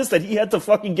person on this, that he had to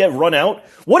fucking get run out?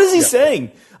 What is he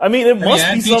saying? I mean,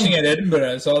 I'm teaching at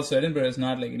Edinburgh. Edinburgh is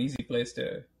not like an easy place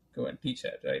to go and teach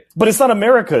at, right? But it's not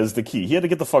America is the key. He had to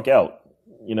get the fuck out,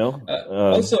 you know?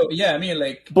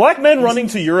 Black men running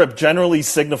to Europe generally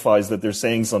signifies that they're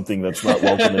saying something that's not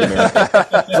welcome in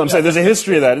America. So I'm saying there's a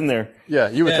history of that in there. Yeah,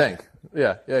 you would think.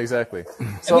 Yeah, exactly.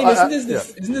 So, isn't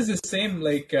this the same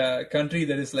country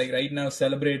that is like right now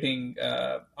celebrating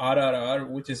RRR,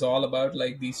 which is all about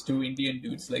like these two Indian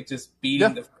dudes like just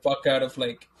beating the fuck out of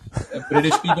like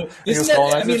British people? Isn't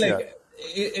that? I mean, like,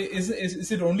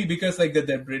 is it only because like that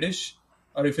they're British,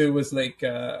 or if it was like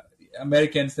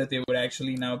Americans that they would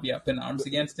actually now be up in arms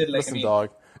against it? Like, listen,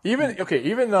 dog. Even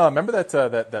remember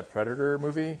that Predator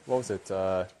movie? What was it?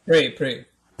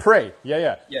 Prey.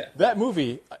 Yeah. That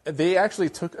movie, they actually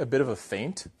took a bit of a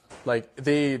feint. Like,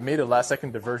 they made a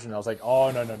last-second diversion. I was like,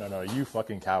 oh, no, you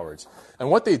fucking cowards.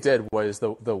 And what they did was the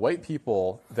white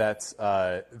people that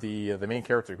the main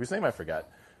character, whose name I forgot,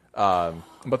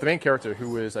 but the main character who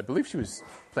was, I believe she was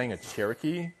playing a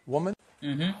Cherokee woman,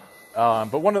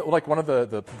 but one of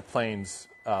the Plains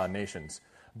nations.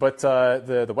 But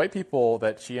the white people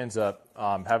that she ends up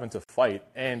having to fight,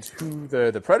 and who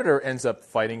the Predator ends up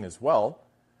fighting as well,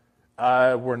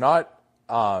 were not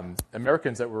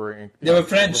Americans that were... They were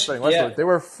French. They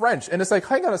were French. And it's like,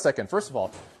 hang on a second. First of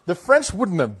all, the French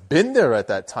wouldn't have been there at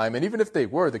that time. And even if they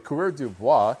were, the Coureurs du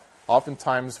Bois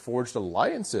oftentimes forged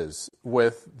alliances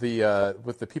with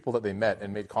the people that they met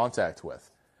and made contact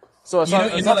with. So it's not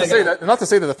to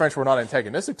say that the French were not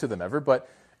antagonistic to them ever, but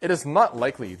it is not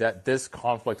likely that this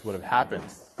conflict would have happened.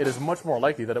 It is much more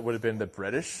likely that it would have been the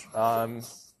British,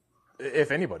 if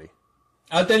anybody.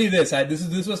 I'll tell you this.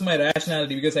 This was my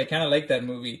rationality because I kind of like that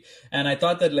movie, and I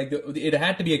thought that like it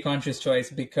had to be a conscious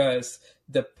choice because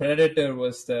the Predator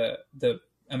was the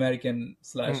American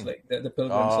 / like the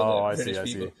Pilgrims or the British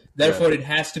people. Therefore, it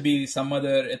has to be some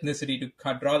other ethnicity to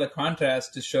draw the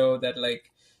contrast to show that like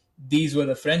these were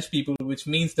the French people, which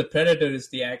means the Predator is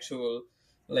the actual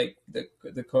like the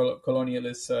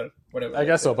colonialists or whatever. I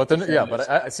guess so, but then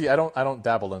I don't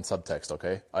dabble in subtext.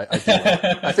 Okay, I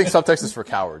think subtext is for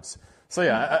cowards. So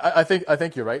yeah, I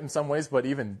think you're right in some ways, but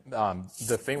even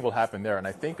the thing will happen there, and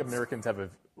I think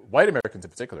white Americans in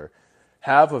particular,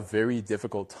 have a very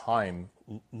difficult time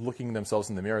looking themselves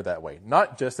in the mirror that way.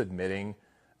 Not just admitting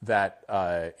that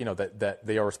that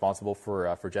they are responsible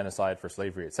for genocide, for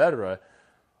slavery, etc.,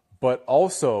 but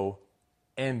also,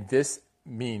 and this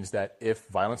means that if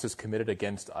violence is committed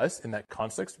against us in that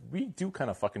context, we do kind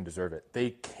of fucking deserve it. They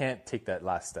can't take that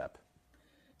last step.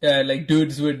 Yeah, like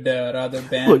dudes would rather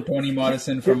ban Toni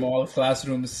Morrison from all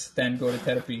classrooms than go to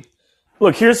therapy.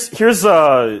 Look, here is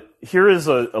a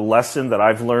lesson that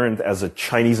I've learned as a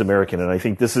Chinese American, and I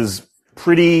think this is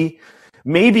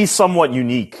maybe somewhat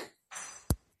unique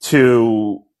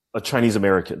to a Chinese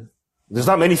American. There's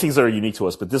not many things that are unique to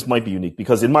us, but this might be unique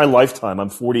because in my lifetime, I'm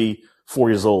 44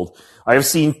 years old. I have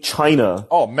seen China.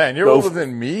 Oh man, you're older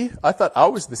than me. I thought I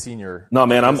was the senior. No,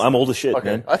 man, I'm old as shit, okay.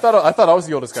 man. I thought I was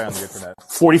the oldest guy on the internet.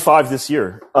 45 this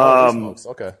year.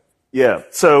 Okay. Yeah.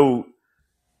 So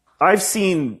I've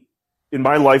seen in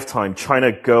my lifetime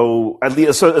China go, at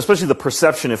least, so especially the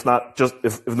perception, if not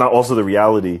also the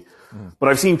reality. But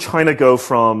I've seen China go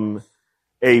from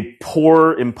a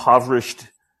poor, impoverished,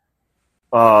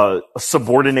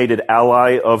 subordinated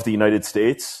ally of the United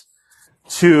States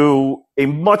to a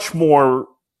much more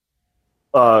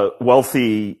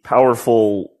wealthy,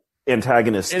 powerful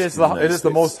antagonist. It is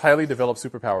the most highly developed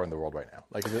superpower in the world right now.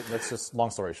 Like, that's just long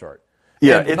story short.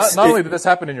 Yeah, and not only did this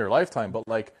happen in your lifetime, but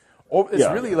like,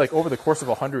 it's really like over the course of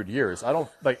 100 years. I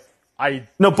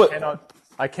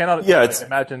cannot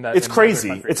imagine that. It's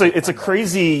crazy. It's a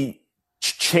crazy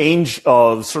change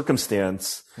of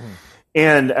circumstance.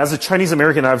 And as a Chinese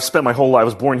American, I've spent my whole life. I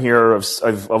was born here.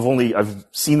 I've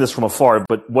seen this from afar.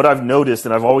 But what I've noticed,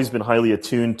 and I've always been highly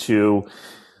attuned to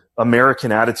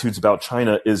American attitudes about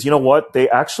China, is, you know what? They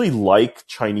actually like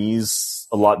Chinese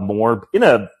a lot more in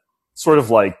a sort of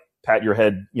like pat your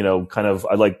head, kind of.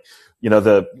 I like,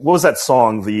 what was that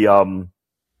song?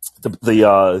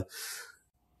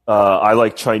 I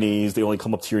like Chinese. They only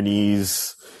come up to your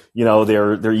knees.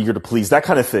 They're eager to please, that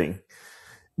kind of thing.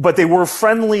 But they were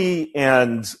friendly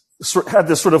and had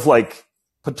this sort of like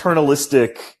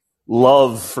paternalistic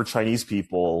love for Chinese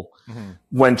people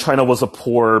when China was a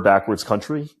poor, backwards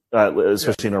country,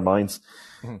 especially in our minds.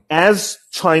 As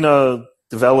China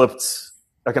developed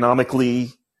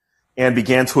economically and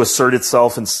began to assert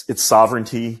itself and its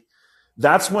sovereignty,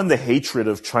 that's when the hatred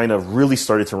of China really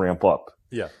started to ramp up.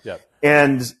 Yeah.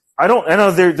 And I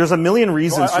know there's a million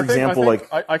reasons. I think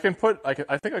I could put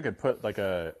like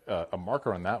a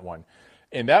marker on that one,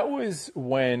 and that was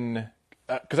when,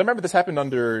 because I remember this happened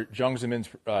under Jiang Zemin's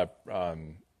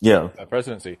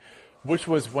presidency, which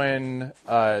was when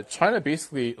China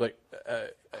basically it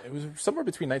was somewhere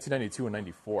between 1992 and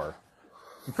 94.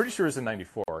 I'm pretty sure it was in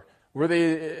 94, where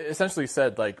they essentially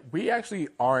said, like, we actually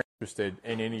aren't interested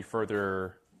in any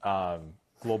further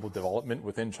global development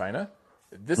within China.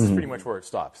 This is pretty much where it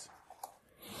stops.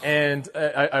 And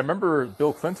I remember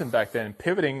Bill Clinton back then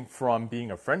pivoting from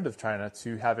being a friend of China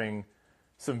to having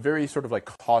some very sort of like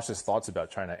cautious thoughts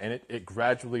about China. And it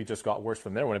gradually just got worse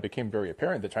from there when it became very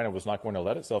apparent that China was not going to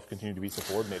let itself continue to be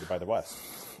subordinated by the West.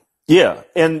 Yeah.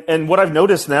 And what I've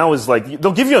noticed now is, like,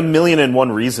 they'll give you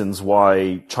 1,000,001 reasons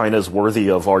why China's worthy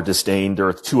of our disdain.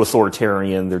 They're too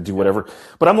authoritarian. They're do whatever.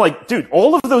 But I'm like, dude,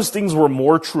 all of those things were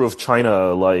more true of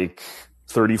China, like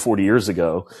 30, 40 years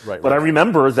ago. Right. I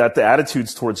remember that the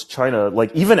attitudes towards China,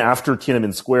 like even after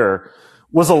Tiananmen Square,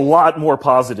 was a lot more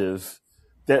positive.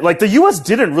 That, like, the U.S.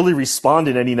 didn't really respond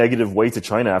in any negative way to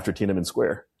China after Tiananmen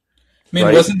Square. I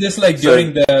mean, wasn't this like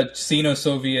during the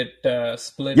Sino-Soviet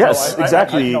split? Yes,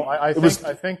 exactly. I think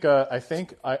the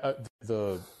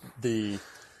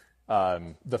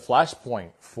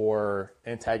flashpoint for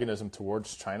antagonism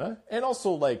towards China, and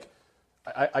also like,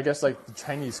 I guess like the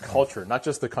Chinese culture, not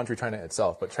just the country China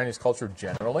itself, but Chinese culture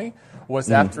generally,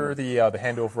 was after the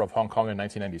handover of Hong Kong in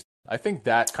 1990. I think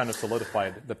that kind of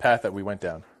solidified the path that we went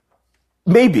down.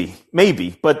 Maybe,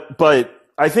 but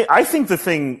I think the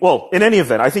thing. Well, in any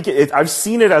event, I think I've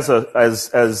seen it as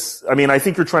I mean, I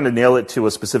think you're trying to nail it to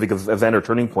a specific event or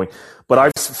turning point, but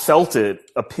I've felt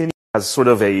opinion as sort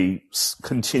of a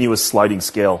continuous sliding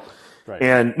scale. Right.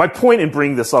 And my point in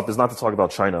bringing this up is not to talk about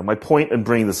China. My point in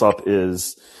bringing this up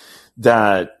is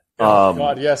that.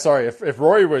 God, yeah, sorry. If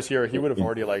Rory was here, he would have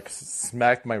already like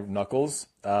smacked my knuckles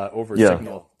over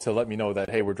Signal to let me know that,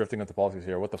 hey, we're drifting into politics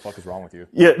here. What the fuck is wrong with you?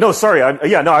 Yeah, no, sorry.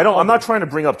 I'm not trying to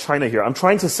bring up China here. I'm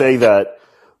trying to say that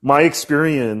my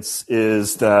experience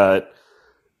is that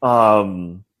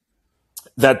that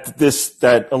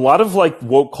a lot of like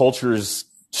woke cultures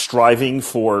striving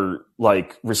for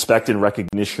like respect and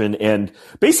recognition and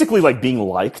basically like being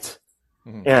liked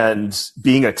and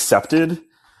being accepted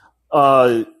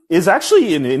is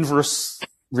actually an inverse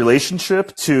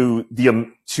relationship to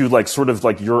like sort of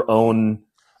like your own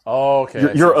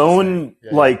your own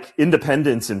like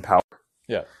independence and power.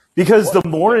 Yeah. Because the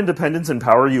more independence and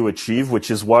power you achieve, which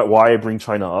is why I bring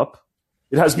China up,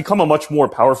 it has become a much more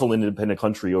powerful and independent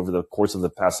country over the course of the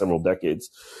past several decades.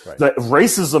 Right. That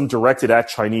racism directed at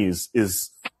Chinese is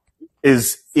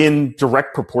in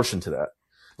direct proportion to that. Right.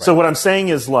 So what I'm saying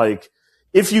is, like,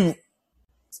 if you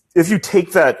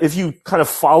take that, if you kind of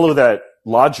follow that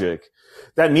logic,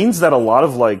 that means that a lot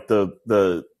of like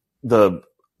the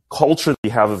culture that we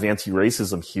have of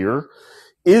anti-racism here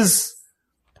is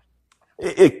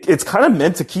it's kind of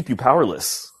meant to keep you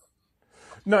powerless.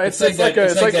 No, it's like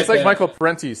Michael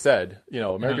Parenti said.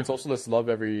 American socialists love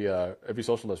every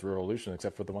socialist revolution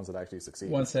except for the ones that actually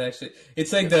succeed.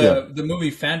 It's like the movie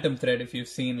Phantom Thread, if you've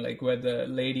seen, like where the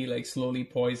lady like slowly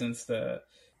poisons the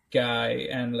guy,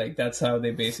 and like that's how they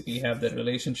basically have that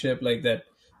relationship. Like that,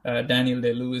 Daniel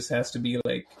Day-Lewis has to be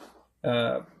like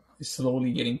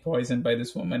slowly getting poisoned by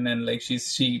this woman, and like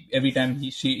she every time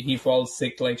he falls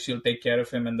sick, like she'll take care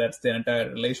of him, and that's their entire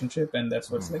relationship, and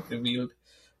that's what's like revealed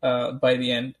by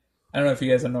the end. I don't know if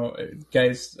you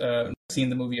guys seen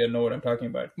the movie or know what I'm talking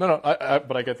about. No,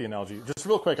 but I get the analogy. Just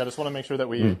real quick, I just want to make sure that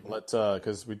we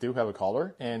because we do have a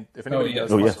caller, and if anybody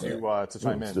wants to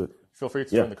chime in, feel free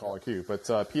to join the caller queue. But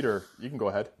Peter, you can go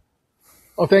ahead.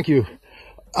 Oh, thank you.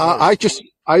 I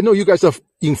know you guys are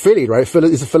in Philly, right?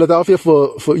 Is it Philadelphia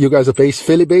for you guys are based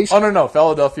Philly based? Oh no,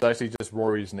 Philadelphia is actually just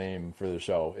Rory's name for the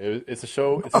show. It's a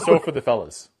show for the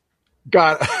fellas.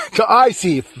 Got it. I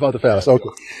see for the fellas. Okay.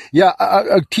 Yeah,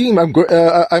 team, I'm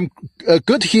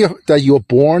good to hear that you're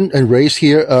born and raised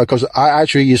here, cause I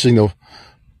actually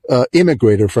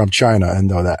immigrated from China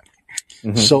and all that.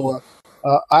 Mm-hmm. So,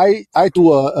 I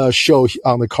do a show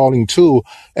on the Calling too,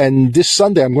 and this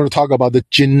Sunday I'm going to talk about the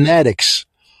genetics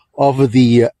of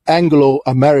the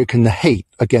Anglo-American hate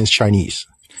against Chinese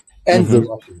and the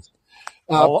Russians.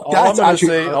 All I'm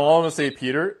going to say,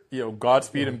 Peter,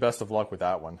 Godspeed and best of luck with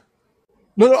that one.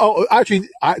 No, actually,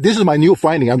 this is my new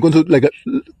finding. I'm going to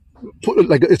put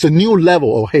it's a new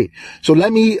level of hate. So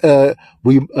let me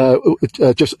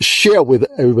just share with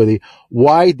everybody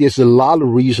why there's a lot of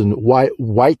reason why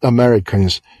white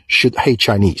Americans should hate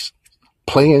Chinese.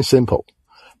 Plain and simple.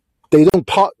 They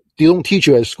don't teach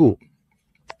you at school.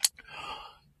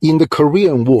 In the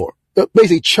Korean War,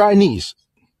 basically Chinese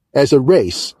as a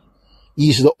race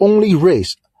is the only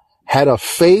race had a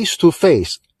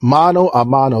face-to-face,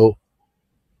 mano-a-mano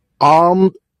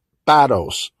armed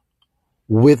battles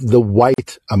with the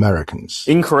white Americans.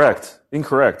 Incorrect.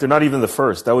 They're not even the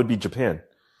first. That would be Japan.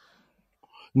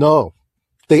 No,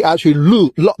 they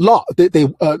actually they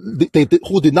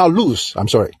who did not lose. I'm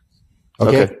sorry.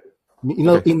 Okay.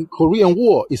 In Korean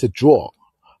War, it's a draw.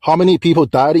 How many people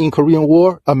died in Korean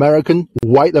War?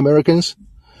 White Americans?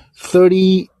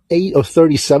 38 or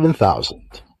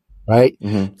 37,000. Right?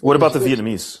 Mm-hmm. What about the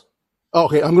Vietnamese?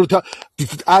 Okay, I'm going to tell.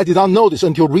 I did not know this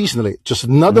until recently. Just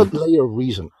another layer of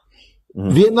reason.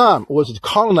 Mm-hmm. Vietnam was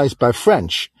colonized by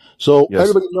French, so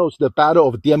everybody knows the Battle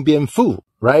of Dien Bien Phu,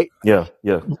 right? Yeah.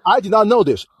 I did not know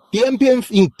this. Dien Bien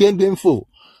Phu,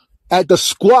 at the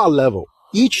squad level,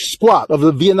 each squad of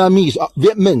the Vietnamese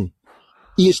Viet Minh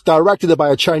is directed by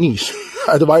a Chinese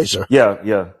advisor.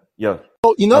 Yeah.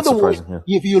 So in other words,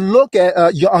 if you look at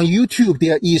on YouTube,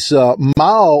 there is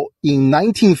Mao in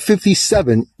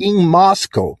 1957 in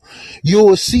Moscow. You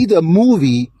will see the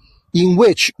movie in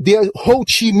which Ho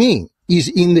Chi Minh is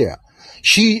in there.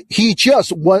 He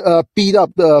just beat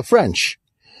up the French,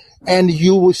 and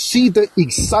you will see the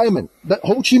excitement that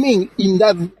Ho Chi Minh in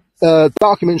that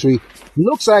documentary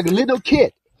looks like a little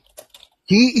kid.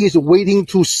 He is waiting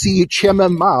to see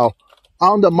Chairman Mao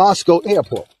on the Moscow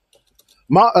airport.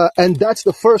 And that's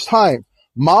the first time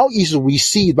Mao is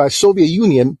received by Soviet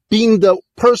Union, being the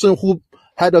person who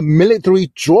had a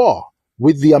military draw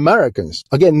with the Americans.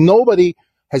 Again, nobody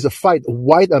has a fight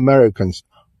white Americans.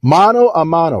 Mano a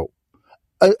mano.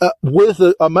 With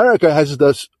America has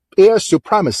the air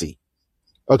supremacy.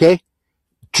 Okay?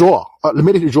 Draw.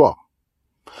 Military draw.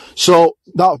 So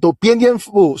now the Dien Bien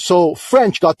Phu, so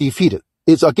French got defeated.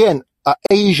 It's again,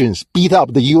 Asians beat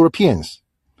up the Europeans.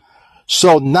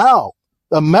 So now,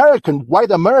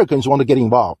 white Americans want to get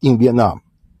involved in Vietnam.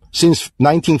 Since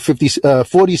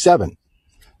 1947,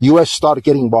 U.S. started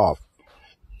getting involved.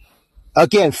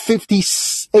 Again,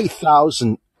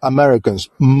 58,000 Americans,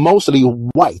 mostly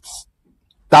whites,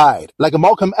 died. Like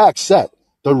Malcolm X said,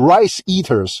 the rice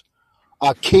eaters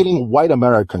are killing white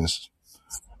Americans.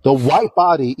 The white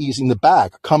body is in the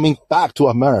back, coming back to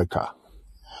America.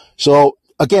 So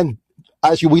again,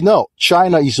 as we know,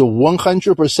 China is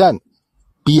 100%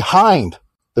 behind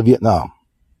the Vietnam.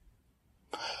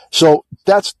 So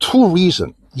that's two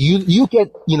reasons. You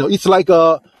get, it's like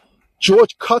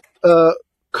George what's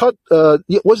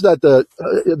that,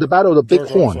 the Battle of the Big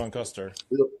Horn. George Custer.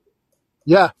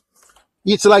 Yeah.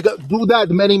 It's like do that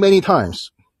many, many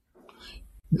times.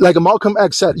 Like Malcolm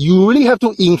X said, you really have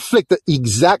to inflict the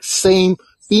exact same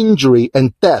injury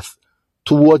and death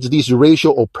towards these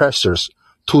racial oppressors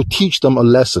to teach them a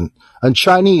lesson. And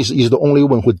Chinese is the only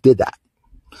one who did that.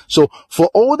 So for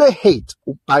all the hate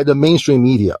by the mainstream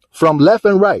media from left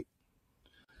and right,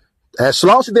 as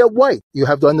long as they're white, you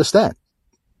have to understand.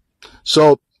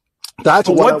 So that's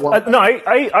what I want. No,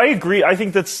 I agree. I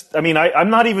think that's,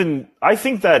 I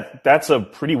think that that's a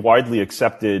pretty widely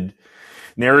accepted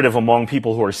narrative among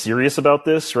people who are serious about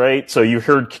this, right? So you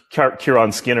heard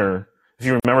Kieran Skinner, if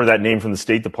you remember that name from the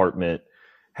State Department,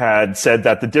 had said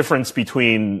that the difference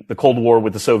between the Cold War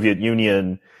with the Soviet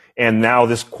Union and now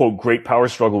this, quote, great power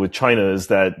struggle with China is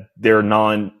that they're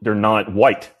not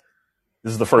white.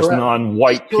 This is the first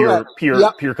non-white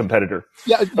peer competitor.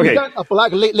 Yeah, okay. A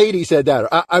black lady said that.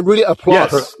 I really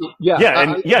applaud her.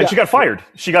 And she got fired.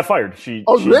 She got fired.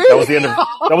 Really? That was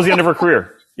the end of her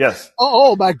career. Yes.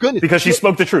 Oh my goodness. Because she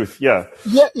spoke the truth. Yeah.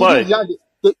 Go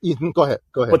ahead.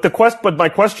 But my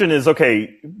question is,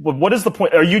 okay, what is the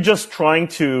point? Are you just trying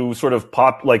to sort of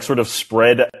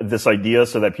spread this idea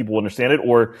so that people understand it,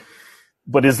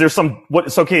 but is there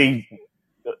it's okay,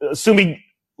 assuming,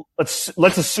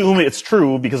 let's assume it's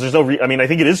true because there's I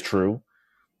think it is true.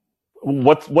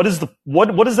 What does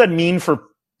that mean for,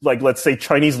 like, let's say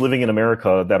Chinese living in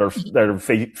America that are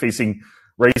facing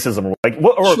racism,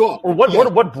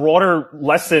 what broader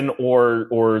lesson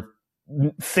or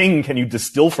thing can you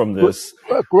distill from this?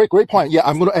 Great point. Yeah,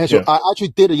 I'm going to answer. Yeah. I actually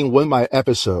did it in one of my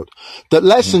episodes. The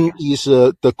lesson is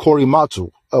the Korematsu,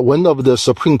 one of the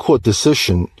Supreme Court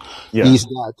decision is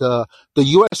that the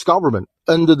U.S. government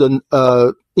under the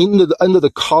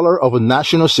color of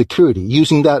national security,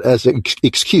 using that as an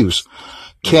excuse,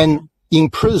 can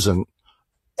imprison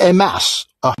en masse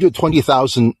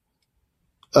 120,000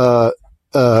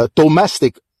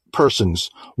 domestic persons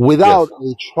without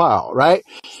a trial, right?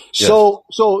 Yes.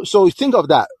 So think of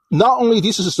that. Not only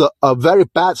this is a very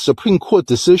bad Supreme Court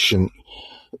decision,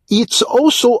 it's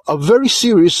also a very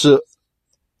serious,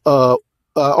 I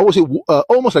would say,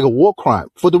 almost like a war crime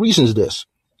for the reasons this.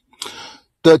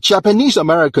 The Japanese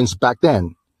Americans back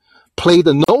then played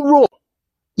no role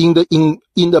in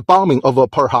the bombing of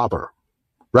Pearl Harbor,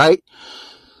 right?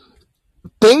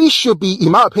 They should be,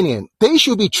 in my opinion,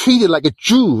 treated like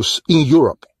Jews in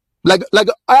Europe. Like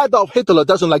Adolf Hitler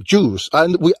doesn't like Jews,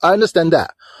 and I understand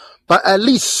that. But at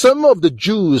least some of the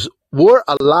Jews were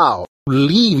allowed to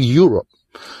leave Europe.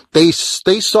 They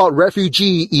sought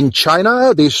refugee in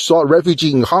China, they sought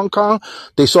refugee in Hong Kong,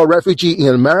 they sought refugee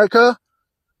in America,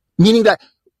 meaning that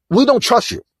we don't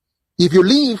trust you. If you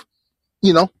leave,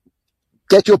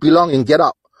 get your belongings, get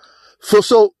out.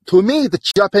 So to me, the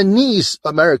Japanese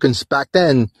Americans back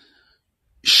then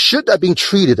should have been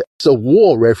treated as a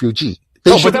war refugee.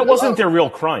 But that wasn't their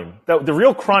real crime. The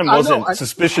real crime wasn't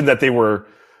suspicion that they were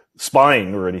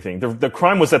spying or anything. The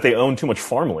crime was that they owned too much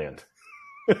farmland.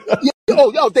 Back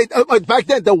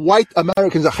then, the white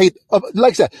Americans hate,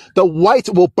 like I said, the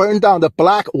whites will burn down the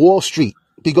black Wall Street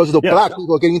because the black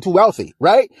people are getting too wealthy,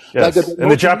 right? Yes. And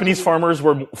the Japanese farmers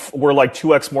were like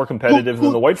 2x more competitive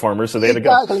than the white farmers, so they had to go.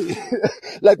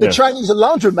 Like the Chinese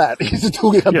laundromat is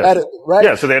too competitive, right?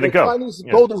 Yeah, so they had to go. The Chinese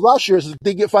gold rushers,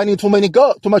 they get finding too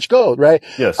much gold, right?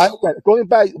 Yes. Going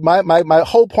back, my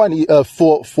whole point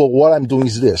for what I'm doing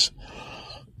is this.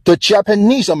 The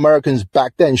Japanese Americans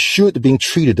back then should have been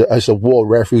treated as a war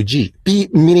refugee,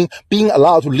 meaning being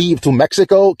allowed to leave to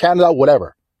Mexico, Canada,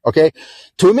 whatever. Okay.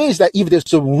 To me, is that if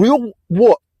there's a real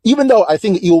war, even though I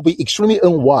think it will be extremely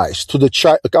unwise to the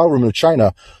government of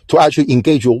China to actually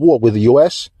engage a war with the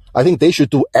U.S., I think they should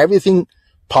do everything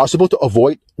possible to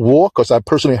avoid war, because I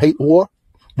personally hate war,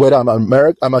 whether I'm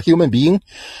I'm a human being.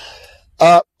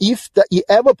 If it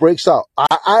ever breaks out,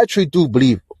 I actually do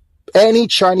believe any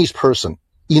Chinese person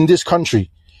in this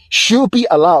country should be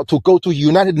allowed to go to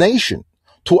United Nations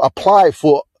to apply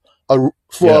for a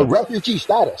refugee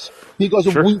status, because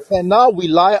we cannot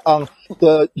rely on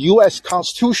the U.S.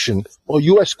 Constitution or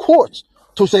U.S. courts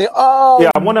to say,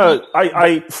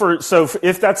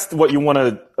 if that's what you want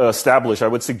to establish, I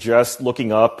would suggest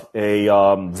looking up a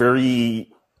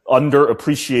very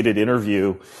underappreciated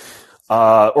interview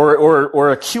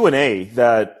or a Q&A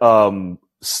that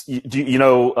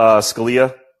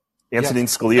Scalia, Antonin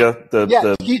Scalia,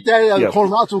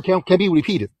 Korematsu can be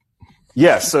repeated.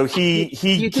 Yes, so he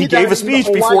gave a speech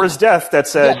before his death that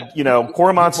said,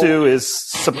 Korematsu is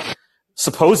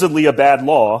supposedly a bad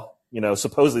law.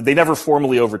 Supposedly they never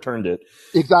formally overturned it.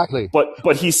 Exactly.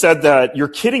 But he said that you're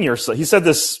kidding yourself. He said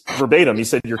this verbatim. He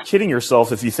said, you're kidding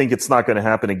yourself if you think it's not going to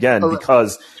happen again,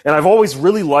 because, and I've always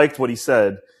really liked what he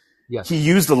said. Yes. He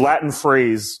used a Latin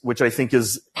phrase, which I think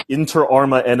is inter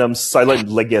arma enim silent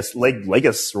leges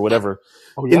or whatever.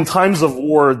 In times of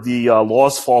war, the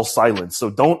laws fall silent. So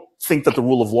don't think that the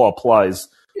rule of law applies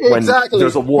when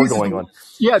there's a war going on.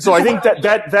 Yeah. So I think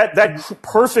that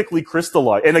perfectly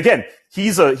crystallized. And again,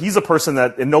 he's a person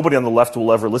that and nobody on the left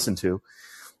will ever listen to,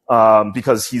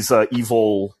 because he's a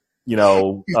evil. He's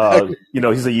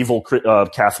an evil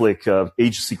Catholic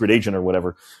secret agent or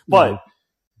whatever. But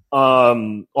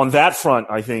on that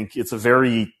front, I think it's a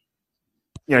very,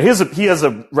 he has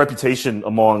a reputation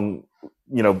among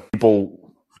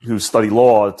people who study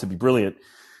law to be brilliant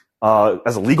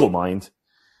as a legal mind.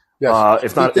 Yes.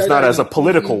 If not as a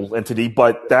political entity,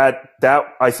 but that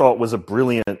I thought was a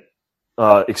brilliant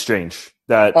exchange.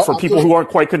 That for people who aren't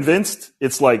quite convinced,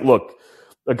 it's like, look,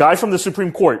 a guy from the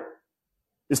Supreme Court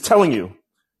is telling you,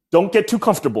 don't get too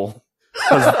comfortable,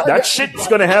 because that shit's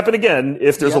going to happen again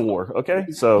if there's a war. Okay,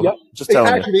 so just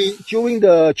telling you. Actually, during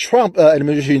the Trump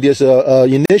administration, there's a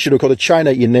initiative called the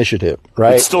China Initiative,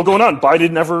 right? It's still going on.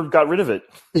 Biden never got rid of it.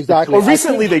 Exactly. Well,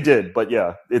 recently they did, but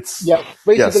it's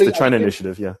basically the China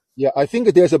Initiative. Yeah. Yeah, I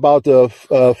think there's about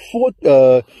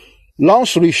long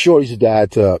story short is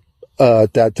that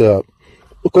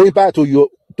going back to your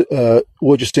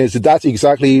what you said, that's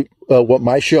exactly what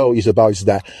my show is about, is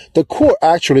that the court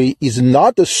actually is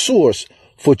not the source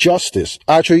for justice.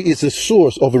 Actually, it's the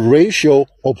source of racial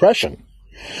oppression.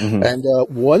 Mm-hmm. And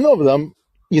one of them,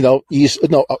 it's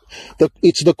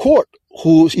the court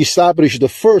who established the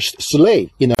first slave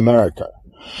in America.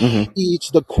 Mm-hmm.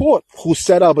 It's the court who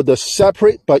set up the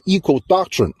separate but equal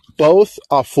doctrine. Both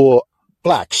are for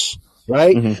blacks,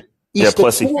 right? Mm-hmm.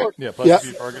 Plessy.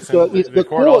 The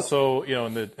court also,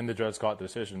 in the Dred Scott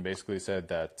decision, basically said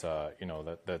that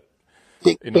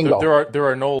there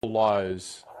are no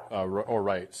laws or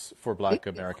rights for Black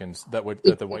Americans that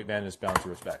the white man is bound to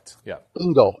respect. Yeah.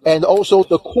 Bingo. And also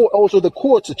the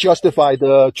courts justify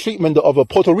the treatment of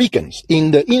Puerto Ricans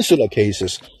in the insular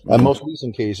cases and most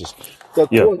recent cases. The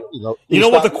court, you know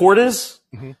what the court is?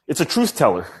 Mm-hmm. It's a truth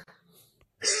teller.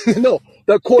 No,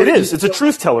 the court. It is. It's a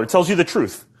truth teller. It tells you the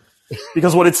truth.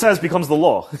 Because what it says becomes the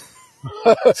law.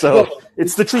 So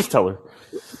it's the truth teller.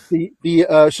 Going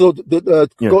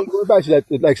back to that,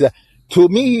 like that, to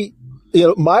me,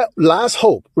 my last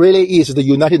hope really is the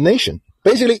United Nations.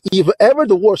 Basically, if ever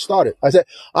the war started,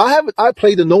 I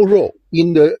played no role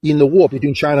in the war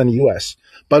between China and the U.S.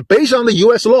 But based on the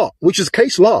U.S. law, which is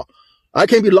case law, I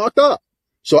can be locked up.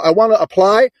 So I want to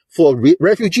apply for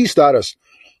refugee status.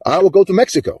 I will go to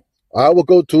Mexico. I will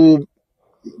go to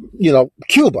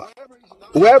Cuba.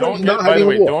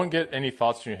 Don't get any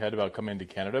thoughts in your head about coming to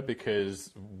Canada,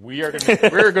 because we're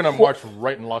gonna march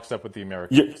right in lockstep with the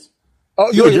Americans.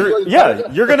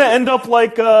 You're gonna end up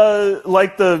like the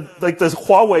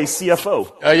Huawei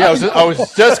CFO. I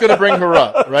was just gonna bring her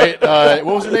up, right?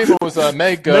 What was her name? It was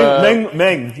Meng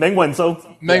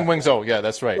Wanzhou. Meng Wanzhou. Yeah,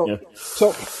 that's right. Yeah.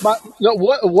 So, what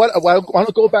I want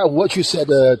to go back. What you said,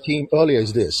 team, earlier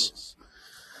is this.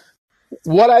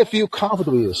 What I feel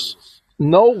comfortable is,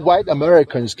 no white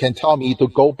Americans can tell me to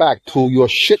go back to your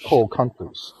shithole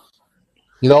countries.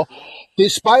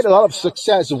 Despite a lot of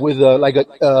success with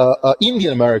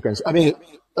Indian Americans,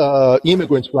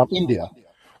 immigrants from India.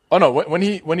 Oh no! When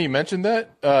he mentioned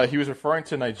that, he was referring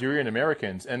to Nigerian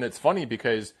Americans, and it's funny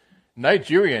because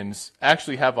Nigerians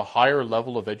actually have a higher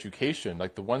level of education.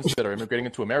 Like the ones that are immigrating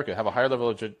into America have a higher level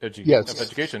of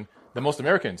education than most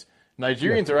Americans.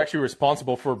 Nigerians are actually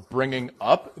responsible for bringing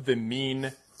up the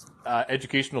mean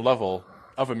educational level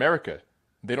of America.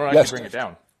 They don't actually bring it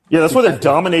down. Yeah, that's why they're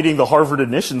dominating the Harvard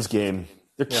admissions game.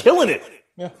 They're killing it.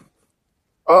 Yeah.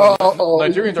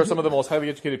 Nigerians are some of the most highly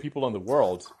educated people in the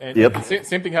world. And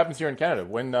same thing happens here in Canada.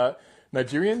 When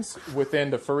Nigerians, within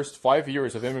the first 5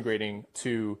 years of immigrating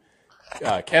to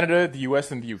Canada, the US,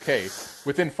 and the UK,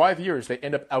 within 5 years, they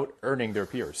end up out-earning their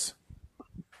peers.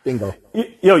 Bingo.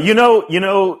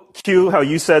 Q, how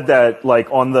you said that, like,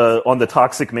 on the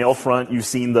toxic male front, you've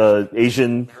seen the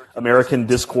Asian American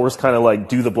discourse kind of like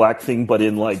do the black thing, but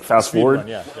in like fast forward.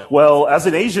 Yeah. Well, as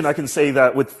an Asian, I can say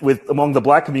that with among the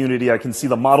black community, I can see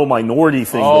the model minority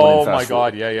thing going in fast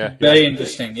forward. Yeah. Very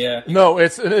interesting, yeah. No,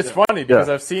 it's funny because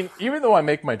I've seen, even though I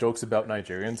make my jokes about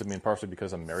Nigerians, partially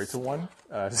because I'm married to one,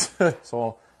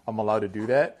 so I'm allowed to do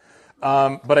that.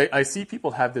 But I see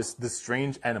people have this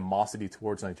strange animosity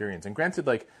towards Nigerians. And granted,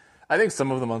 like, I think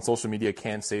some of them on social media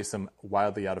can say some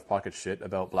wildly out-of-pocket shit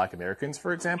about Black Americans,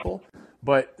 for example,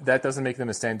 but that doesn't make them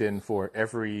a stand-in for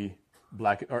every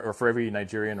Black or for every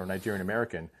Nigerian or Nigerian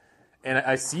American. And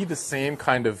I see the same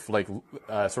kind of like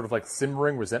sort of like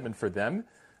simmering resentment for them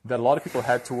that a lot of people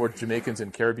had towards Jamaicans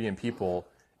and Caribbean people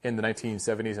in the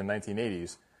 1970s and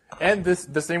 1980s. And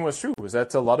the same was true, was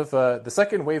that a lot of the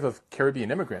second wave of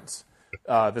Caribbean immigrants,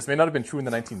 this may not have been true in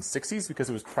the 1960s because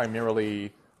it was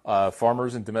primarily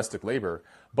farmers and domestic labor.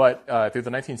 But through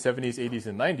the 1970s, 80s,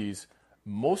 and 90s,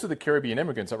 most of the Caribbean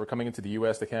immigrants that were coming into the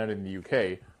U.S., to Canada, and the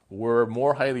U.K. were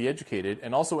more highly educated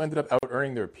and also ended up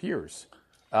out-earning their peers.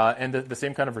 And the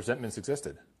same kind of resentments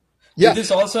existed. Yeah. Did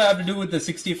this also have to do with the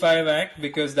 65 Act?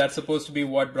 Because that's supposed to be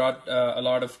what brought a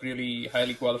lot of really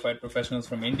highly qualified professionals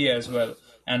from India as well.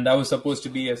 And that was supposed to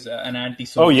be as an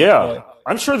anti-social. Oh, yeah.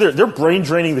 I'm sure they're brain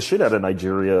draining the shit out of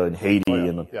Nigeria and Haiti.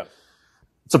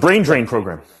 It's a brain drain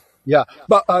program. Yeah.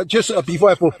 But just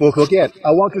before I forget,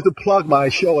 I want you to plug my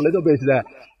show a little bit that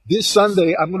this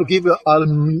Sunday I'm going to give you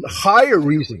a higher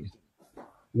reason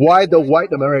why the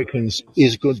white Americans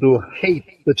is going to hate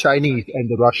the Chinese and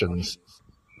the Russians.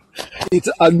 It's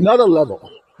another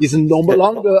level. It's no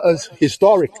longer as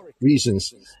historic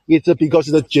reasons. It's because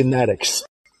of the genetics.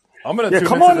 I'm gonna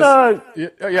come on.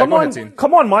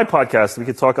 Come on my podcast. We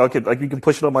can talk. We can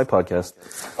push it on my podcast.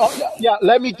 Oh yeah.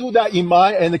 Let me do that in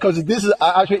mine, and because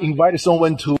I actually invited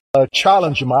someone to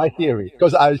challenge my theory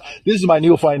because this is my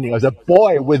new finding. I said,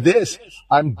 boy, with this,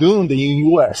 I'm doomed in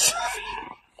U.S.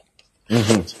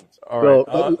 Mm-hmm. All right.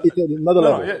 So it's another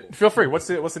level. Yeah, feel free. What's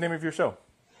the name of your show?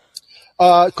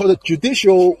 Called the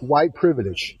Judicial White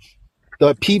Privilege.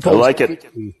 The people. I like it.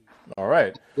 All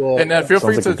right. Well, and feel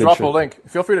free to drop a link.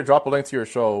 Feel free to drop a link to your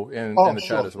show in the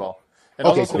chat as well. And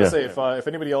I was also going to say, if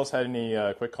anybody else had any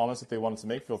quick comments that they wanted to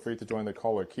make, feel free to join the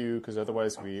caller queue, because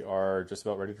otherwise we are just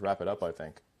about ready to wrap it up, I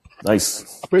think.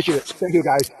 Nice. Appreciate it. Thank you,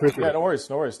 guys. Appreciate it. No worries.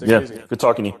 Take it easy. Good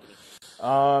talking to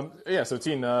you. So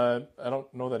Teen, I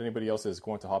don't know that anybody else is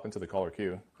going to hop into the caller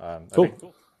queue.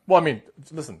 Cool. Well, I mean,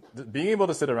 listen, being able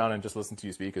to sit around and just listen to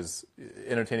you speak is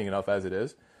entertaining enough as it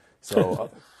is.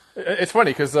 So it's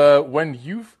funny because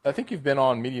I think you've been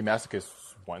on Media Masochist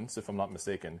once, if I'm not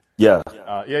mistaken. Yeah.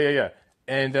 Yeah.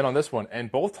 And then on this one,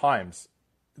 and both times,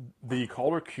 the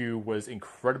caller queue was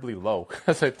incredibly low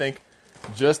because I think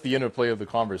just the interplay of the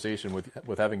conversation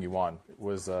with having you on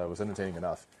was entertaining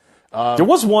enough. There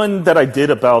was one that I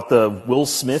did about the Will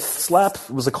Smith slap.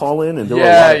 It was a call-in, and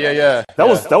yeah. That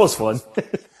was fun.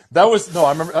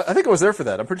 I remember. I think I was there for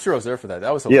that. I'm pretty sure I was there for that.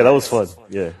 That was hilarious. Yeah, that was fun.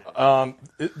 Yeah.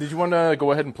 Did you want to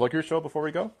go ahead and plug your show before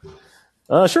we go?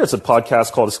 Sure. It's a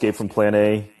podcast called Escape from Plan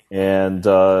A, and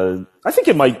I think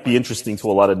it might be interesting to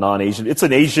a lot of non-Asian. It's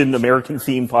an Asian American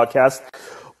themed podcast,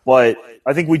 but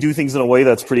I think we do things in a way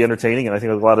that's pretty entertaining, and I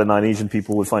think a lot of non-Asian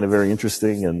people would find it very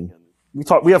interesting. And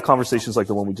we have conversations like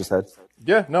the one we just had.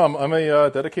 Yeah, no, I'm a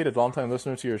dedicated, long-time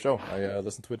listener to your show. I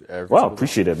listen to it every Wow, single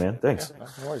appreciate day. it, man. Thanks. Yeah,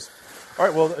 no worries. All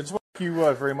right, well, I just want to thank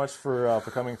you very much for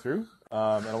coming through,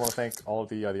 and I want to thank all of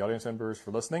the audience members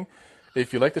for listening.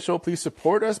 If you like the show, please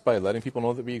support us by letting people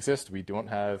know that we exist. We don't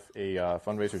have a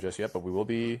fundraiser just yet, but we will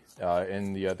be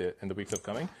in the weeks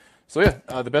upcoming. So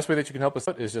yeah, the best way that you can help us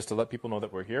out is just to let people know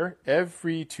that we're here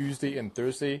every Tuesday and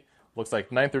Thursday. Looks like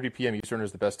 9:30 p.m. Eastern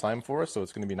is the best time for us, so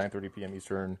it's going to be 9:30 p.m.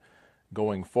 Eastern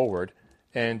going forward.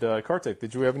 And Kartik,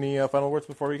 did you have any final words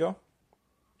before we go?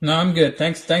 No, I'm good.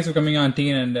 Thanks for coming on,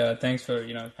 Teen, and thanks for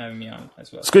having me on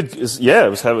as well. It's good.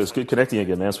 It was good connecting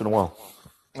again, man. It's been a while.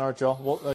 All right, Joe. Well.